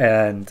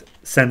and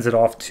sends it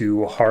off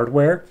to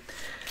Hardware.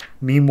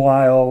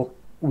 Meanwhile,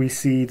 we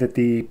see that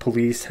the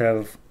police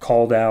have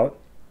called out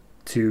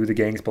to the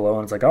gangs below,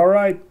 and it's like, all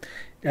right,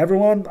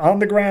 everyone on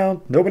the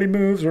ground. Nobody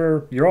moves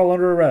or you're all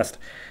under arrest.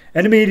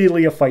 And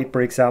immediately a fight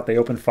breaks out. They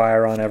open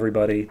fire on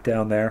everybody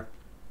down there.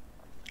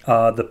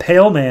 The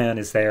Pale Man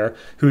is there,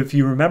 who, if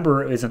you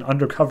remember, is an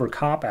undercover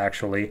cop,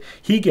 actually.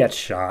 He gets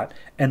shot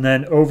and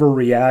then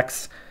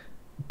overreacts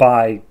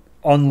by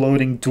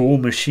unloading dual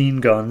machine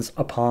guns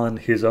upon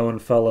his own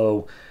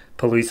fellow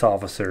police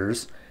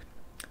officers.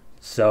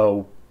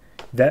 So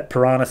that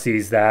Piranha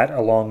sees that,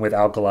 along with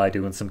Alkali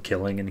doing some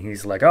killing, and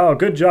he's like, oh,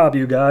 good job,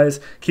 you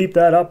guys. Keep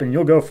that up and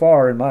you'll go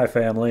far in my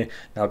family.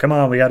 Now, come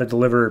on, we got to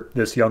deliver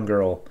this young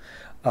girl.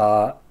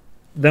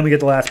 Then we get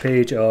the last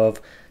page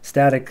of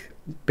Static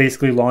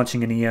basically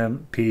launching an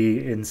EMP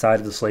inside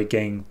of the Slate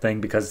Gang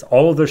thing because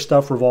all of their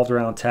stuff revolved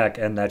around tech,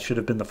 and that should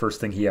have been the first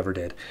thing he ever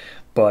did.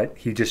 But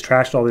he just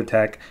trashed all their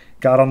tech,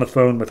 got on the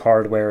phone with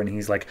Hardware, and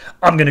he's like,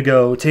 I'm going to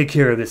go take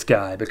care of this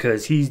guy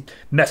because he's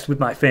messed with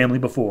my family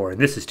before,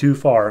 and this is too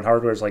far. And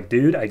Hardware's like,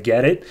 dude, I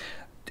get it.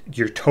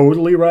 You're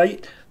totally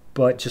right,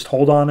 but just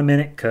hold on a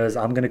minute because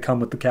I'm going to come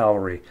with the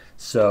cavalry.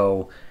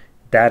 So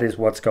that is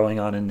what's going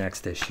on in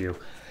next issue.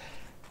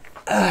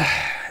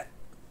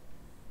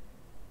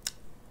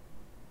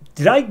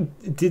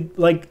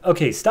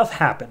 Okay, stuff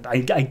happened. I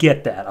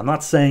get that. I'm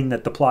not saying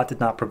that the plot did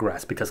not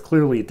progress, because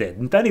clearly it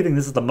did. If anything,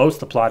 this is the most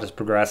the plot has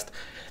progressed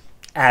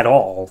at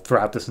all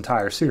throughout this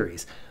entire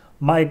series.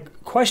 My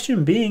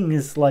question being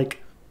is,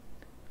 like,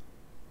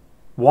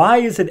 why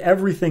is it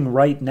everything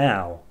right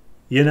now?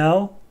 You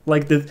know?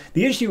 Like, the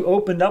issue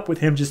opened up with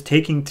him just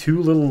taking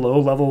two little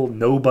low-level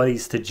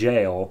nobodies to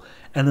jail,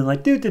 and then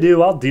like,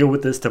 I'll deal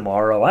with this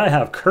tomorrow. I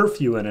have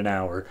curfew in an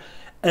hour.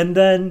 And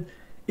then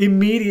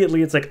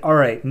immediately it's like, all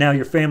right, now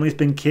your family's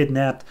been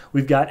kidnapped.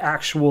 We've got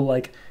actual,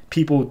 like,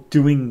 people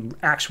doing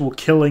actual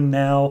killing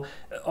now.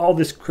 All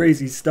this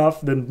crazy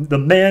stuff. The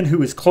man who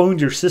has cloned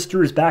your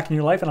sister is back in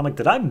your life. And I'm like,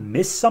 did I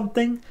miss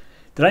something?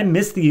 Did I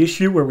miss the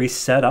issue where we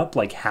set up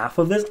like half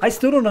of this? I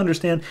still don't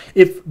understand.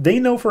 If they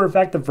know for a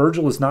fact that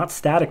Virgil is not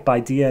Static by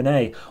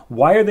DNA,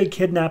 why are they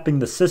kidnapping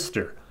the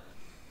sister?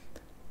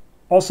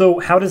 Also,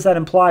 how does that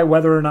imply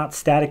whether or not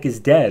Static is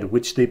dead,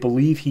 which they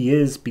believe he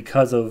is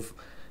because of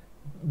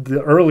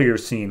the earlier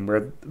scene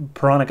where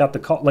Piranha got the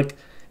call? Like,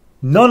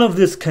 none of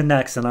this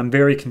connects, and I'm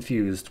very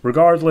confused.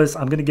 Regardless,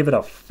 I'm going to give it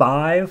a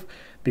 5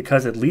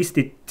 because at least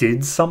it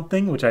did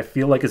something, which I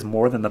feel like is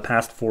more than the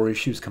past 4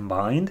 issues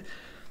combined.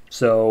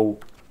 So,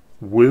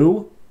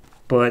 woo.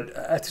 But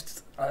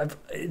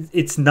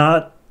it's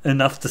not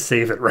enough to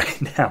save it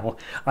right now.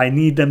 I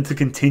need them to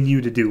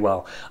continue to do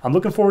well. I'm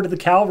looking forward to the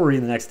Cavalry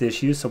in the next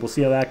issue, so we'll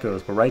see how that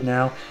goes. But right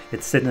now,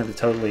 it's sitting at a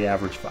totally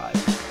average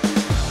 5.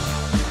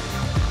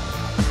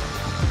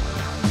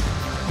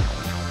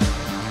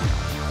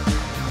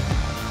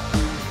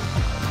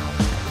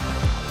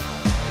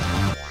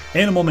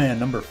 Animal Man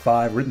number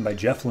 5, written by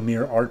Jeff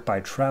Lemire, art by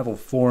Travel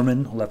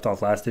Foreman. Left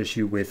off last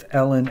issue with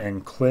Ellen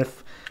and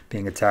Cliff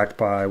being attacked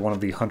by one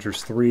of the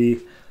Huntress 3,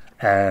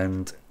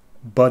 and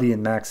Buddy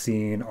and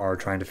Maxine are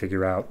trying to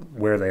figure out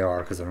where they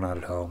are because they're not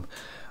at home.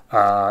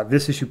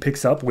 This issue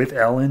picks up with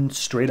Ellen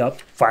straight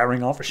up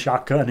firing off a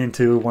shotgun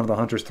into one of the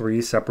Huntress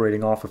 3,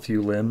 separating off a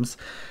few limbs.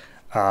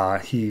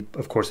 He,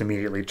 of course,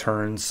 immediately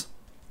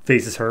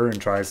faces her and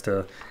tries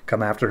to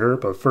come after her.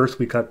 But first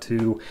we cut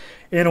to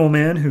Animal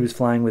Man, who's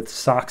flying with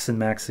Socks and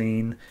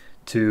Maxine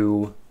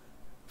to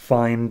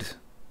find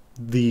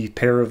the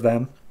pair of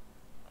them.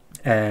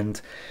 And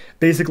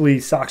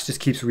basically, Socks just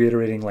keeps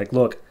reiterating, like,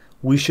 look,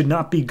 we should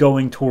not be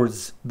going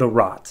towards the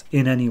rot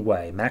in any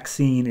way.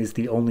 Maxine is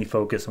the only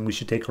focus, and we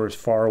should take her as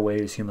far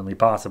away as humanly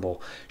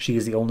possible. She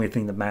is the only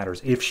thing that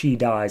matters. If she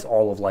dies,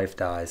 all of life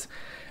dies.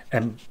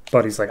 And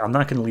Buddy's like, I'm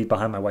not going to leave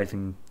behind my wife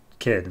and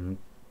kid. And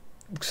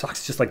Socks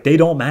is just like, they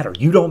don't matter.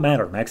 You don't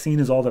matter. Maxine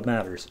is all that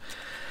matters.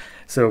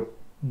 So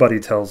Buddy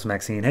tells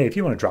Maxine, hey, if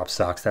you want to drop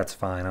Socks, that's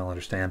fine. I'll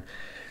understand.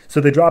 So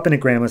they drop in at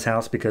Grandma's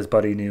house because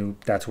Buddy knew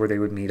that's where they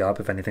would meet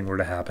up if anything were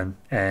to happen.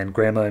 And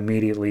Grandma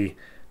immediately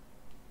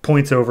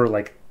points over,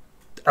 like,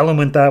 Ellen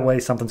went that way,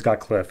 something's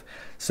got Cliff.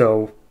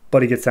 So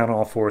Buddy gets down on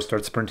all fours,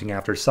 starts sprinting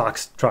after.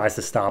 Socks tries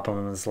to stop him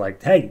and is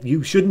like, hey,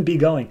 you shouldn't be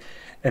going.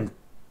 And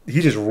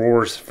he just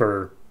roars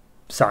for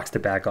Socks to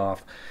back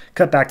off.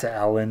 Cut back to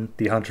Ellen.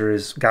 The hunter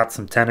has got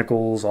some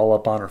tentacles all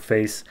up on her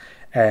face.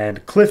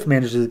 And Cliff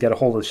manages to get a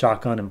hold of the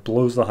shotgun and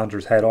blows the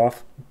hunter's head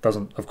off.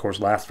 Doesn't, of course,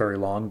 last very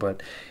long,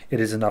 but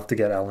it is enough to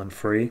get Ellen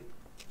free.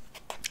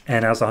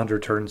 And as the hunter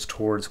turns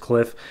towards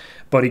Cliff,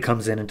 Buddy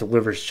comes in and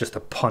delivers just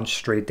a punch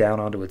straight down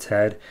onto its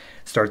head.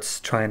 Starts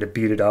trying to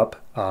beat it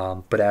up,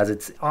 but as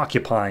it's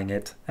occupying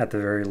it, at the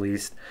very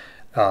least,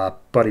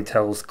 Buddy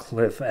tells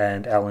Cliff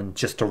and Ellen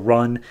just to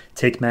run,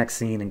 take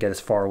Maxine, and get as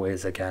far away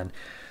as they can.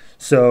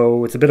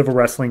 So it's a bit of a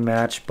wrestling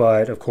match,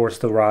 but of course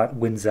the rot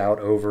wins out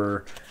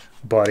over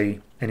Buddy,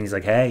 and he's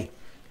like, hey,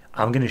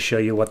 I'm going to show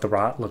you what the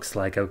rot looks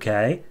like,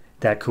 okay?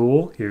 That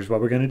cool? Here's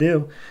what we're going to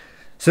do.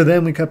 So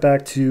then we cut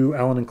back to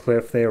Ellen and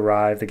Cliff. They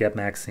arrive, they get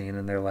Maxine,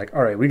 and they're like,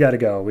 all right, we got to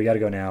go. We got to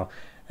go now.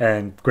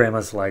 And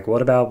Grandma's like,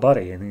 what about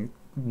Buddy? And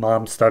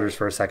Mom stutters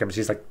for a second, but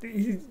she's like,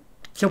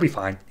 he'll be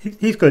fine.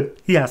 He's good.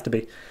 He has to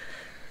be.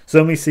 So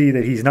then we see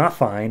that he's not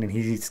fine, and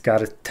he's got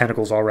his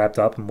tentacles all wrapped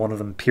up, and one of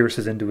them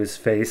pierces into his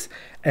face,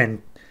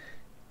 and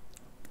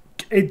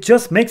it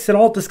just makes it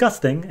all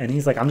disgusting. And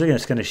he's like, I'm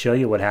just going to show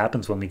you what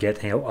happens when we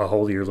get a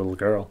hold of your little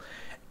girl.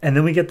 And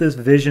then we get this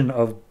vision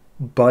of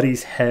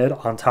Buddy's head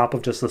on top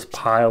of just this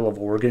pile of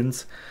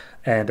organs.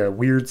 And a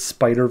weird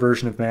spider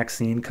version of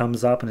Maxine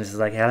comes up and is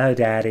like, hello,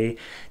 Daddy.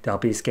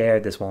 Don't be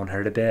scared. This won't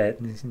hurt a bit.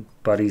 And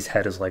Buddy's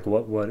head is like,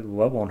 what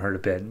won't hurt a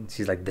bit? And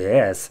she's like,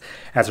 this.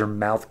 As her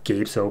mouth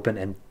gapes open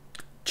and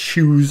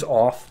chews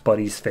off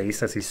Buddy's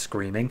face as he's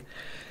screaming.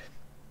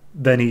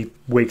 Then he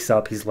wakes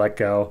up, he's let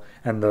go,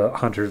 and the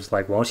hunter's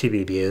like, won't she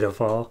be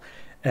beautiful?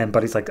 And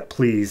Buddy's like,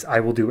 please, I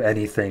will do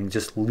anything,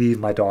 just leave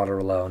my daughter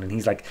alone. And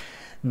he's like,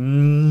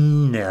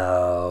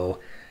 no.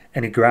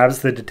 And he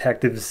grabs the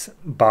detective's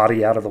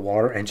body out of the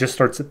water and just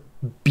starts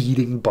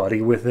beating Buddy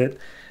with it.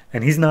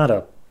 And he's not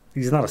a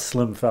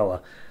slim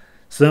fella.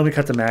 So then we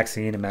cut to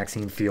Maxine, and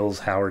Maxine feels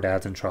how her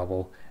dad's in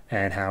trouble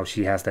and how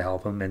she has to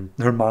help him. And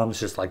her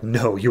mom's just like,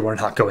 no, you are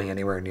not going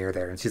anywhere near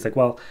there. And she's like,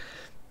 well,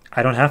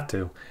 I don't have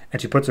to.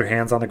 And she puts her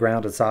hands on the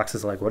ground, and Socks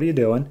is like, what are you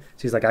doing?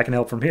 She's like, I can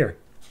help from here.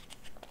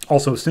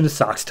 Also, as soon as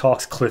Socks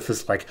talks, Cliff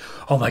is like,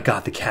 oh my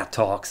God, the cat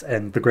talks.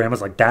 And the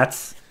grandma's like,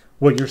 that's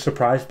what you're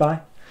surprised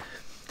by?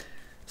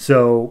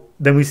 So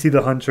then we see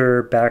the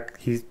hunter back.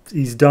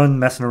 He's done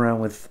messing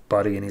around with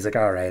Buddy, and he's like,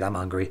 all right, I'm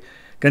hungry.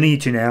 Gonna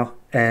eat you now.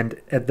 And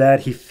at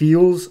that, he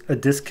feels a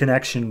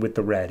disconnection with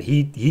the red.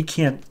 He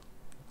can't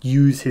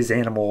use his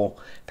animal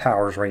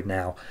powers right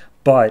now,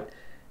 but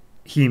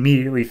he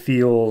immediately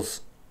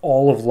feels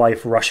all of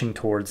life rushing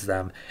towards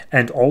them,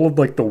 and all of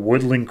like the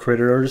woodland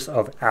critters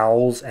of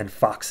owls and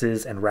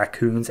foxes and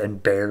raccoons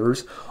and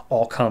bears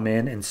all come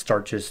in and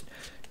start just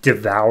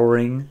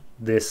devouring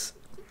this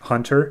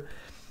hunter.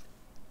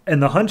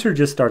 And the hunter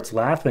just starts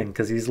laughing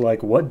because he's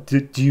like, what,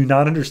 do you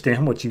not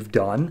understand what you've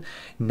done?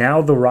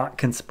 Now the rot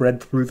can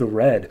spread through the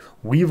red.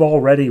 We've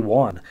already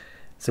won.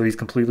 So he's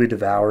completely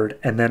devoured,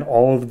 and then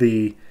all of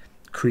the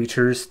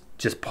creatures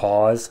just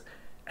pause,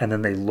 and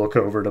then they look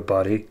over to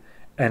Buddy,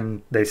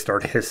 and they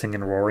start hissing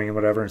and roaring and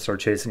whatever and start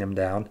chasing him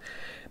down.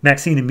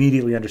 Maxine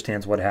immediately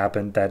understands what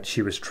happened, that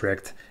she was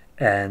tricked,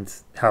 and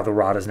how the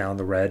rot is now in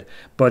the red.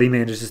 Buddy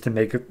manages to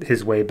make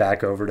his way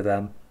back over to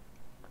them.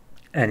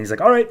 And he's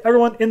like, all right,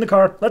 everyone, in the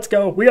car. Let's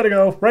go. We got to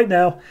go right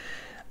now.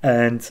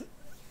 And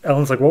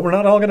Ellen's like, well, we're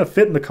not all going to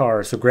fit in the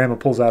car. So Grandma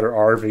pulls out her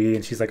RV,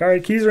 and she's like, all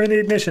right, keys are in the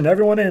ignition.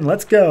 Everyone in.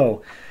 Let's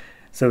go.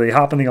 So they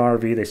hop in the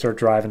RV. They start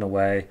driving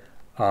away.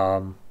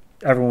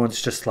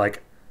 Everyone's just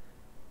like,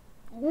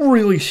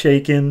 really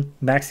shaken.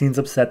 Maxine's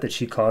upset that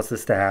she caused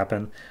this to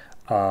happen.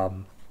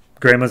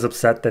 Grandma's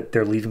upset that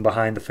they're leaving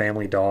behind the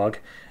family dog.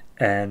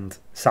 And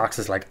Socks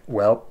is like,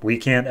 well, we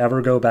can't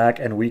ever go back,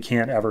 and we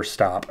can't ever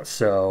stop.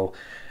 So,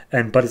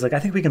 and Buddy's like, I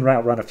think we can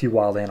outrun a few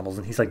wild animals.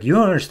 And he's like, you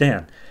don't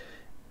understand.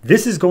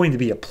 This is going to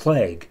be a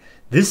plague.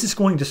 This is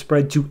going to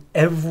spread to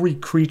every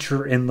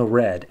creature in the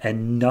red,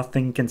 and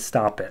nothing can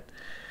stop it.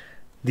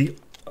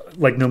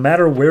 No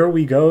matter where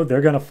we go,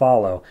 they're going to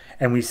follow.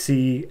 And we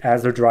see,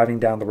 as they're driving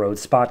down the road,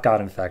 Spot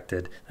got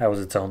infected. That was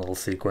its own little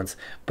sequence.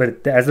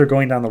 But as they're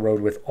going down the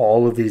road with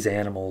all of these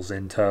animals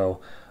in tow,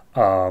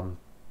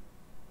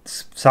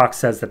 Socks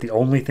says that the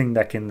only thing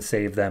that can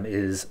save them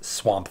is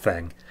Swamp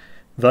Thing,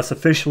 thus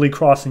officially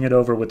crossing it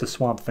over with the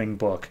Swamp Thing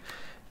book.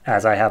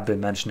 as I have been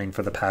mentioning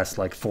for the past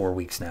like 4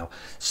 weeks now.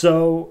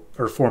 So,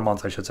 or 4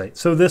 months, I should say.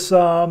 So this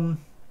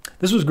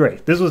was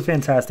great. This was a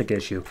fantastic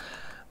issue.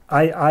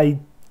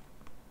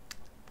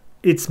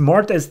 It's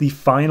marked as the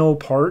final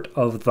part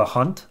of the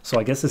hunt. So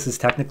I guess this is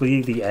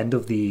technically the end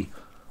of the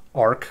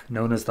arc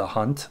known as the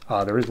hunt.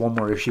 There is one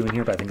more issue in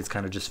here, but I think it's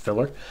kind of just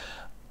filler.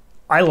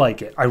 I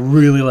like it. I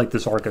really like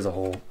this arc as a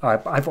whole.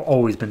 I've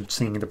always been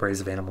singing the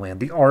praise of Animal Land.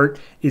 The art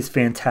is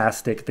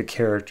fantastic. The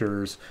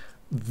characters,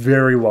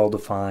 very well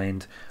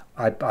defined.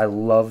 I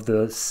love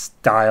the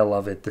style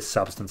of it, the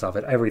substance of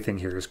it. Everything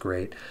here is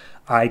great.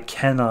 I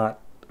cannot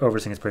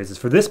oversing its praises.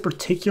 For this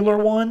particular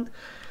one,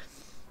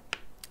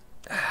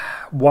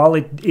 while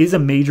it is a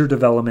major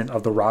development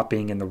of the Rot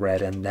being in the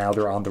red and now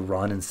they're on the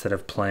run instead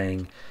of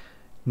playing,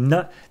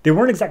 they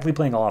weren't exactly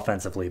playing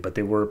offensively, but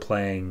they were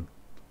playing,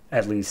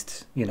 at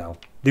least, you know,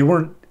 they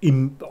weren't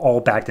all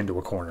backed into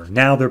a corner.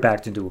 Now they're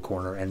backed into a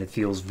corner, and it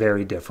feels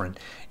very different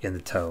in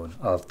the tone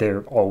of they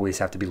always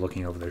have to be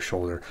looking over their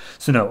shoulder.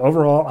 So no,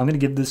 overall, I'm going to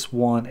give this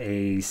one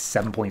a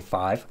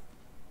 7.5.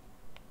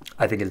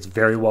 I think it's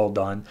very well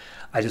done.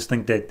 I just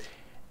think that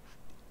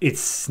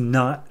it's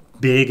not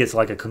big as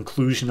like a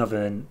conclusion of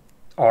an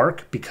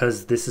arc,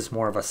 because this is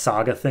more of a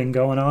saga thing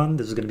going on.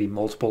 This is going to be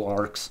multiple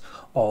arcs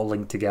all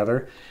linked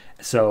together.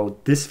 So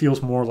this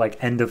feels more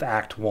like end of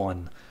Act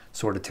 1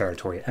 sort of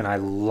territory, and I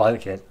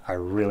like it. I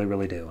really,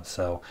 really do.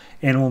 So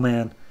Animal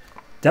Man,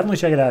 definitely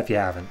check it out if you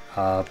haven't.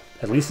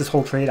 At least this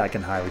whole trade, I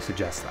can highly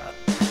suggest that.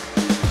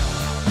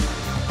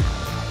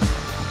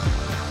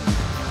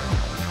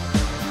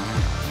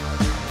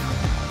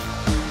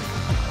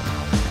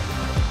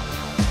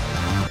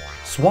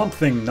 Swamp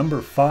Thing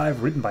number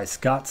 5, written by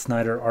Scott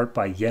Snyder, art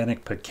by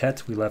Yanick,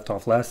 Paquette. We left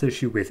off last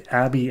issue with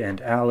Abby and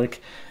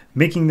Alec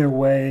making their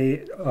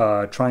way,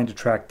 trying to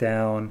track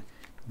down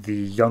the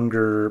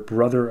younger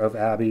brother of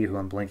Abby, who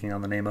I'm blanking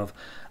on the name of,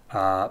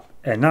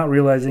 and not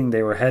realizing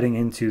they were heading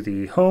into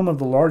the home of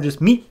the largest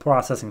meat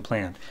processing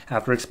plant,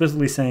 after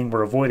explicitly saying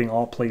we're avoiding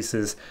all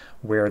places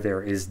where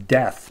there is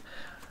death.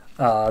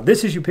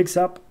 This issue picks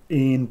up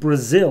in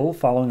Brazil,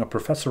 following a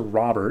Professor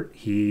Robert.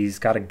 He's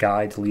got a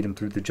guide to lead him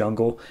through the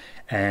jungle,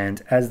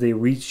 and as they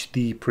reach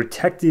the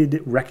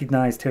protected,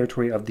 recognized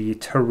territory of the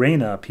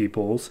Terena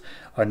peoples,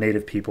 a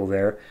native people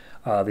there,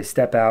 they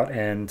step out,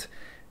 and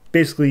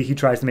basically he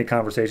tries to make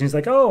conversation. He's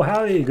like, "Oh,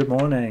 howdy, good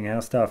morning,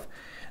 how's stuff?"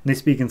 And they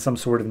speak in some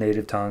sort of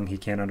native tongue he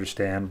can't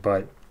understand,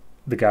 but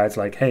the guide's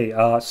like, "Hey,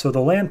 so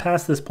the land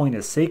past this point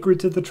is sacred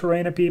to the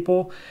Terena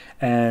people,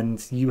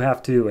 and you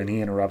have to," and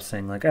he interrupts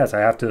saying like, "Yes, I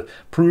have to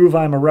prove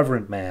I'm a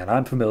reverent man.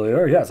 I'm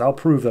familiar. Yes, I'll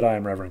prove that I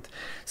am reverent."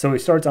 So he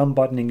starts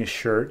unbuttoning his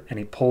shirt, and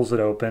he pulls it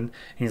open, and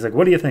he's like,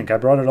 "What do you think? I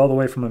brought it all the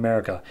way from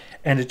America."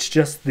 And it's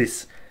just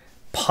this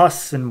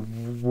pus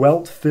and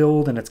welt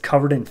filled, and it's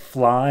covered in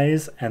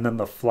flies, and then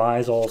the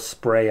flies all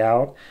spray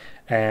out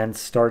and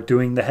start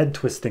doing the head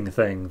twisting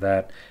thing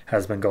that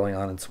has been going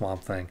on in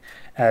Swamp Thing,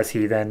 as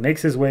he then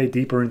makes his way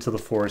deeper into the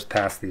forest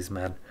past these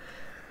men.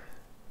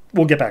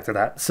 We'll get back to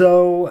that.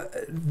 So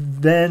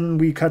then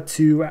we cut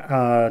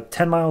to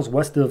 10 miles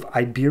west of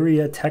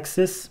Iberia,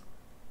 Texas.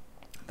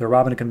 They're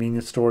robbing a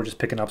convenience store, just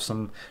picking up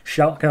some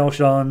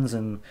shellshones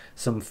and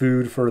some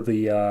food for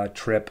the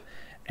trip,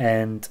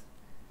 and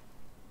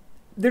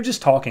they're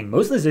just talking.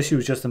 Most of this issue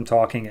is just them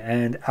talking,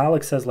 and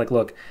Alex says like,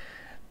 "Look,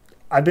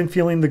 I've been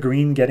feeling the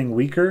green getting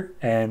weaker,"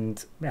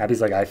 and Abby's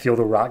like, "I feel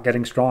the rot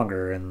getting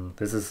stronger," and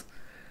this is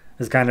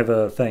kind of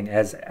a thing,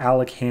 as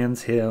Alec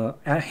hands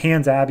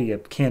Abby a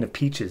can of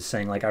peaches,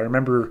 saying like, "I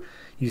remember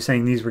you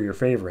saying these were your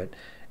favorite,"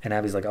 and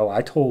Abby's like, "Oh,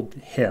 I told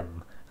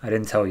him, I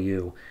didn't tell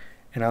you."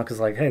 And Alec is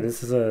like, "Hey,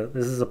 this is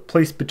a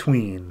place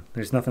between.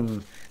 There's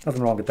nothing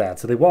wrong with that."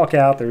 So they walk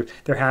out.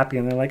 They're happy,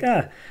 and they're like,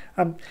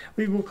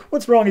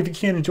 "What's wrong if you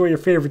can't enjoy your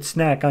favorite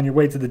snack on your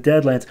way to the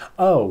Deadlands?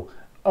 Oh,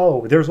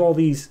 there's all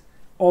these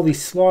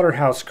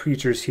slaughterhouse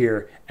creatures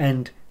here,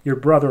 and your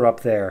brother up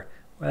there.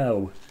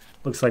 Well,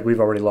 looks like we've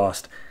already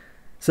lost."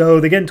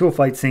 So they get into a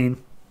fight scene.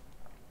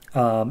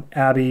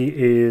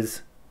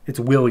 It's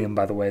William,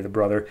 by the way, the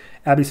brother.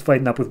 Abby's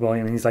fighting up with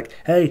William, and he's like,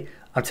 "Hey,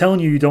 I'm telling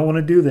you, you don't want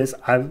to do this."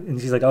 And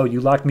she's like, "Oh,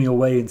 you locked me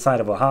away inside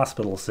of a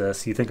hospital,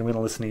 sis. You think I'm going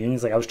to listen to you?" And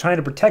he's like, "I was trying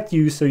to protect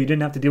you so you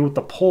didn't have to deal with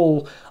the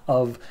pull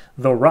of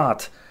the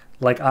rot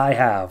like I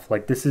have.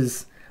 Like,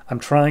 I'm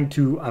trying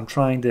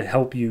to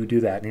help you do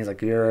that." And he's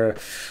like,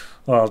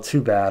 "Well,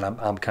 too bad.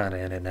 I'm kind of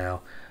in it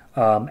now."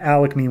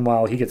 Alec,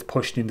 meanwhile, he gets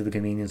pushed into the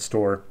convenience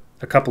store.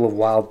 A couple of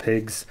wild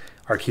pigs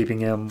are keeping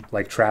him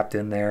like trapped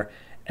in there,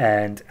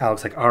 and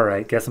Alec's like, "All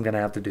right, guess I'm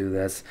gonna have to do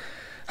this.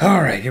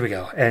 All right, here we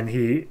go." And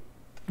he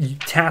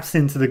taps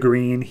into the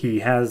green. He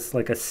has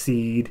like a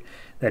seed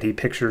that he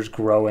pictures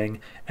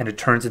growing, and it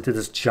turns into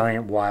this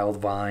giant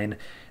wild vine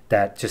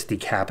that just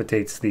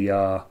decapitates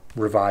the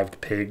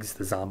revived pigs,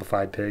 the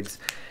zombified pigs,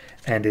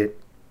 and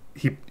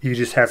he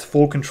just has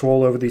full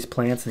control over these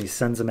plants, and he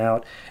sends them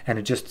out, and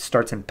it just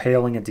starts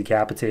impaling and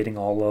decapitating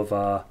all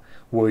of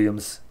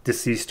William's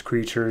deceased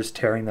creatures,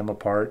 tearing them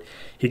apart.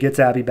 He gets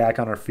Abby back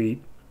on her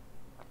feet,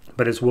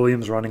 but as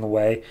William's running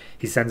away,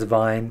 he sends a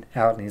vine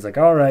out, and he's like,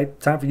 "All right,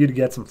 time for you to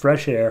get some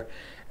fresh air."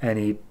 and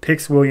he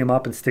picks William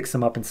up and sticks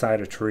him up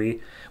inside a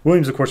tree.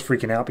 William's, of course,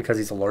 freaking out because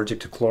he's allergic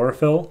to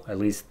chlorophyll. At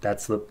least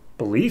that's the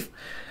belief.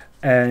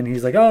 And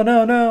he's like, oh,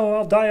 no, no,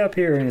 I'll die up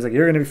here. And he's like,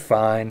 you're going to be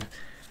fine.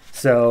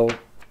 So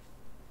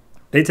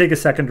they take a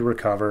second to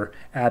recover.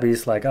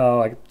 Abby's like,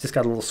 oh, I just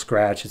got a little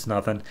scratch. It's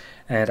nothing.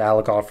 And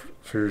Alec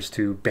offers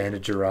to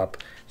bandage her up.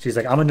 She's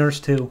like, I'm a nurse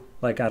too.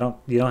 Like,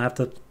 you don't have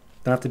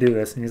to do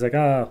this. And he's like,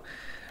 oh,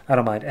 I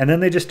don't mind. And then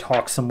they just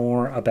talk some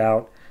more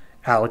about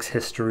Alec's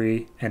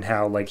history and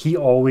how, like, he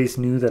always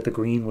knew that the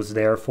green was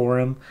there for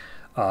him.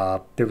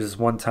 There was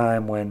one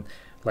time when,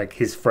 like,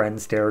 his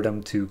friends dared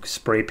him to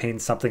spray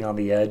paint something on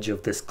the edge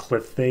of this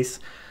cliff face,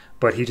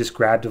 but he just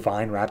grabbed a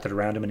vine, wrapped it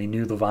around him, and he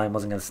knew the vine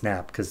wasn't going to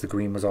snap because the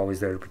green was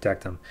always there to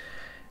protect him.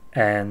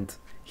 And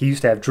he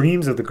used to have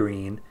dreams of the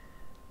green,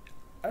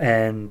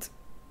 and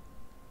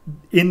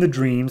in the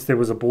dreams there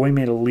was a boy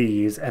made of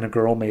leaves and a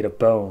girl made of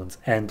bones,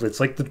 and it's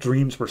like the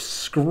dreams were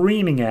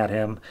screaming at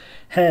him,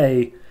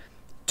 hey,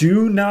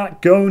 do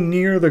not go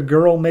near the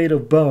girl made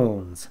of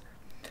bones.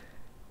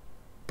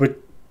 But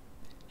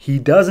he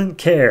doesn't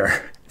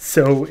care.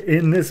 So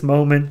in this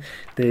moment,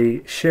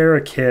 they share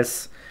a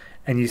kiss,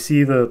 and you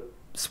see the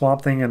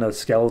Swamp Thing and a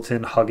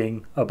skeleton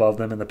hugging above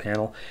them in the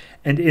panel.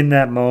 And in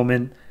that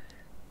moment,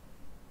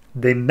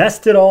 they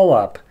messed it all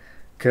up,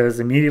 because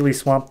immediately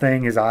Swamp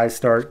Thing, his eyes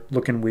start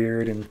looking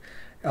weird, and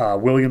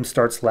William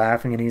starts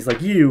laughing, and he's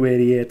like, you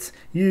idiots,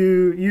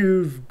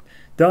 you've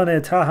done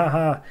it, ha ha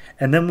ha.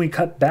 And then we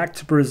cut back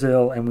to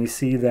Brazil, and we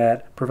see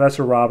that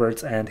Professor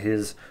Roberts and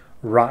his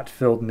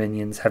rot-filled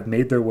minions have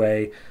made their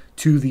way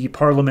to the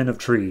Parliament of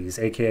Trees,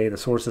 aka the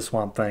source of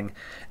Swamp Thing,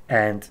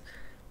 and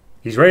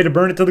he's ready to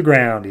burn it to the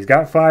ground. He's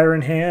got fire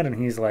in hand,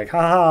 and he's like,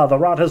 ha ha, the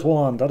rot has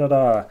won, da da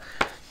da.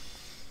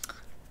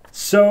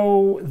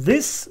 So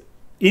this,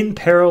 in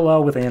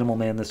parallel with Animal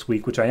Man this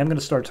week, which I am going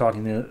to start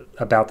talking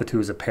about the two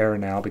as a pair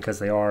now because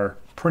they are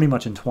pretty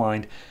much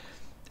entwined.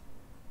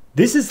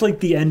 This is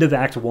like the end of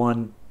Act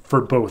 1 for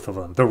both of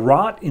them. The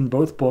rot in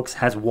both books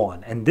has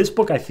won, and this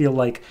book I feel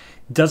like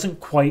doesn't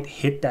quite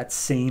hit that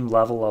same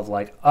level of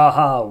like,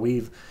 aha,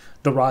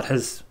 the rot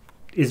is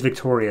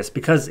victorious,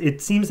 because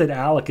it seems that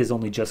Alec is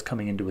only just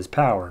coming into his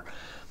power.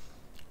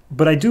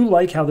 But I do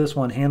like how this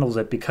one handles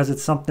it, because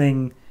it's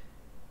something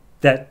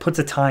that puts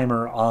a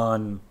timer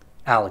on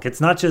Alec. It's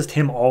not just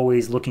him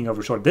always looking over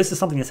his shoulder. This is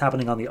something that's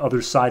happening on the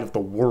other side of the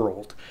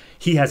world.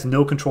 He has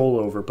no control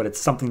over, but it's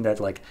something that,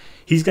 like,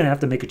 he's going to have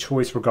to make a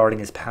choice regarding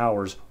his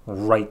powers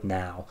right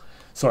now.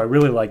 So I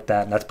really like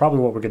that, and that's probably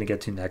what we're going to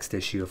get to next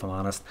issue, if I'm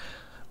honest.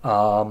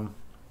 Overall,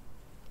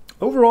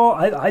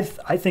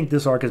 I think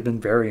this arc has been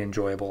very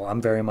enjoyable.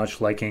 I'm very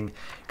much liking,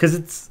 because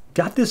it's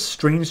got this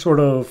strange sort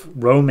of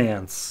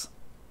romance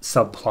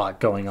subplot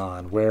going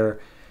on, where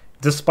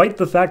despite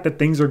the fact that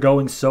things are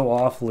going so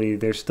awfully,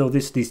 there's still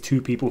these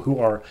two people who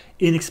are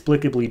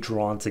inexplicably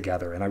drawn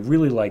together, and I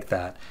really like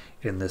that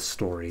in this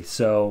story.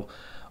 So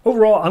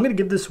overall, I'm going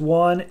to give this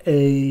one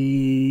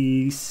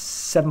a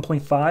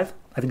 7.5.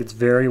 I think it's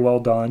very well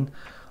done.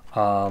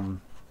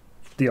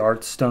 The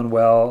art's done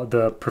well.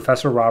 The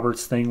Professor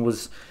Roberts thing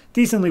was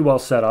decently well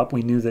set up.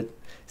 We knew that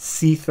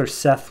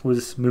Seth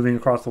was moving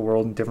across the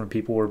world and different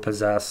people were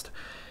possessed.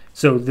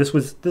 So this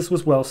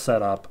was well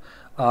set up.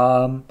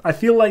 I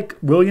feel like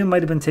William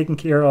might have been taken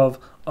care of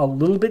a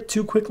little bit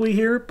too quickly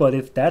here, but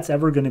if that's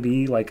ever going to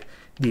be like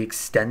the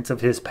extent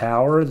of his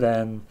power,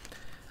 then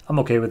I'm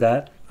okay with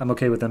that. I'm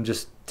okay with them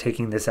just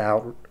taking this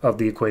out of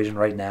the equation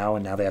right now,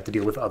 and now they have to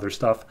deal with other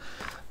stuff.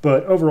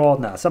 But overall,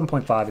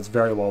 7.5, it's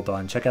very well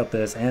done. Check out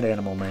this and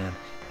Animal Man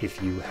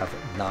if you have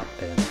not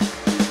been.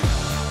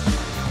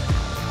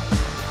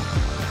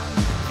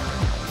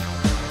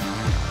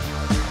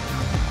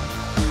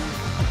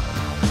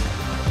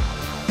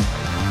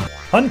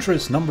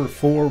 Huntress number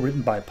 4,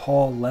 written by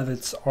Paul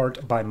Levitz,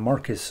 art by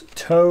Marcus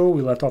Toe.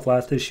 We left off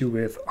last issue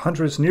with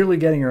Huntress nearly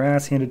getting her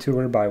ass handed to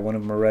her by one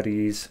of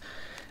Moretti's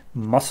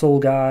muscle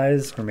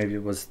guys, or maybe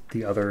it was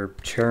the other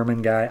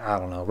chairman guy. I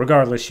don't know.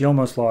 Regardless, she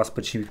almost lost,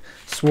 but she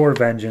swore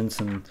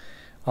vengeance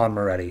on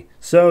Moretti.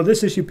 So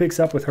this issue picks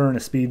up with her in a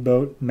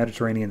speedboat,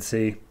 Mediterranean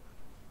Sea,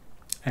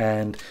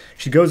 and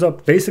she goes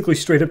up basically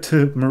straight up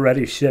to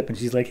Moretti's ship, and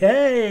she's like,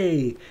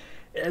 "Hey,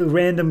 a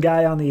random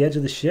guy on the edge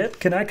of the ship,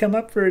 can I come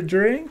up for a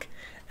drink?"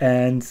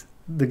 And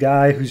the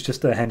guy who's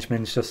just a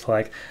henchman is just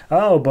like,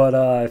 "Oh, but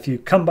if you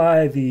come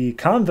by the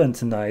convent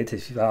tonight,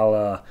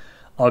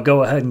 I'll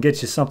go ahead and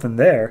get you something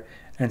there."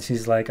 And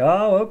she's like,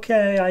 "Oh,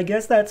 okay, I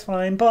guess that's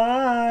fine,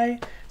 bye."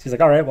 She's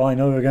like, "All right, well, I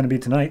know they're going to be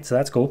tonight, so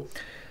that's cool."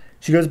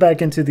 She goes back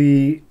into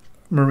the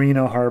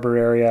Marino Harbor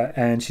area,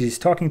 and she's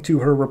talking to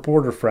her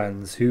reporter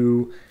friends,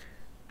 who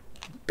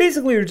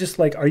basically are just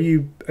like, are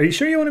you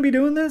sure you want to be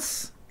doing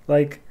this?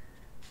 Like,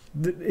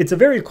 it's a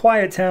very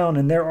quiet town,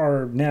 and there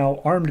are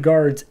now armed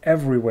guards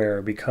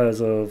everywhere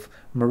because of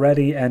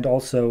Moretti and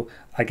also,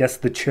 I guess,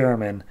 the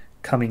chairman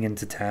coming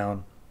into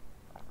town.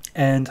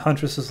 And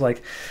Huntress is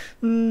like,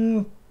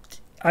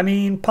 I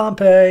mean,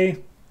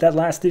 Pompey, that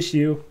last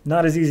issue,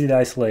 not as easy to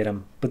isolate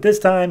him. But this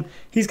time,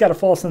 he's got a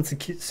false sense of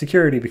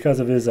security because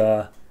of his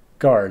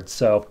guards.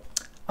 So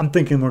I'm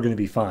thinking we're going to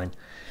be fine.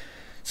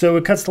 So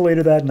it cuts to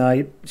later that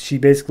night. She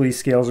basically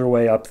scales her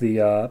way up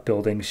the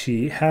building.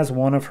 She has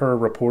one of her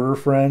reporter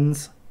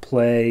friends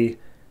play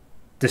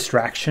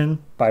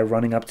distraction by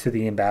running up to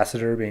the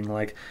ambassador, being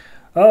like,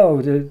 "Oh,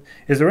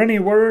 is there any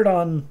word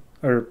on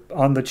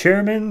the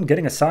chairman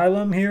getting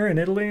asylum here in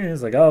Italy?" And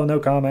he's like, "Oh, no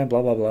comment,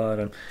 blah blah blah,"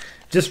 and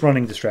just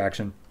running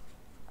distraction.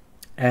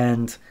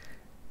 And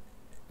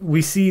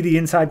we see the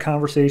inside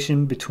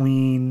conversation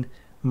between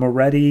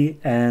Moretti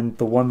and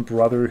the one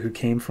brother who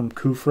came from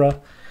Kufra.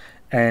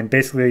 And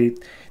basically,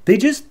 they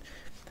just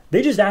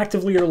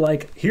actively are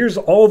like, here's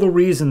all the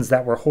reasons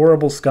that we're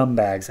horrible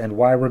scumbags and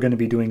why we're going to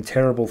be doing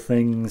terrible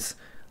things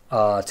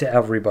to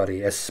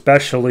everybody,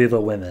 especially the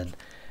women.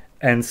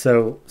 And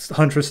so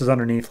Huntress is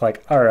underneath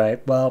like, all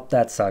right, well,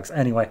 that sucks.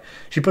 Anyway,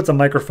 she puts a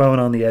microphone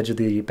on the edge of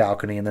the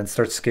balcony and then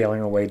starts scaling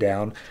her way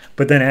down.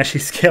 But then as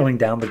she's scaling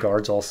down, the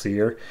guards all see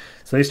her.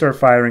 So they start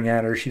firing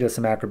at her. She does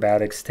some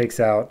acrobatics, takes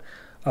out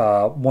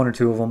one or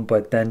two of them,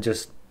 but then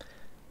just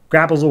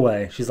grapples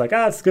away. She's like,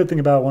 it's a good thing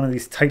about one of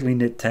these tightly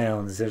knit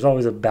towns. There's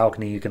always a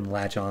balcony you can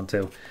latch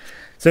onto.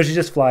 So she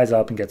just flies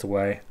up and gets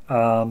away.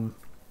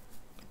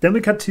 Then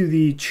we cut to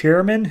the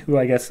chairman, who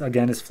I guess,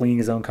 again, is fleeing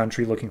his own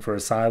country looking for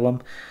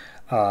asylum.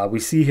 We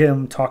see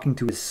him talking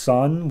to his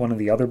son, one of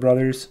the other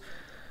brothers.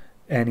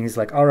 And he's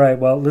like, all right,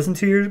 well, listen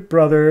to your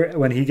brother.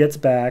 When he gets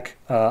back,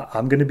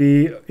 I'm going to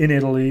be in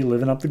Italy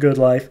living up the good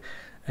life.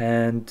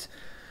 And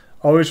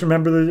always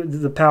remember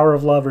the power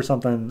of love or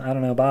something. I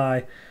don't know,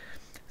 bye.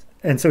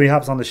 And so he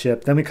hops on the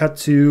ship. Then we cut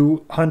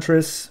to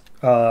Huntress,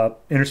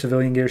 in her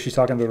civilian gear. She's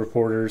talking to the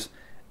reporters.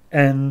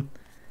 And,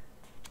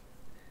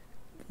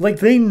 like,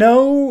 they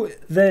know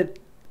that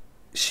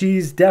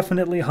she's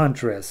definitely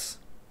Huntress.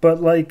 But,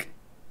 like,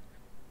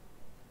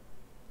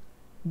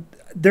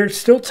 they're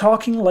still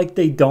talking like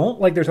they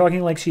don't. Like, they're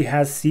talking like she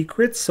has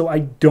secrets. So I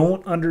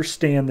don't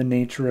understand the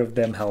nature of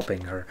them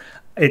helping her.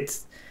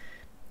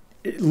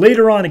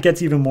 Later on, it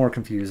gets even more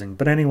confusing.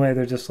 But anyway,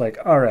 they're just like,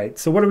 all right,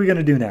 so what are we going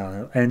to do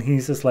now? And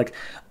he's just like,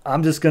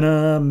 I'm just going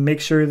to make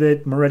sure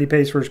that Moretti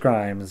pays for his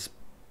crimes.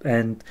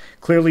 And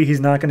clearly he's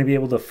not going to be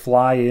able to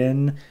fly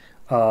in.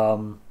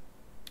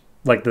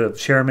 Like the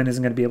chairman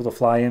isn't going to be able to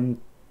fly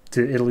in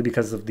to Italy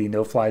because of the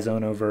no-fly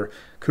zone over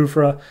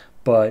Kufra.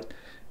 But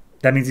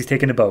that means he's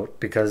taking a boat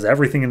because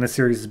everything in the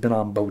series has been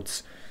on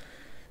boats.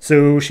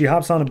 So she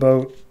hops on a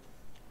boat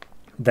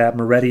that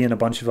Moretti and a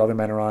bunch of other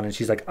men are on, and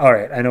she's like, all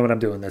right, I know what I'm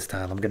doing this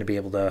time. I'm going to be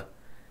able to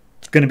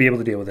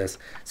deal with this.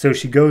 So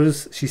she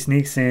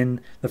sneaks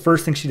in. The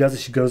first thing she does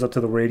is she goes up to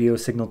the radio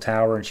signal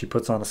tower and she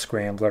puts on a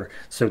scrambler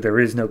so there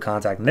is no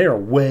contact. And they are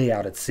way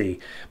out at sea.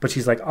 But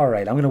she's like, all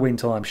right, I'm going to wait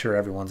until I'm sure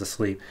everyone's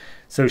asleep.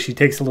 So she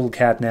takes a little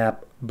cat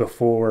nap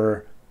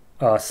before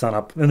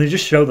sunup. And they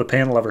just show the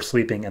panel of her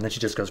sleeping, and then she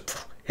just goes,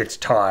 it's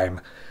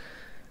time.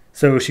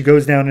 So she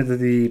goes down into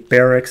the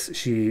barracks.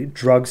 She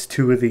drugs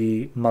two of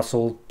the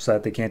muscle so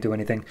that they can't do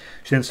anything.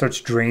 She then starts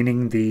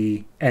draining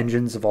the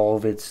engines of all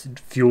of its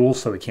fuel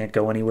so it can't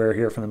go anywhere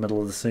here from the middle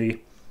of the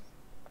sea.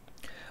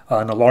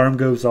 An alarm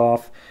goes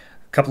off.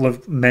 A couple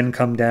of men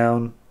come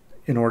down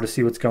in order to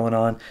see what's going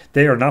on.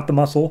 They are not the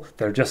muscle.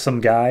 They're just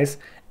some guys.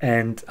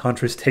 And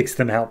Huntress takes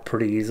them out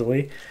pretty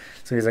easily.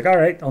 So he's like, all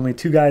right, only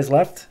two guys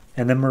left.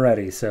 And then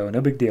Moretti. So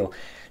no big deal.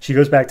 She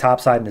goes back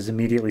topside and is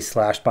immediately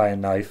slashed by a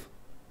knife.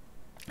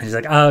 He's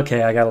like,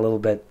 okay, I've got a little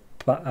bit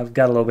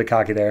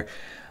cocky there.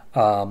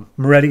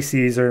 Moretti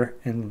sees her,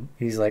 and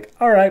he's like,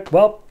 all right,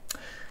 well,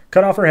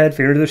 cut off her head,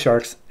 feed her to the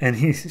sharks. And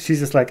she's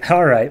just like,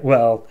 all right,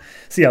 well,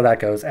 see how that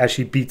goes. As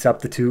she beats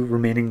up the two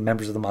remaining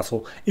members of the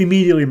muscle,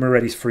 immediately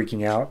Moretti's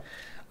freaking out.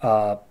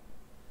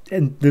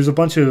 And there's a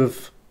bunch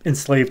of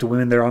enslaved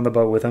women there on the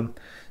boat with him.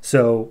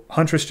 So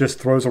Huntress just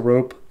throws a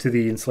rope to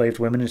the enslaved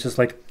women. And it's just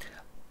like,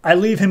 I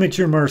leave him at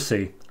your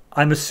mercy.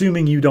 I'm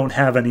assuming you don't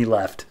have any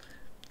left.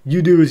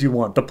 You do as you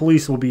want. The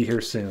police will be here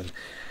soon.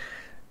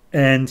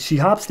 And she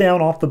hops down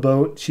off the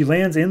boat. She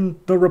lands in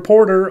the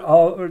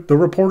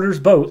reporter's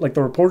boat. Like,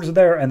 the reporters are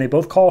there, and they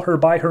both call her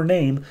by her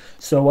name.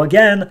 So,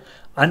 again,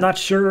 I'm not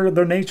sure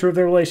the nature of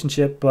their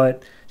relationship,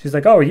 but she's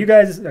like, oh, are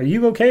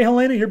you okay,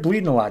 Helena? You're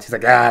bleeding a lot. She's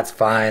like, it's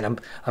fine.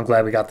 I'm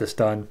glad we got this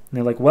done. And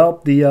they're like, well,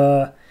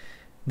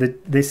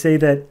 they say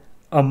that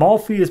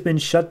Amalfi has been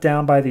shut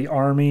down by the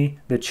army.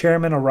 The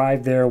chairman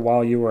arrived there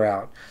while you were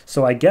out.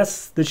 So I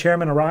guess the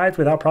chairman arrived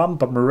without problem,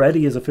 but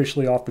Moretti is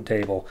officially off the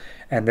table.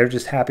 And they're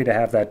just happy to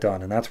have that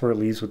done. And that's where it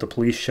leaves with the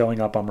police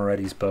showing up on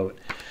Moretti's boat.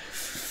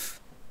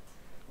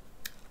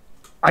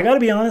 I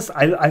gotta be honest,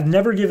 I've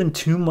never given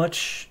too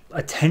much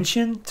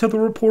attention to the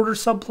reporter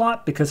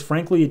subplot because,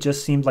 frankly, it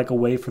just seemed like a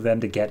way for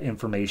them to get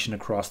information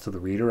across to the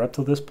reader up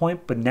to this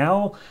point. But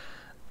now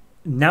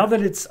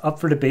that it's up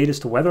for debate as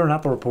to whether or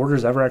not the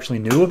reporters ever actually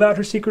knew about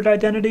her secret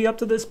identity up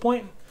to this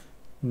point,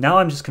 now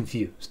I'm just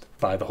confused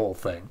by the whole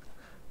thing.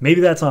 Maybe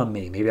that's on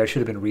me. Maybe I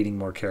should have been reading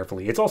more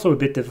carefully. It's also a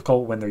bit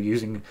difficult when they're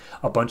using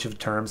a bunch of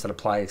terms that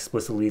apply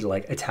explicitly to,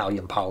 like,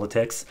 Italian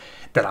politics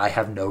that I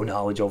have no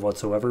knowledge of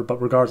whatsoever.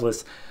 But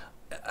regardless,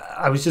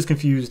 I was just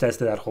confused as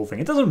to that whole thing.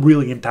 It doesn't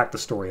really impact the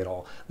story at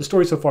all. The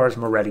story so far is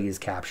Moretti is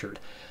captured.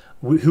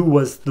 who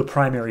was the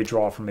primary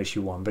draw from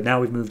issue 1. But now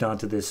we've moved on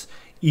to this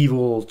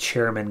evil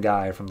chairman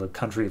guy from the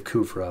country of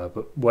Kufra,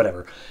 but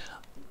whatever.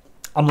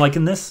 I'm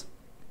liking this.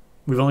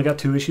 We've only got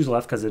 2 issues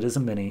left because it is a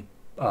mini.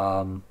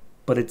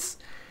 But it's,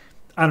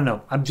 I don't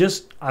know. I'm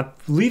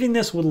leaving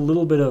this with a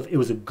little bit of, it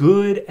was a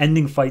good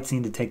ending fight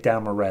scene to take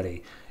down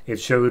Moretti. It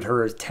showed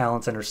her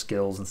talents and her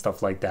skills and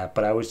stuff like that.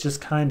 But I was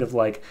just kind of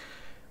like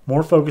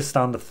more focused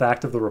on the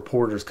fact of the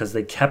reporters because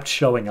they kept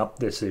showing up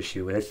this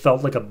issue. And it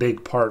felt like a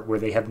big part where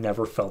they have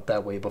never felt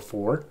that way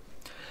before.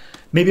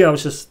 Maybe I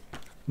was just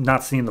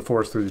not seeing the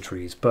forest through the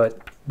trees.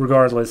 But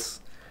regardless,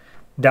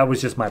 that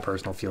was just my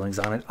personal feelings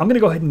on it. I'm going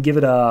to go ahead and give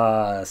it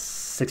a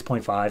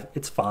 6.5.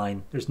 It's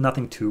fine. There's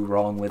nothing too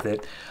wrong with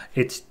it.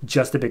 It's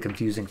just a bit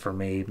confusing for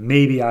me.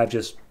 Maybe I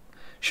just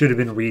should have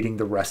been reading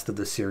the rest of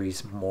the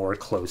series more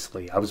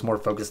closely. I was more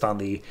focused on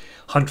the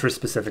Huntress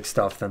specific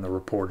stuff than the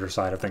reporter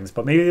side of things.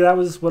 But maybe that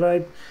was what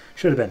I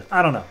should have been.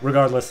 I don't know.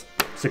 Regardless,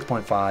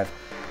 6.5.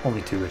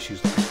 Only 2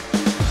 issues left.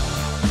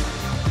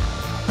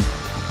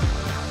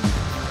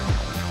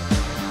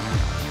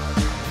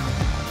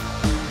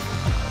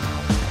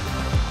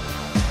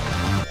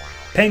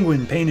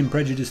 Penguin, Pain and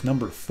Prejudice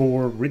number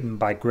 4, written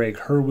by Greg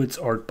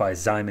Hurwitz, art by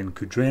Szymon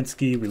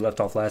Kudranski. We left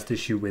off last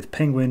issue with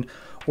Penguin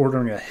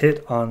ordering a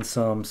hit on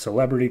some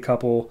celebrity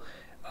couple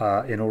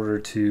in order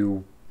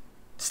to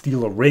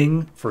steal a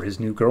ring for his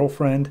new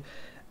girlfriend,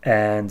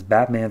 and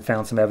Batman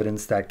found some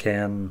evidence that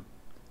can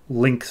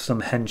link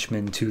some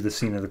henchmen to the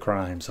scene of the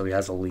crime, so he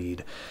has a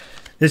lead.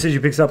 This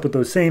issue picks up with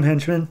those same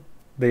henchmen.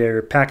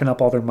 They're packing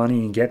up all their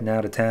money and getting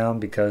out of town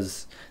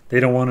because they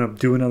don't want to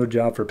do another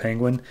job for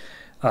Penguin.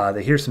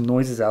 They hear some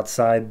noises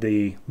outside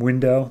the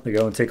window. They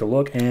go and take a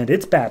look, and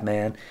it's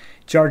Batman.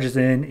 Charges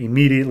in,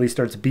 immediately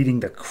starts beating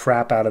the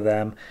crap out of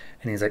them.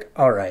 And he's like,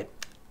 all right,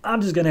 I'm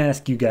just going to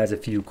ask you guys a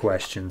few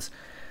questions.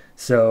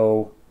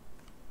 So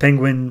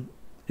Penguin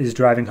is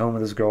driving home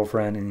with his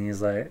girlfriend, and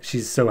he's like,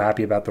 she's so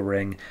happy about the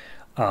ring.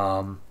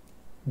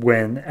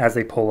 When, as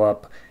they pull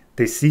up,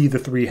 they see the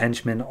 3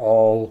 henchmen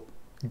all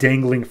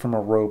dangling from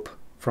a rope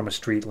from a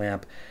street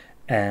lamp.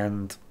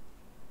 And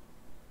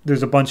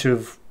there's a bunch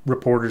of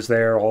reporters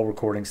there all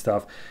recording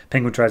stuff.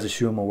 Penguin tries to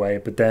shoo him away,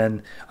 but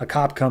then a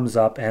cop comes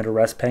up and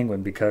arrests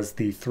Penguin because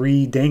the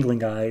 3 dangling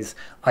guys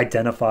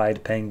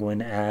identified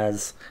Penguin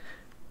as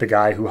the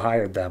guy who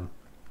hired them.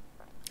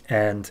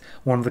 And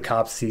one of the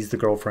cops sees the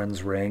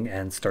girlfriend's ring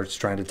and starts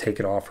trying to take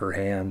it off her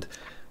hand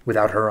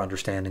without her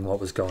understanding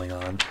what was going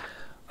on.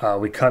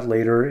 We cut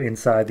later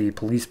inside the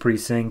police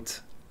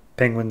precinct.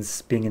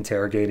 Penguin's being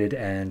interrogated,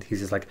 and he's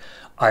just like,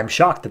 I'm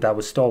shocked that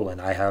was stolen.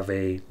 I have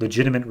a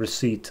legitimate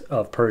receipt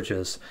of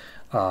purchase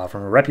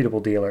from a reputable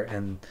dealer.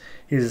 And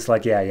he's just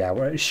like, yeah,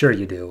 well, sure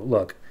you do.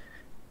 Look,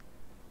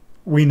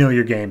 we know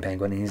your game,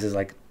 Penguin. And he's just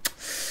like,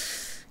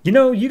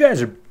 you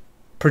guys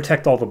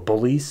protect all the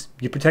bullies.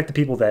 You protect the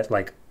people that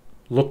like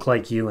look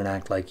like you and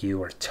act like you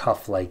or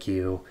tough like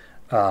you.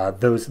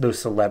 Those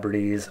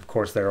celebrities, of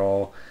course, they're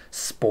all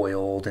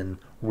spoiled and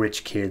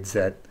rich kids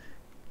that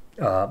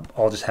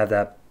all just have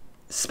that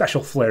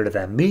special flair to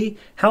them. Me,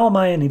 how am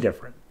I any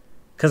different?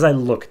 Because I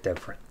look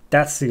different.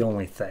 That's the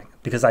only thing.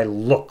 Because I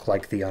look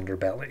like the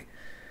underbelly.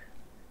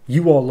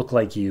 You all look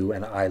like you,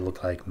 and I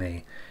look like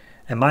me.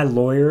 And my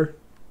lawyer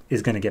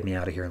is going to get me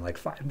out of here in like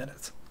 5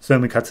 minutes. So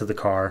then we cut to the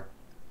car.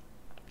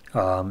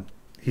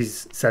 He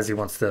says he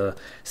wants to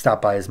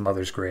stop by his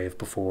mother's grave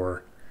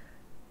before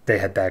they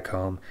head back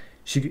home.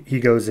 He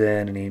goes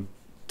in and he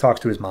talks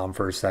to his mom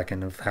for a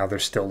second of how they're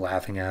still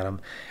laughing at him.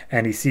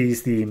 And he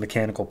sees the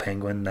mechanical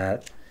penguin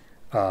that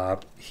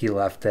he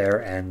left there,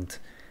 and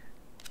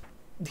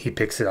he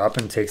picks it up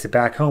and takes it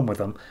back home with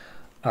him.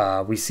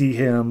 We see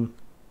him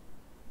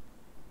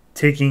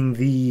taking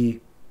the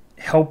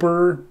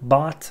helper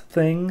bot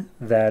thing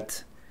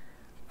that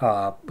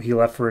he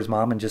left for his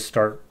mom and just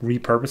start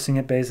repurposing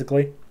it,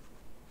 basically.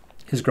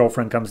 His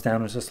girlfriend comes down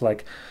and is just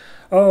like,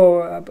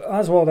 oh,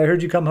 Oswald, I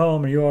heard you come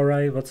home. Are you all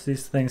right? What's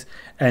these things?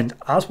 And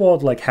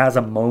Oswald like has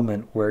a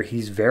moment where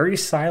he's very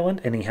silent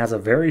and he has a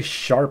very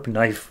sharp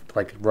knife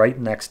like right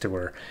next to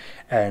her,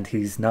 and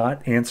he's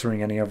not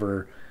answering any of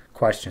her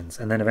questions.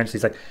 And then eventually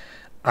he's like,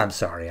 I'm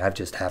sorry, I've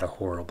just had a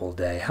horrible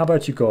day. How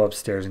about you go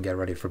upstairs and get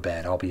ready for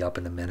bed? I'll be up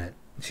in a minute.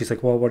 She's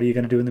like, well, what are you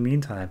going to do in the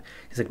meantime?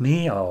 He's like,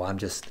 me? Oh, I'm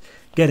just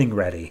getting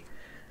ready.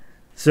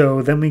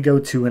 So then we go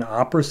to an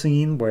opera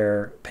scene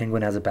where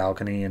Penguin has a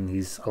balcony and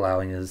he's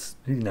allowing his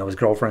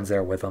girlfriend's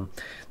there with him.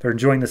 They're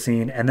enjoying the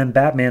scene, and then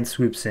Batman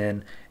swoops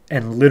in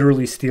and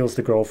literally steals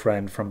the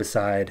girlfriend from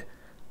beside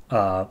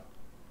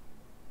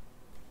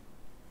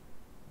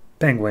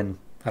Penguin.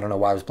 I don't know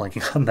why I was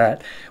blanking on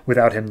that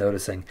without him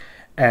noticing.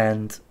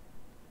 And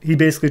he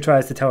basically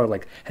tries to tell her,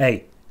 like,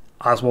 hey,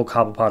 Oswald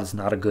Cobblepot is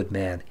not a good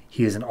man.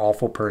 He is an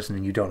awful person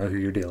and you don't know who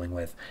you're dealing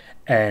with.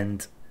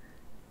 And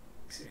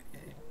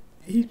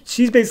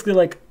she's basically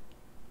like,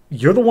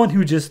 you're the one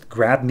who just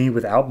grabbed me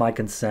without my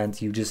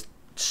consent. You just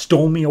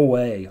stole me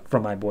away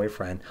from my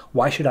boyfriend.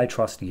 Why should I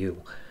trust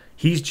you?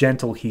 He's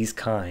gentle, he's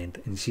kind.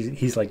 And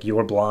he's like,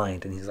 you're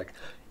blind. And he's like,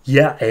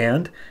 yeah,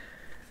 and?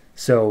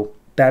 So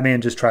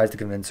Batman just tries to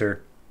convince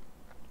her.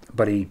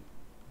 But he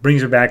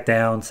brings her back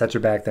down, sets her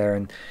back there,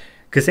 and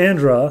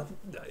Cassandra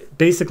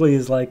basically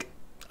is like,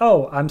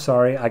 oh, I'm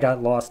sorry, I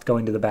got lost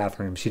going to the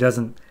bathroom. She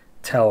doesn't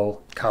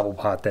tell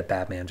Cobblepot that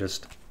Batman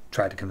just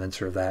tried to convince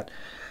her of that.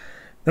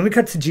 Then we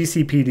cut to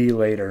GCPD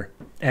later,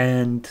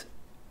 and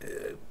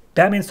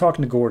Batman's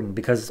talking to Gordon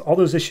because all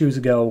those issues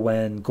ago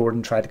when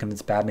Gordon tried to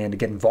convince Batman to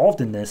get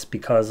involved in this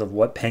because of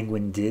what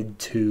Penguin did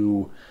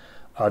to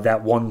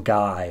that one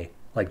guy,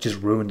 like just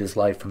ruined his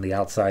life from the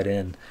outside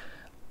in,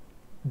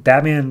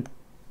 Batman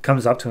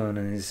comes up to him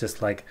and he's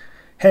just like,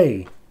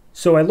 hey,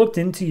 so I looked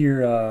into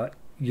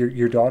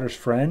your daughter's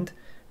friend.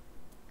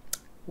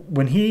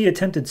 When he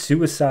attempted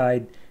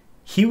suicide,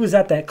 he was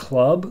at that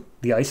club,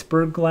 the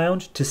Iceberg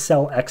Lounge, to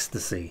sell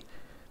ecstasy.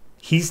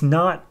 He's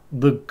not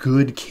the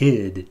good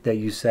kid that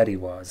you said he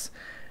was.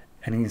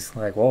 And he's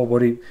like, well,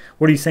 what are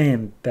you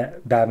saying,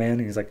 Batman?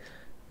 And he's like,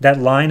 that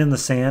line in the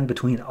sand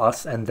between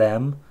us and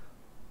them,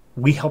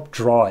 we helped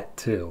draw it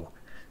too.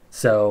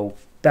 So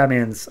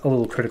Batman's a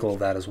little critical of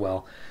that as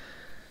well.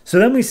 So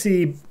then we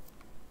see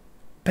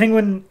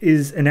Penguin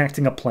is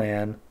enacting a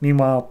plan.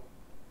 Meanwhile,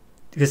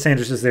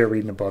 Cassandra's just there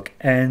reading a book.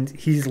 And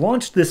he's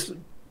launched this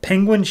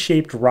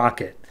penguin-shaped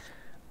rocket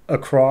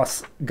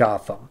across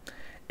Gotham.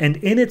 And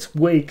in its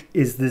wake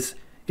is this,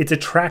 it's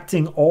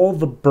attracting all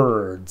the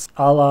birds,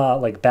 a la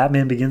like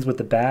Batman Begins with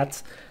the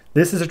bats.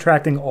 This is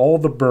attracting all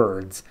the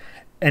birds.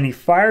 And he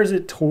fires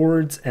it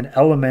towards an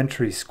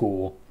elementary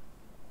school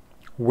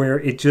where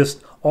it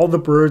just, all the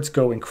birds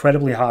go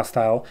incredibly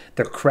hostile.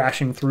 They're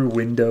crashing through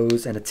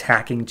windows and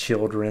attacking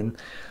children.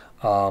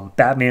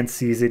 Batman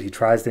sees it. He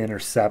tries to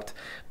intercept,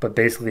 but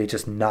basically it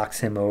just knocks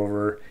him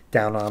over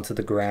down onto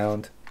the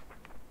ground.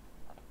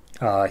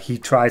 He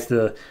tries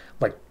to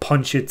like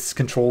punch its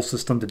control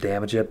system to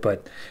damage it,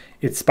 but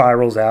it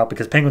spirals out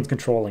because Penguin's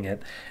controlling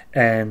it,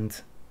 and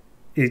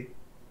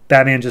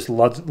Batman just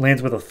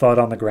lands with a thud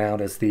on the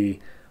ground as the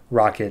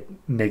rocket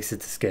makes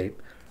its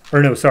escape.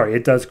 Or no, sorry,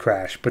 it does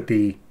crash, but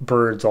the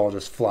birds all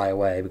just fly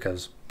away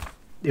because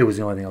it was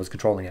the only thing that was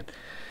controlling it.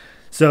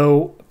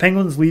 So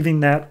Penguin's leaving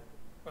that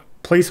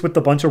place with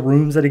the bunch of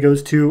rooms that he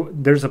goes to.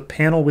 There's a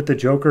panel with the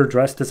Joker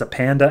dressed as a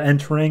panda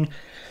entering.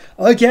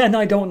 Again,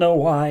 I don't know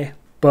why,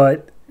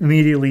 but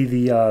immediately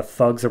the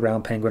thugs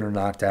around Penguin are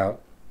knocked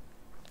out.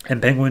 And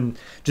Penguin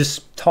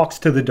just talks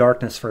to the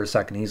darkness for a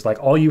second. He's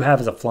like, all you have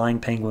is a flying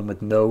penguin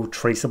with no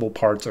traceable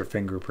parts or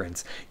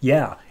fingerprints.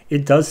 Yeah,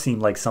 it does seem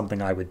like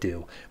something I would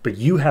do. But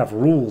you have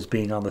rules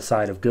being on the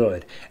side of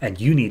good, and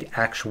you need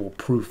actual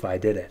proof I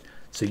did it.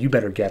 So you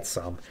better get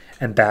some.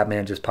 And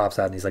Batman just pops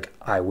out and he's like,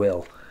 I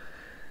will.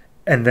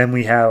 And then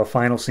we have a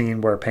final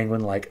scene where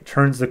Penguin like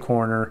turns the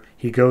corner.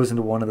 He goes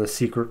into one of the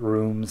secret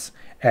rooms,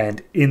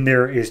 and in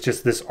there is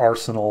just this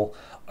arsenal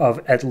of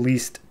at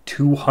least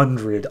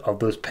 200 of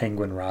those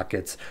Penguin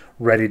rockets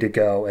ready to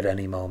go at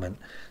any moment.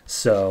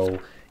 So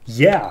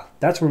yeah,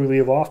 that's where we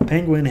leave off.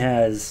 Penguin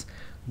has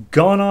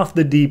gone off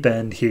the deep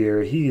end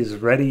here. He is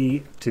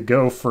ready to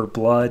go for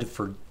blood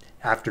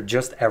after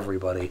just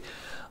everybody.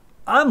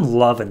 I'm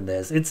loving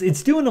this.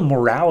 It's doing a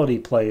morality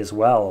play as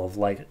well of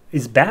like,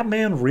 is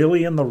Batman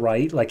really in the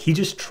right? Like, he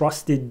just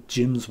trusted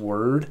Jim's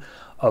word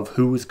of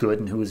who was good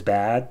and who was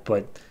bad,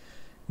 but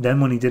then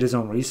when he did his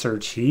own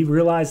research, he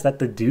realized that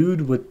the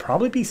dude would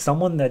probably be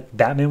someone that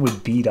Batman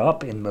would beat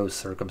up in most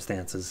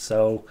circumstances.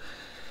 So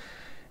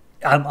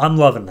I'm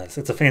loving this.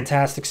 It's a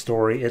fantastic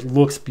story. It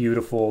looks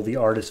beautiful. The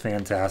art is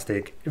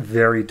fantastic.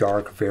 Very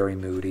dark, very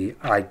moody.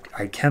 I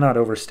cannot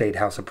overstate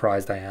how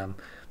surprised I am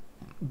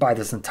by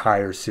this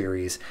entire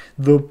series.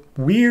 The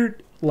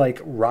weird,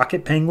 like,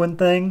 Rocket Penguin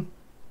thing,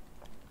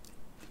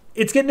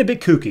 it's getting a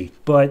bit kooky,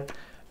 but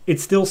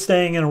it's still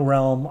staying in a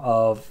realm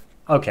of,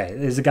 okay,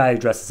 there's a guy who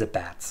dresses at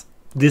bats.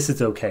 This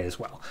is okay as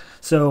well.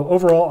 So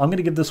overall, I'm going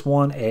to give this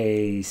one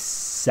a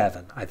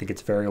 7. I think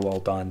it's very well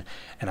done,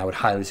 and I would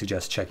highly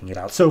suggest checking it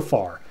out so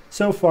far.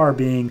 So far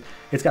being,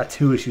 it's got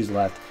 2 issues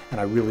left, and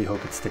I really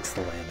hope it sticks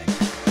the landing.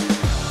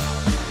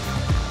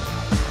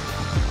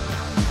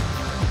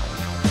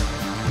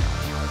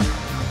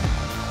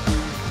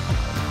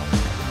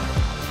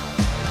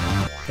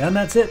 And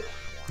that's it.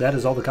 That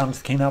is all the comics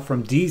that came out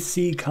from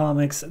DC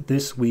Comics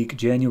this week,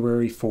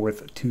 January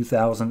 4th,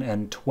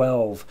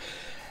 2012.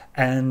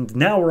 And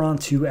now we're on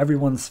to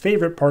everyone's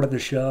favorite part of the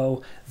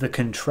show, the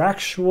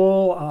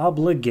contractual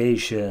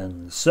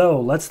obligations. So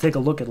let's take a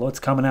look at what's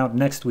coming out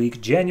next week,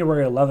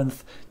 January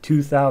 11th,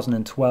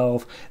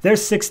 2012.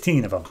 There's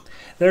 16 of them.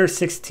 There are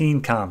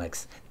 16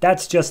 comics.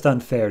 That's just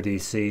unfair,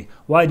 DC.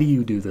 Why do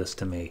you do this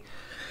to me?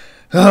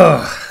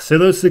 So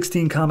those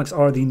 16 comics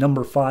are the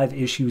number 5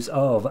 issues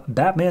of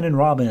Batman and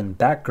Robin,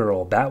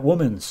 Batgirl,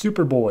 Batwoman,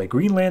 Superboy,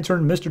 Green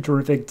Lantern, Mr.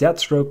 Terrific,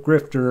 Deathstroke,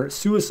 Grifter,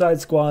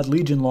 Suicide Squad,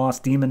 Legion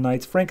Lost, Demon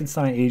Knights,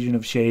 Frankenstein, Agent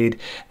of Shade,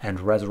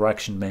 and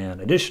Resurrection Man.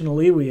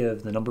 Additionally, we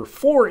have the number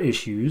 4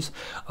 issues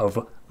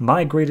of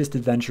My Greatest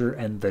Adventure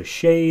and The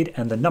Shade,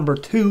 and the number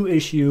 2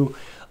 issue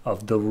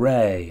of The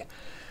Ray.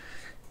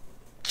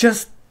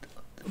 Just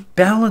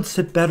balance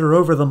it better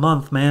over the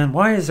month, man.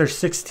 Why is there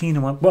 16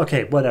 in one?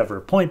 Okay,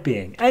 whatever. Point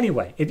being.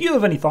 Anyway, if you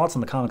have any thoughts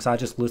on the comics I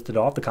just listed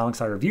off, the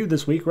comics I reviewed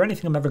this week, or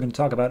anything I'm ever going to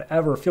talk about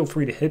ever, feel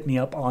free to hit me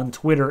up on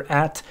Twitter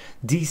at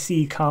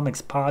DC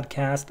Comics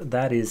Podcast.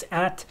 That is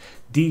at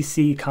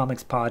DC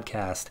Comics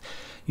Podcast.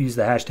 Use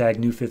the hashtag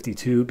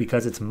New52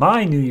 because it's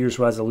my New Year's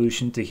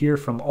resolution to hear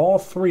from all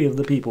 3 of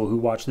the people who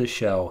watch this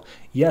show.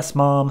 Yes,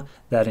 Mom,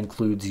 that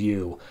includes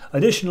you.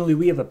 Additionally,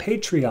 we have a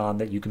Patreon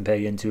that you can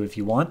pay into if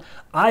you want.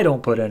 I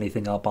don't put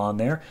anything up on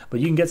there, but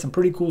you can get some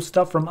pretty cool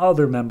stuff from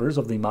other members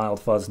of the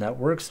Mild Fuzz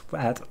Networks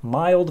at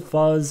Mild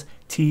Fuzz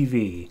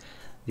TV.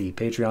 The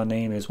Patreon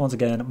name is, once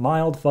again,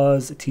 Mild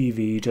Fuzz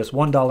TV. Just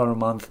 $1 a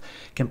month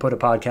can put a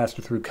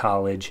podcaster through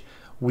college.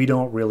 We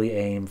don't really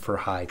aim for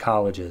high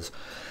colleges.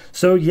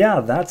 So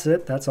yeah, that's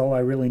it. That's all I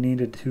really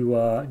needed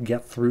to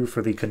get through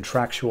for the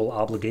contractual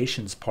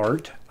obligations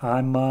part.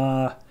 I'm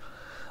going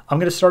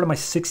to start on my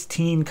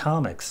 16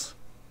 comics.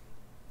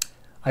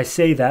 I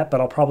say that,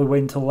 but I'll probably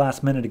wait until the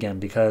last minute again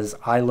because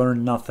I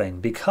learned nothing.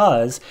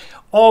 Because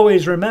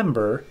always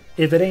remember,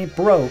 if it ain't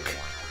broke,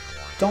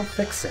 don't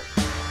fix it.